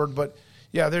or Auburn. But,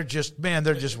 yeah, they're just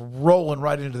rolling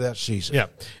right into that season. Yeah.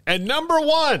 And number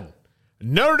 1,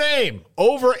 Notre Dame,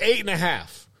 over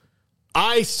 8.5.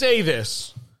 I say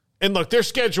this, and look, their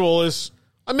schedule is,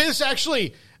 it's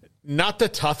actually not the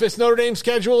toughest Notre Dame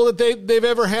schedule that they've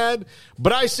ever had.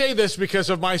 But I say this because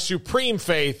of my supreme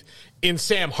faith in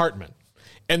Sam Hartman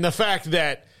and the fact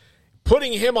that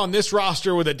putting him on this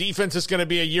roster with a defense that's going to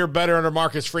be a year better under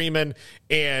Marcus Freeman,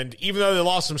 and even though they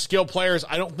lost some skilled players,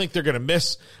 I don't think they're going to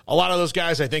miss a lot of those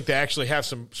guys. I think they actually have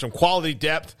some quality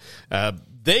depth.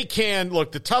 They can,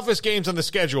 look, the toughest games on the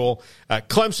schedule,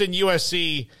 Clemson,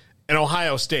 USC, and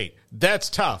Ohio State. That's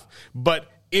tough. But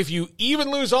if you even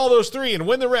lose all those 3 and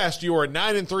win the rest, you are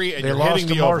 9-3, and you're hitting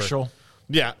the over. Marshall.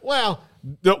 Yeah, well,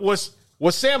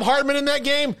 was Sam Hartman in that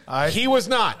game? He was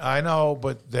not. I know,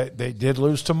 but they did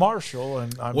lose to Marshall.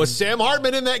 Was Sam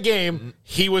Hartman in that game?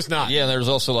 He was not. Yeah, there was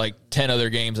also 10 other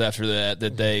games after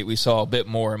that we saw a bit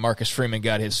more, and Marcus Freeman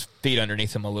got his feet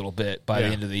underneath him a little bit by the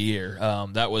end of the year.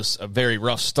 That was a very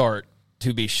rough start,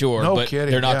 to be sure. No but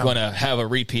kidding, they're not going to have a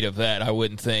repeat of that, I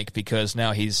wouldn't think, because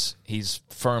now he's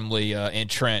firmly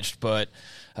entrenched. But,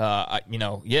 that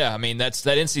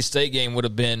NC State game would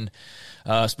have been –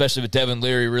 especially with Devin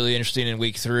Leary, really interesting in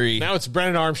week 3. Now it's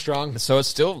Brennan Armstrong. So it's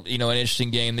still, an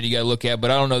interesting game that you got to look at, but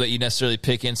I don't know that you necessarily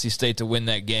pick NC State to win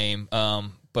that game.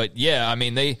 But, yeah,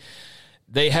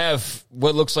 they have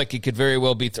what looks like it could very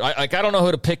well be. I don't know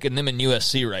who to pick in them in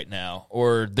USC right now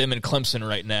or them in Clemson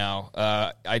right now.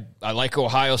 I like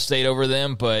Ohio State over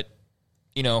them, but,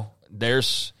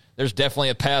 there's definitely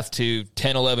a path to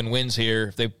 10, 11 wins here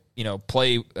if they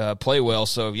play well.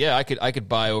 So yeah, I could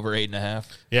buy over 8.5.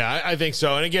 Yeah, I think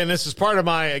so. And again, this is part of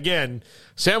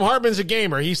Sam Hartman's a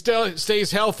gamer. He still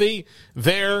stays healthy.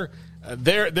 They're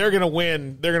going to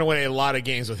win. They're going to win a lot of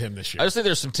games with him this year. I just think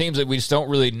there's some teams that we just don't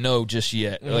really know just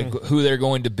yet, like who they're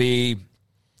going to be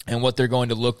and what they're going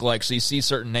to look like. So you see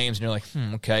certain names and you're like,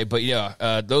 okay. But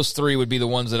yeah, those 3 would be the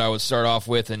ones that I would start off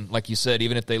with. And like you said,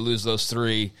 even if they lose those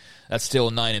 3, that's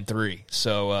still 9-3.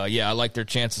 So I like their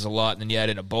chances a lot. And then you add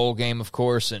in a bowl game, of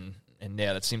course, and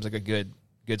yeah, that seems like a good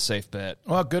safe bet.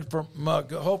 Well, good for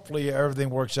hopefully everything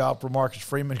works out for Marcus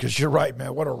Freeman, because you're right,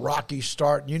 man. What a rocky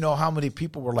start. You know how many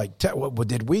people were like,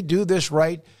 did we do this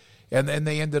right? And then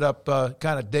they ended up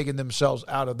kind of digging themselves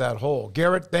out of that hole.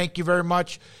 Garrett, thank you very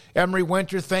much. Emery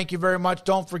Winter, thank you very much.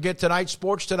 Don't forget tonight,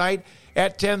 Sports Tonight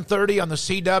at 10:30 on the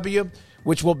CW,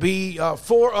 which will be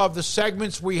 4 of the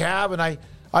segments we have. And I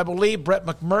believe Brett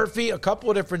McMurphy, a couple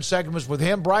of different segments with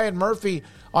him. Brian Murphy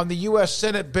on the U.S.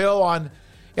 Senate bill on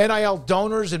NIL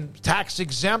donors and tax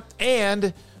exempt.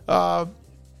 And I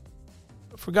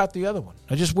forgot the other one.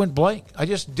 I just went blank. I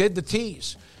just did the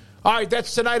tease. All right,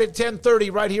 that's tonight at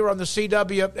 10:30 right here on the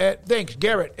CW. Thanks,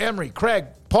 Garrett, Emery, Craig,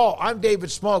 Paul. I'm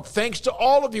David Smoke. Thanks to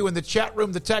all of you in the chat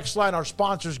room, the text line, our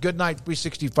sponsors. Good night,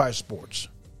 365 Sports.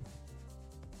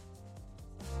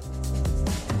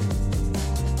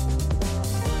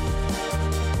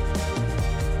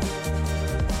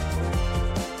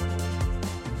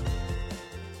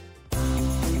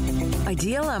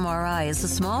 Ideal MRI is a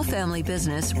small family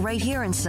business right here in